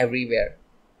content at everywhere.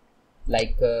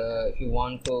 Like if you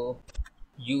want to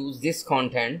use this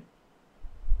content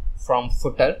from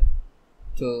footer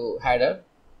to header,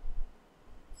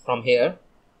 from here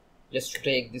just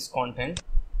take this content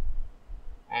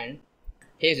and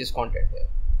paste this content here.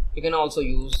 You can also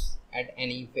use at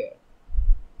anywhere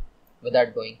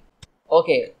without going.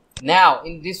 Okay, now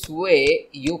in this way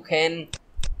you can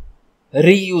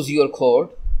reuse your code,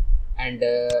 and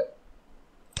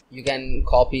you can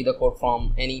copy the code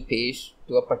from any page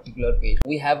to a particular page.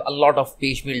 We have a lot of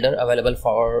page builder available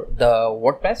for the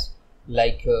WordPress,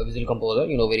 like Visual Composer,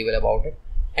 you know very well about it,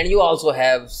 and you also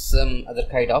have some other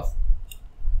kind of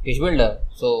page builder,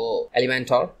 so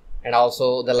Elementor, and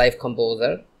also the Live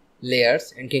Composer,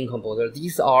 Layers, and King Composer.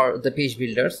 These are the page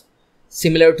builders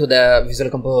similar to the Visual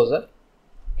Composer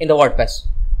in the WordPress.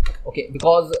 Okay,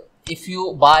 because if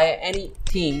you buy any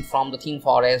theme from the theme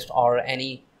forest or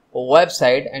any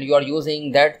website and you are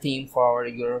using that theme for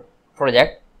your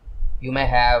project, you may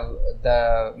have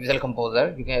the Visual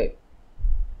Composer. You can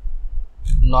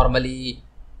normally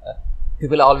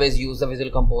people always use the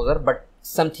Visual Composer, but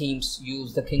some themes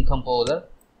use the King Composer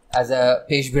as a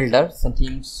page builder, some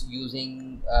themes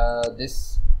using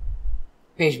this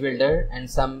page builder, and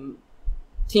some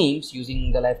themes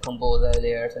using the Live Composer,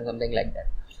 Layers, and something like that.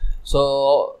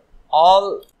 So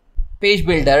all page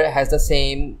builder has the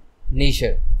same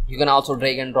nature. You can also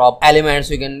drag and drop elements,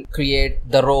 you can create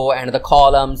the row and the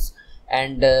columns,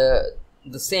 and the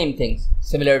same things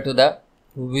similar to the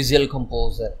Visual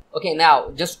Composer. Okay,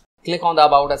 now just click on the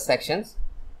about us sections,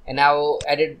 and now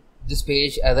edit this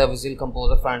page as a Visual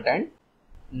Composer front end.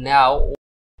 Now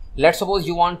let's suppose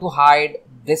you want to hide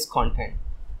this content.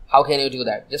 How can you do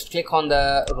that? Just click on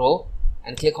the row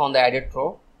and click on the edit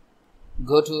row,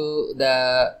 go to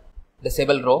the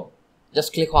disable row,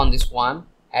 just click on this one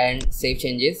and save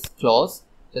changes, close.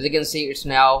 So as you can see, it's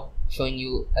now showing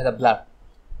you as a blur.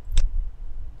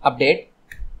 Update.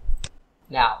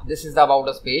 Now this is the about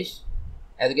us page.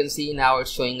 As you can see, now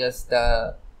it's showing us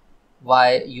the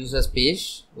Y users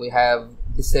page. We have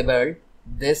disabled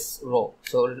this row,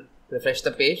 so refresh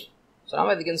the page. So now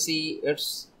as you can see,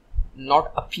 it's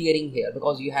not appearing here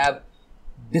because you have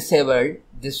disabled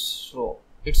this row.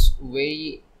 It's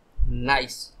very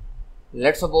nice.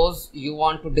 Let's suppose you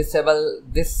want to disable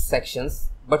this sections,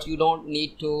 but you don't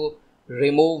need to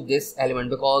remove this element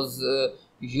because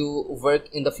you work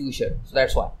in the future, so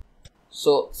that's why.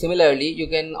 So similarly, you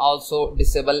can also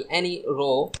disable any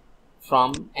row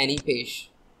from any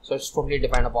page, so it's totally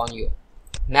depend upon you.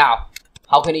 Now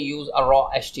how can you use a raw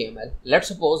HTML? Let's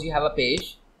suppose you have a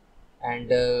page, and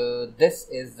this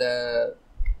is the,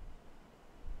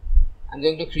 I'm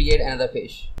going to create another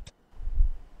page.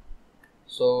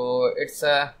 So it's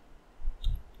a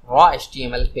raw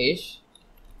HTML page.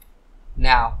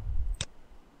 Now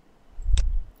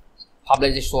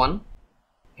publish this one,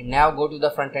 and now go to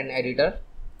the front-end editor,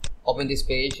 open this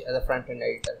page as a front-end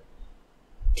editor,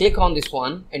 click on this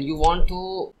one, and you want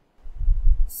to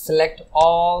select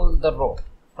all the row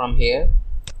from here.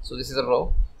 So this is a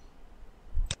row,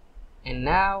 and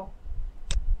now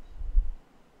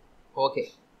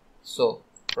okay, so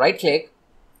right click,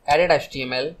 edit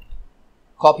HTML,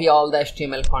 copy all the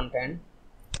HTML content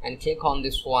and click on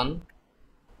this one.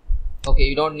 Okay,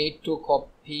 you don't need to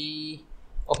copy.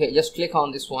 Okay, just click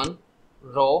on this one,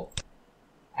 row,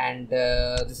 and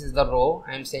this is the row.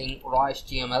 I'm saying raw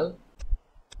HTML.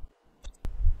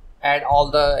 Add all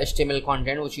the HTML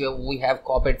content which we have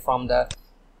copied from the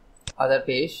other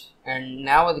page, and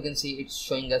now as you can see it's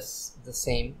showing us the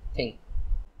same thing.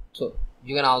 So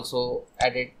you can also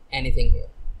edit anything here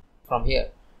from here.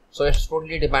 So it's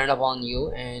totally depend upon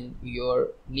you and your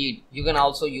need. You can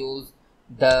also use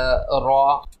the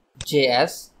raw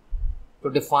JS to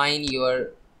define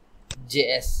your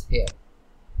JS here.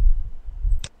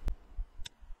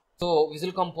 So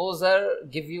Visual Composer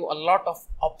give you a lot of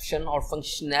option or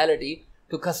functionality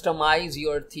to customize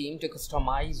your theme, to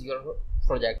customize your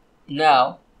project.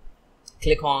 Now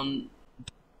click on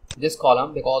this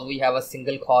column because we have a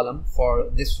single column for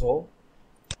this row.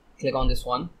 Click on this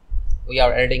one. We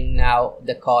are adding now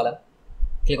the column.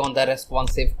 Click on the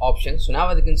responsive option. So now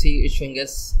as you can see it's showing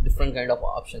us different kind of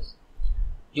options.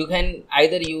 You can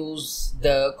either use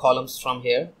the columns from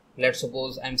here. Let's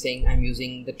suppose I'm saying I'm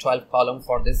using the 12th column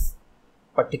for this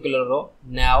particular row.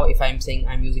 Now if I'm saying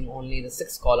I'm using only the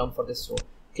 6th column for this row,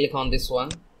 click on this one,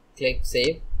 click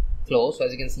save, close. So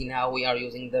as you can see now we are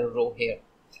using the row here.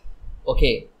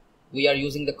 Okay, we are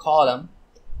using the column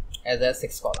as a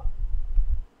 6th column.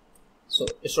 So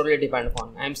it's totally depend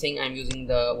upon. I'm saying I'm using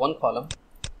the 1 column,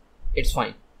 it's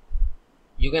fine.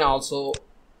 You can also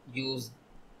use,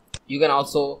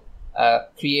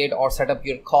 create or set up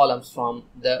your columns from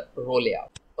the row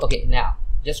layout. Okay, now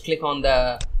just click on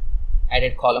the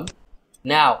edit column.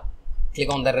 Now click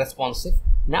on the responsive.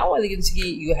 Now as you can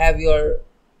see you have your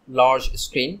large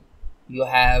screen, you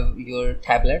have your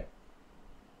tablet,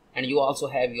 and you also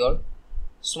have your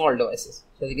small devices.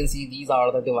 So as you can see these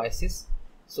are the devices.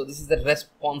 So this is the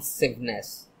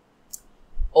responsiveness.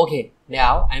 Okay,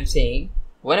 now I'm saying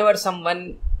whenever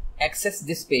someone access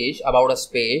this page, about us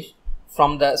page,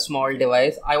 from the small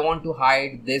device, I want to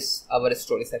hide this our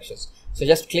story sections. So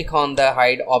just click on the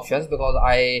hide options because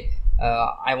I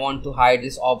want to hide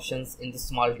these options in the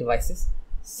small devices.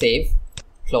 Save,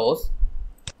 close,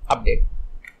 update.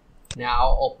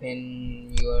 Now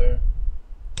open your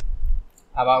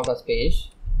about us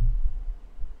page.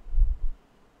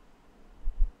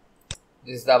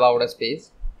 This is the about us page.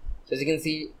 So as you can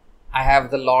see I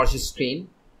have the large screen,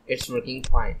 it's working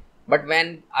fine. But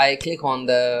when I click on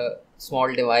the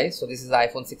small device, so this is the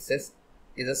iPhone 6s,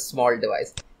 is a small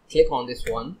device, click on this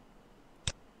one.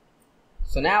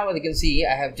 So now as you can see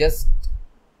I have just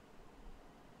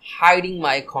hiding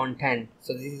my content.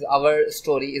 So this is our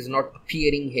story is not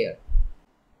appearing here.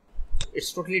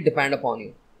 It's totally depend upon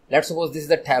you. Let's suppose this is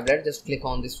the tablet, just click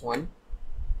on this one.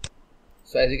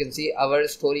 So as you can see our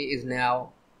story is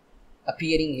now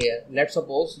appearing here. Let's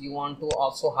suppose you want to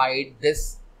also hide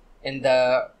this in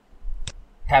the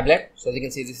tablet. So as you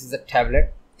can see this is a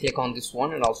tablet, click on this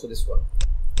one and also this one.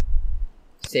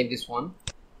 Save this one.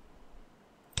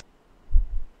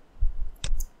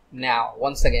 Now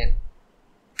once again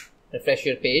refresh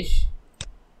your page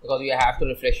because you have to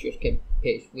refresh your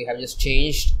page. We have just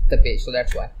changed the page, so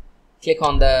that's why. Click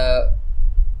on the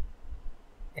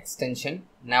extension.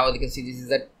 Now as you can see this is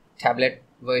the tablet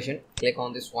version, click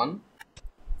on this one.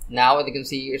 Now as you can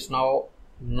see it's now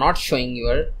not showing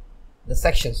the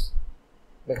sections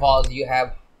because you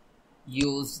have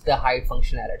used the hide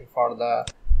functionality for the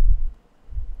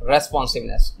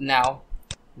responsiveness. Now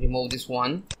remove this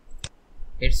one,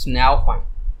 it's now fine.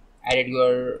 Edit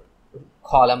your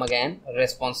column again,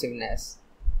 responsiveness.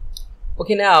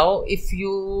 Okay, now if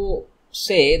you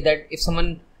say that if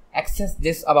someone access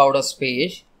this about us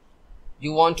page,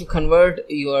 you want to convert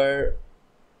your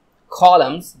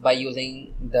columns by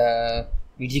using the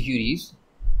media queries.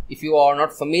 If you are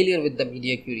not familiar with the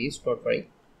media queries, don't worry.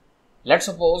 Let's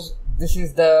suppose this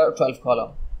is the 12th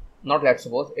column. Not let's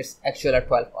suppose, it's actually a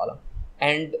 12th column.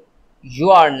 And you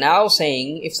are now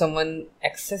saying if someone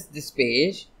access this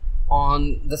page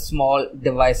on the small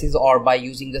devices or by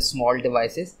using the small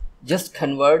devices, just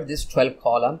convert this 12th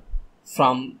column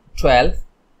from 12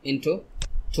 into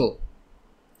 2.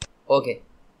 Okay,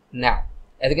 now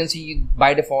as you can see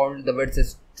by default the width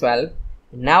is 12.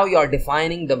 Now you are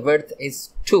defining the width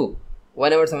is 2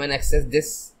 whenever someone access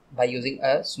this by using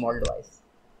a small device.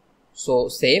 So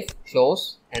save,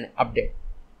 close and update.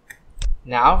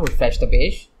 Now refresh the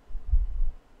page.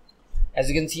 As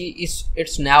you can see,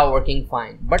 it's now working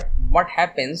fine. But what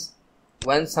happens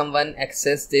when someone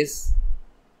accesses this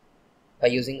by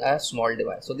using a small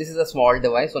device? So this is a small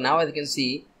device. So now as you can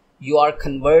see, you are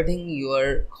converting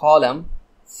your column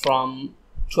from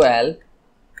 12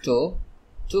 to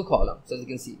 2 columns. So as you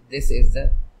can see, this is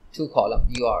the 2 column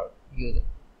you are using.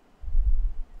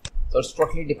 So it's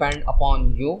totally depend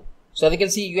upon you. So as you can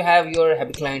see, you have your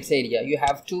happy clients area. You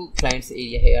have 2 clients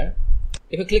area here.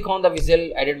 If you click on the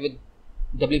visual edit with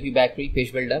WP Bakery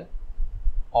page builder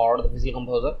or the visual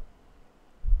composer,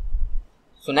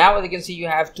 so now as you can see, you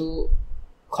have 2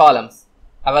 columns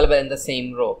available in the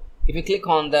same row. If you click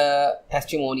on the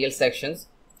testimonial sections,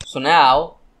 so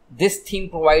now this theme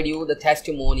provide you the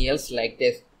testimonials like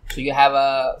this. So you have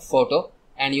a photo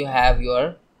and you have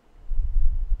your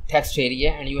text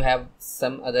area and you have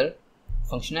some other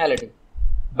functionality.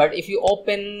 But if you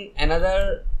open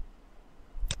another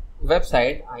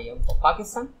website, I am for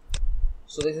Pakistan,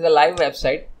 so this is a live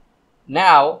website.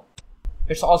 Now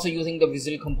it's also using the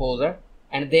visual composer,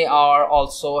 and they are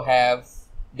also have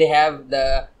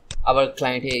the our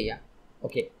client area.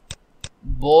 Okay,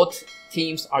 both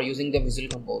themes are using the visual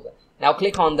composer. Now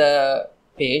click on the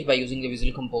page by using the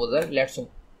visual composer.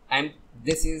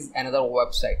 This is another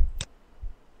website.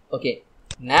 Okay,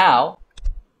 now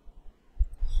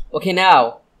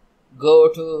go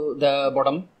to the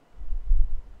bottom.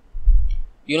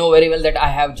 You know very well that I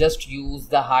have just used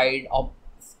the hide of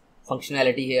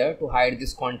functionality here to hide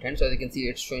this content. So as you can see,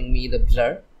 it's showing me the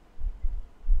blur.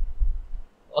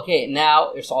 Okay,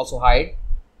 now it's also hide.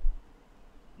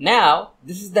 Now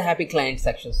this is the happy client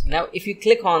sections. Now if you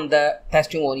click on the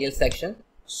testimonial section,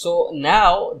 so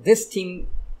now this theme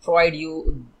provide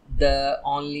you the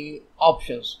only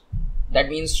options. That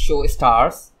means show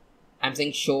stars. I'm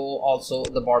saying show also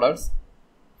the borders.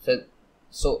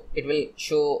 So it will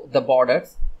show the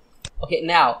borders. Okay,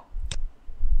 now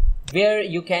where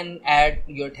you can add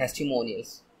your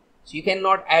testimonials. So you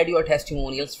cannot add your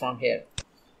testimonials from here.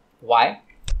 Why?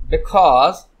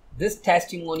 Because this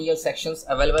testimonial sections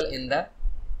available in the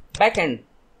backend.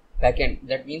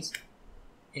 That means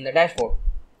in the dashboard.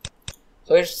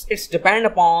 So it's depend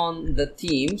upon the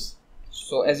themes.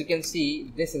 So as you can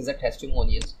see, this is the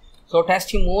testimonials. So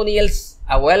testimonials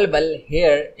available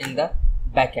here in the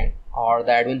backend or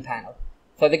the admin panel.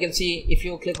 So as you can see, if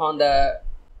you click on the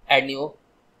add new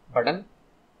button,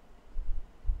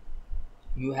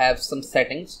 you have some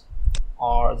settings,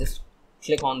 or just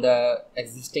click on the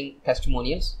existing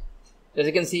testimonials. So as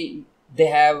you can see, they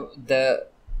have the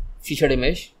featured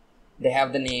image, they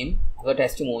have the name of the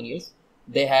testimonials,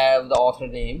 they have the author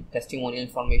name, testimonial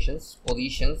informations,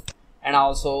 positions, and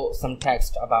also some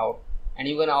text about, and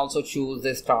you can also choose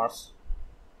the stars.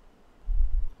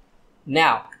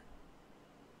 Now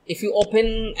if you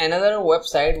open another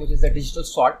website, which is the digital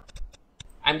sort,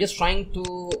 I'm just trying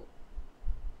to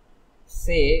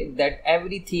say that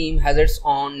every theme has its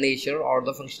own nature or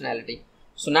the functionality.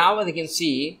 So now as you can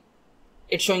see,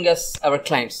 it's showing us our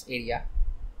clients area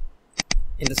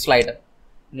in the slider.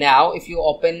 Now if you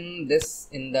open this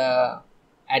in the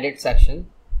edit section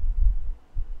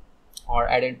or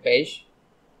edit page,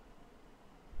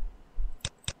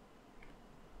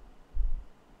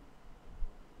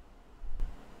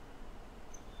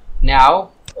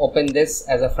 now open this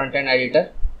as a front-end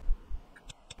editor,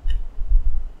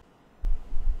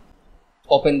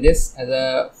 open this as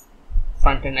a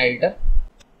front-end editor.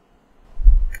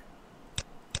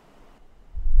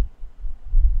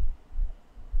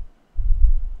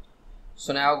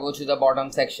 So now go to the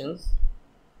bottom sections.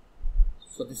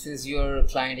 So this is your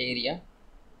client area.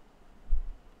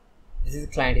 This is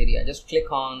client area. Just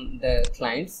click on the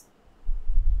clients.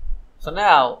 So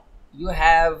now you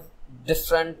have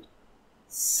different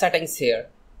settings here.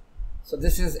 So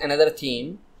this is another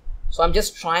theme. So I'm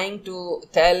just trying to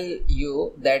tell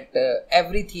you that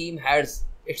every theme has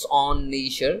its own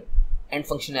nature and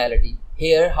functionality.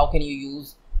 Here, how can you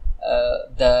use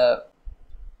the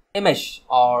image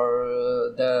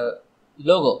or the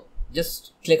logo?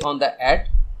 Just click on the add.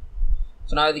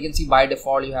 So now as you can see, by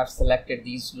default you have selected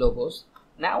these logos.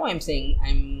 Now I'm saying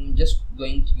I'm just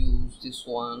going to use this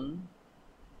one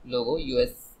logo,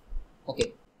 US.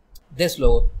 Okay, this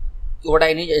logo. What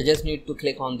I need, I just need to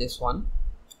click on this one,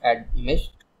 add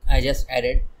image. I just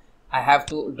added. I have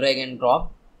to drag and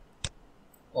drop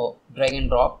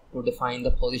to define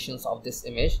the positions of this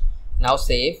image. Now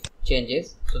save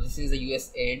changes. So this is the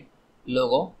USAID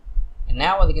logo, and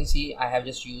now as you can see, I have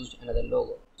just used another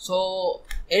logo. So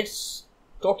it's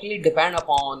totally depend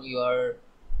upon your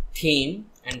theme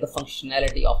and the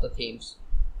functionality of the themes.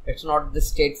 It's not this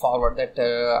straightforward that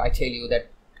I tell you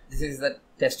that this is the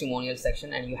testimonial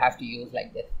section and you have to use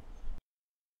like this.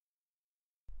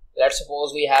 Let's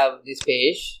suppose we have this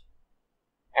page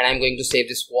and I'm going to save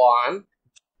this one.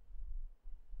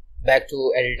 Back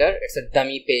to editor, it's a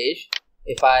dummy page.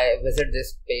 If I visit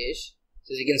this page,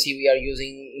 so as you can see, we are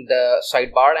using the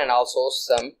sidebar and also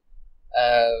some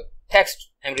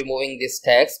text. I'm removing this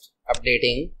text,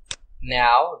 updating.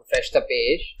 Now refresh the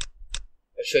page.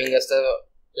 It's showing us the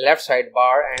left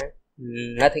sidebar and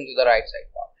nothing to the right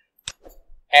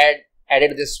sidebar.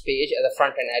 Added this page as a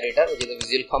front end editor, which is a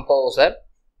Visual Composer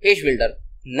page builder.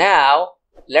 Now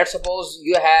let's suppose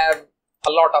you have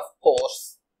a lot of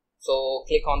posts. So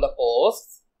click on the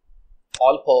posts,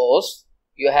 all posts.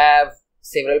 You have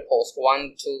several posts,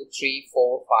 1, 2, 3,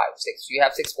 4, 5, 6. You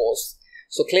have 6 posts.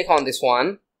 So click on this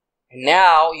one. And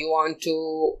now you want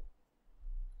to,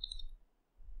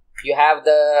 you have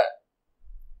the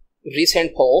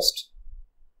recent post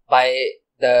by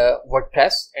the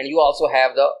WordPress, and you also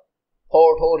have the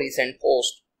photo recent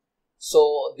post.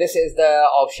 So this is the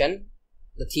option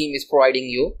the theme is providing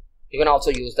you. You can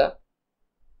also use the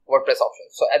WordPress option.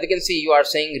 So as you can see, you are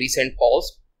saying recent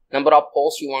post. Number of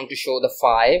posts you want to show the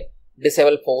 5.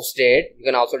 Disable post date. You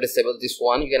can also disable this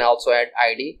one. You can also add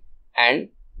ID and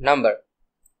number.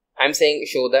 I'm saying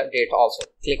show the date also.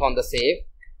 Click on the save.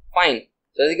 Fine.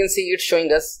 So as you can see, it's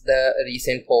showing us the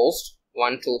recent post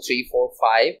 1, 2, 3, 4,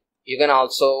 5. You can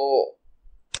also,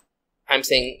 I'm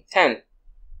saying 10.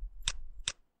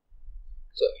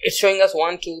 So it's showing us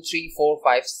 1, 2, 3, 4,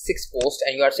 5, 6 posts,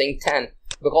 and you are saying 10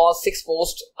 because 6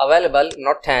 posts available,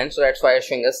 not 10. So that's why it's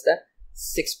showing us the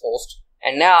 6 posts.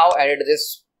 And now added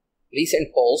this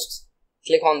recent posts.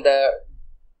 Click on the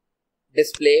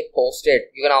display post date.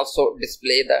 You can also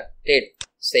display the date.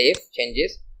 Save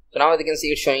changes. So now as you can see,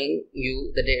 it's showing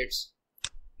you the dates.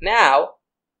 Now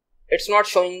it's not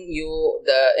showing you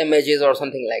the images or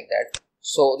something like that.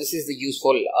 So this is the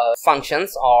useful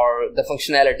functions or the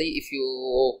functionality. If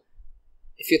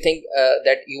you think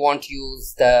that you want to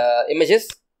use the images,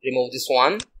 remove this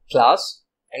one class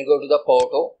and go to the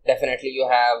photo. Definitely you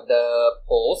have the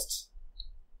post.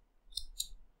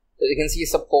 So you can see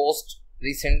it's a post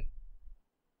recent.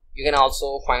 You can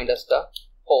also find us the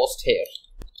post here.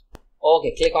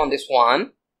 Okay, click on this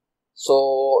one.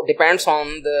 So depends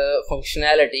on the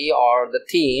functionality or the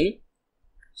theme.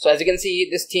 So as you can see,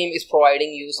 this theme is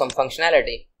providing you some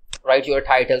functionality. Write your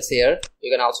titles here.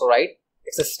 You can also write,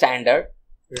 it's a standard,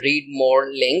 read more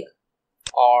link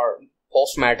or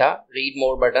post meta, read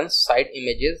more buttons, cite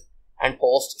images and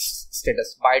post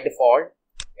status. By default,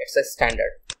 it's a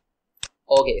standard.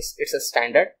 Okay, it's a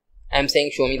standard. I'm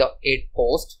saying show me the 8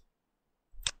 post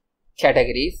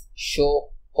categories,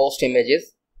 show post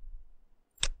images.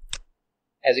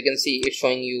 As you can see, it's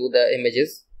showing you the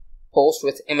images, post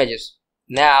with images.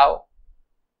 Now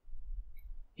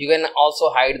you can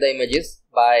also hide the images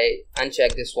by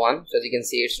uncheck this one. So as you can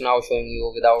see, it's now showing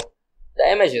you without the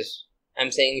images.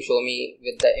 I'm saying show me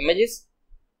with the images.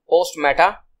 Post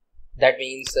meta, that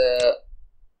means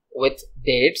with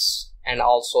dates and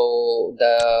also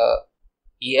the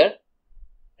year.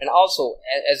 And also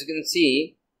as you can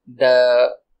see, the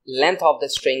length of the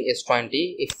string is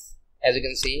 20. If as you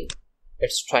can see,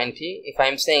 it's 20. If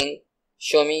I'm saying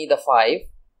show me the 5,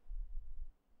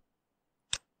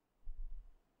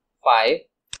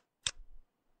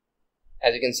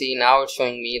 as you can see, now it's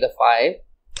showing me the 5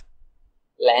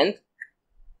 length.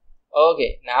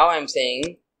 Okay, now I'm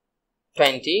saying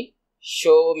 20,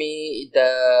 show me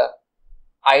the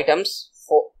items.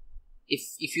 For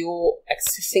if you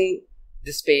accessing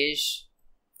this page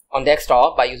on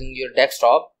desktop by using your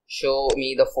desktop, show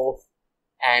me the 4,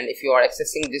 and if you are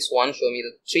accessing this one, show me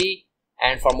the 3,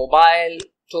 and for mobile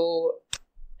 2,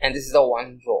 and this is the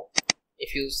 1 row.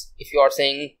 If you are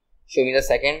saying show me the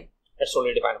second, it's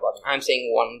totally depend upon it. I'm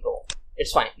saying 1 row,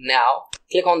 it's fine. Now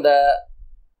click on the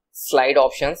slide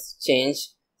options, change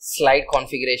slide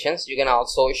configurations. You can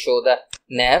also show the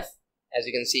nav, as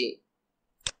you can see.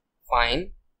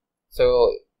 Fine.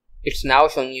 So it's now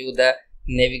showing you the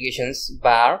navigations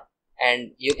bar,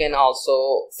 and you can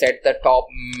also set the top,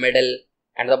 middle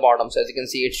and the bottom. So as you can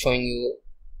see, it's showing you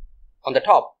on the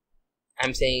top.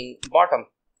 I'm saying bottom,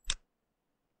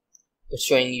 it's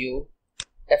showing you,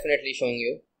 definitely showing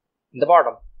you in the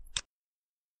bottom.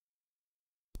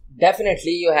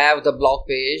 Definitely you have the blog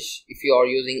page if you are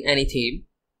using any theme,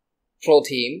 pro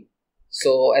theme.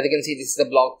 So as you can see, this is the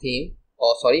blog theme,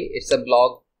 it's a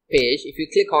blog page. If you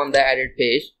click on the edit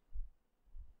page,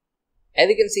 as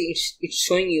you can see, it's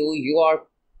showing you are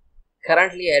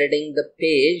currently editing the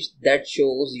page that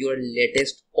shows your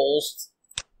latest posts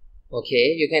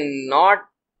Okay, you cannot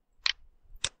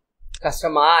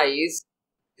customize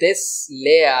this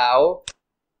layout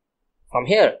from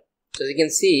here. So as you can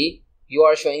see, you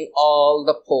are showing all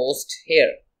the posts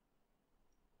here.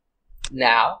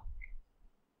 Now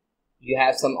you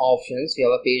have some options. You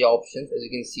have a page options, as you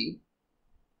can see.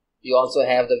 You also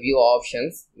have the view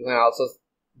options. You can also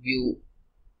view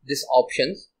this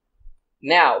options.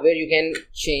 Now where you can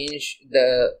change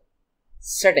the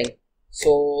setting.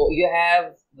 So you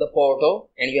have the photo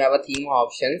and you have a theme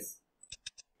options,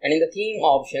 and in the theme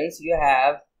options you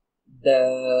have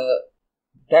the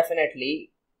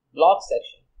definitely blog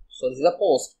section. So this is a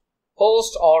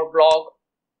post or blog,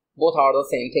 both are the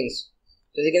same things.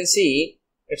 So as you can see,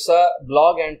 it's a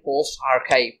blog and post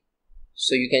archive.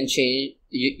 So you can change,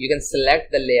 you can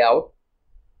select the layout.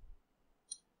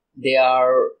 They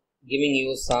are giving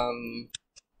you some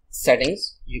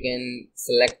settings. You can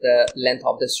select the length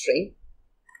of the string.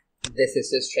 This is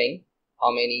the string,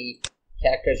 how many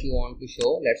characters you want to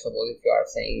show. Let's suppose if you are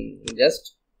saying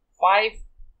just 5,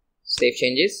 save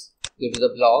changes, go to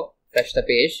the blog, refresh the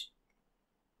page,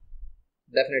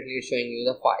 definitely it's showing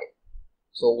you the 5.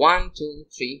 So 1, 2,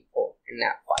 3, 4 and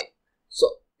now 5. So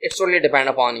it's totally depend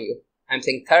upon you. I'm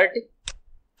saying 30,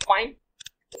 fine,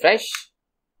 refresh,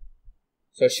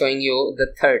 so it's showing you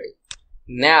the 30.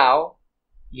 Now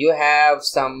you have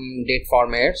some date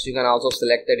formats. You can also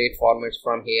select the date formats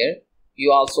from here.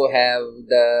 You also have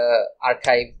the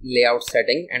archive layout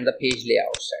setting and the page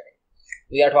layout setting.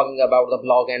 We are talking about the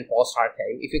blog and post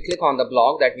archive. If you click on the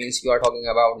blog, that means you are talking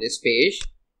about this page,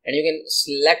 and you can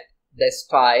select the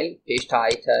style, page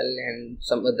title and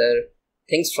some other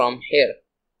things from here.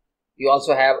 You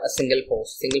also have a single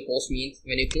post. Single post means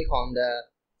when you click on the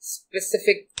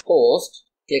specific post,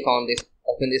 click on this,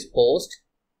 open this post.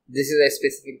 This is a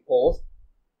specific post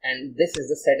and this is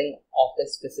the setting of the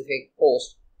specific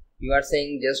post. You are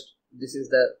saying just this is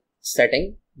the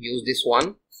setting, use this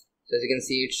one. So as you can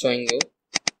see, it's showing you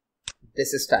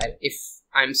this is style. If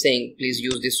I'm saying please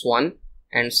use this one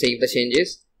and save the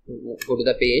changes, go to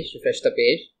the page, refresh the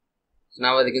page. So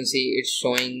now as you can see, it's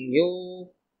showing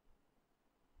you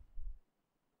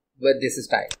with this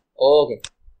style. Okay,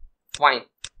 fine.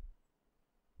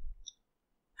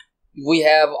 We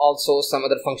have also some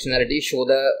other functionality. Show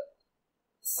the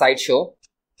site show.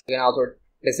 You can also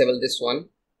disable this one.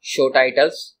 Show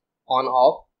titles on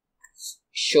off.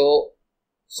 Show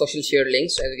social shared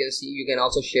links. As you can see, you can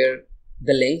also share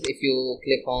the links. If you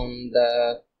click on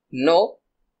the no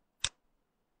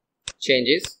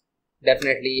changes,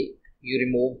 definitely you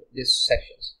remove these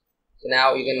sections. So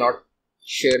now you cannot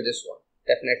share this one.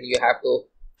 Definitely you have to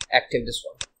active this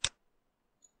one.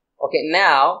 Okay,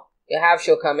 now you have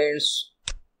show comments.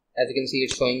 As you can see,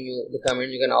 it's showing you the comment.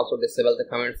 You can also disable the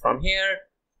comment from here.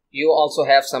 You also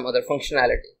have some other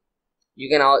functionality. You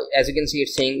can, as you can see,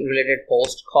 it's saying related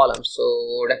post column.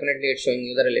 So definitely it's showing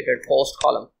you the related post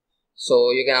column.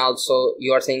 So you can also,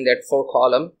 you are saying that 4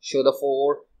 column, show the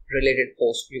 4 related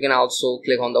posts. You can also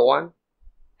click on the one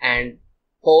and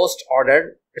post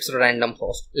ordered. It's a random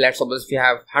post. Let's suppose if you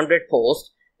have 100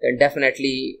 posts, then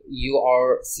definitely you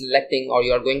are selecting, or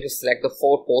you are going to select the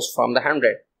 4 posts from the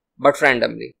 100, but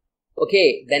randomly.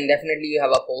 Okay, then definitely you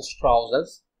have a post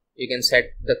carousels. You can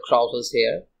set the carousels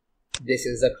here. This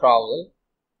is the carousel.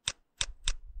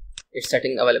 It's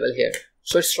setting available here.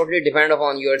 So it's totally depend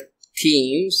upon your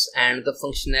themes and the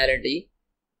functionality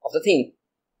of the theme.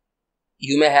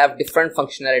 You may have different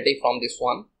functionality from this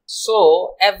one.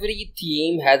 So every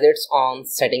theme has its own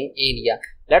setting area.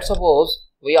 Let's suppose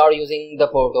we are using the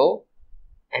Porto,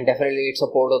 and definitely it's a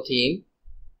Porto theme.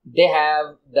 They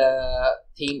have the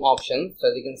theme options. So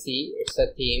as you can see, it's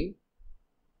a theme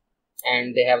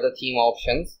and they have the theme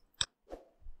options.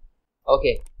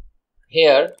 Okay,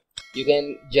 here you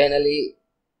can generally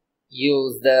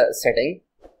use the setting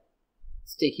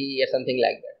sticky or something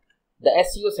like that. The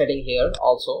SEO setting here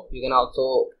also, you can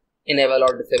also enable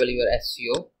or disable your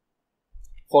SEO.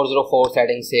 404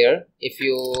 settings here. If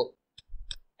you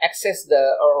access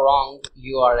the wrong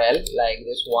URL like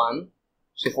this one,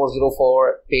 so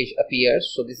 404 page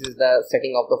appears. So this is the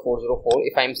setting of the 404.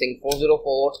 If I'm saying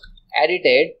 404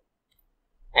 edited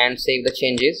and save the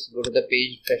changes, go to the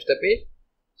page, refresh the page.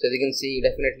 So as you can see,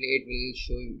 definitely it will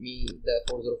show me the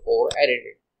 404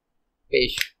 edited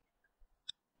page.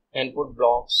 And put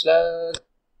blog slug.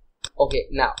 Okay,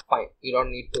 now fine, you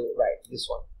don't need to write this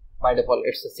one. By default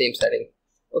it's the same setting.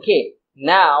 Okay,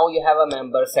 now you have a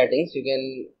member settings. You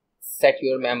can set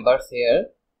your members here.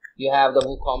 You have the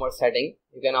WooCommerce setting.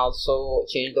 You can also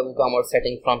change the WooCommerce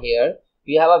setting from here.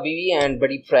 You have a BB and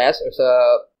BuddyPress. It's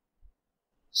a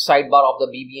sidebar of the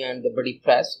BB and the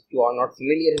BuddyPress. If you are not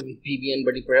familiar with BB and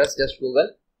BuddyPress, just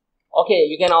Google. Okay,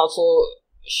 you can also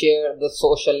share the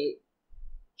social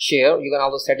share. You can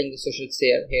also setting the social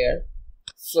share here.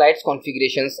 Slides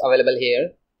configurations available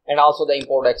here, and also the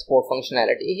import export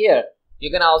functionality here.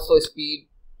 You can also speed.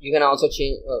 You can also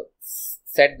change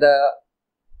set the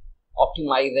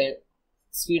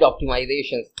speed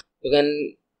optimizations. You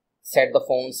can set the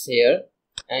fonts here,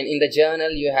 and in the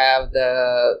journal you have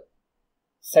the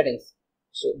settings.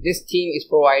 So this theme is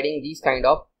providing these kind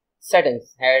of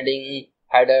settings: heading,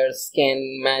 header,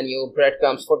 scan, menu,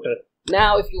 breadcrumbs, footer.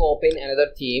 Now if you open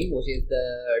another theme, which is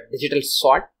the digital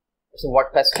sort, it's a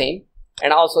WordPress theme,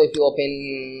 and also if you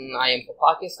open I am for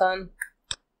Pakistan,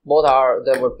 both are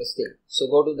the WordPress theme. So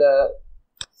go to the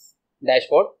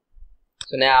dashboard.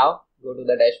 So now go to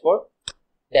the dashboard.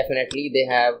 Definitely they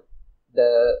have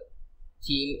the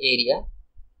theme area.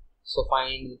 So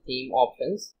find the theme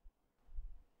options.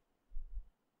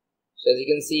 So as you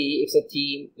can see, it's a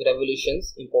theme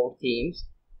revolutions, import themes.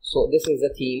 So this is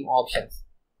the theme options.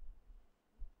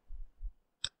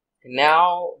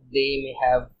 Now they may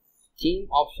have theme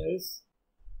options.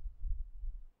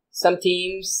 Some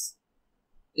themes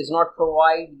does not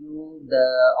provide you the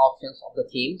options of the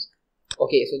themes.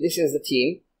 Okay, so this is the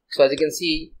theme. So as you can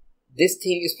see, this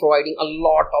theme is providing a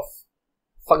lot of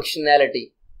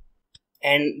functionality,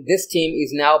 and this theme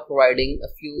is now providing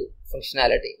a few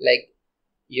functionality, like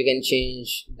you can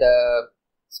change the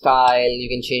style, you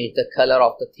can change the color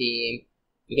of the theme,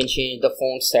 you can change the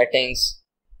font settings.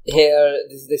 Here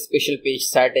this is the special page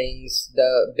settings,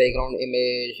 the background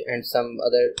image, and some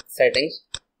other settings.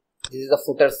 This is the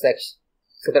footer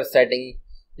setting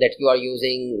that you are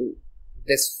using.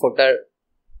 This footer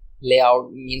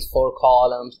layout means 4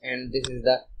 columns, and this is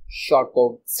the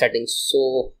shortcode settings.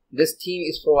 So this theme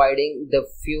is providing the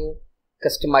few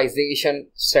customization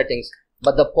settings,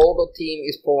 but the Porto theme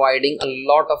is providing a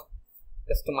lot of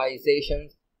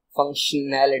customization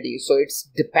functionality. So it's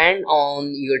depend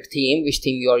on your theme, which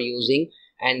theme you are using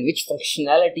and which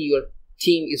functionality your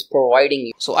theme is providing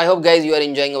you. So I hope guys you are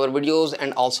enjoying our videos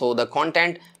and also the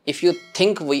content. If you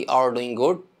think we are doing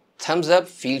good, thumbs up.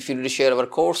 Feel free to share our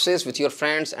courses with your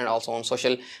friends and also on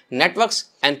social networks,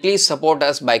 and please support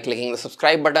us by clicking the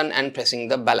subscribe button and pressing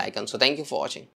the bell icon. So thank you for watching.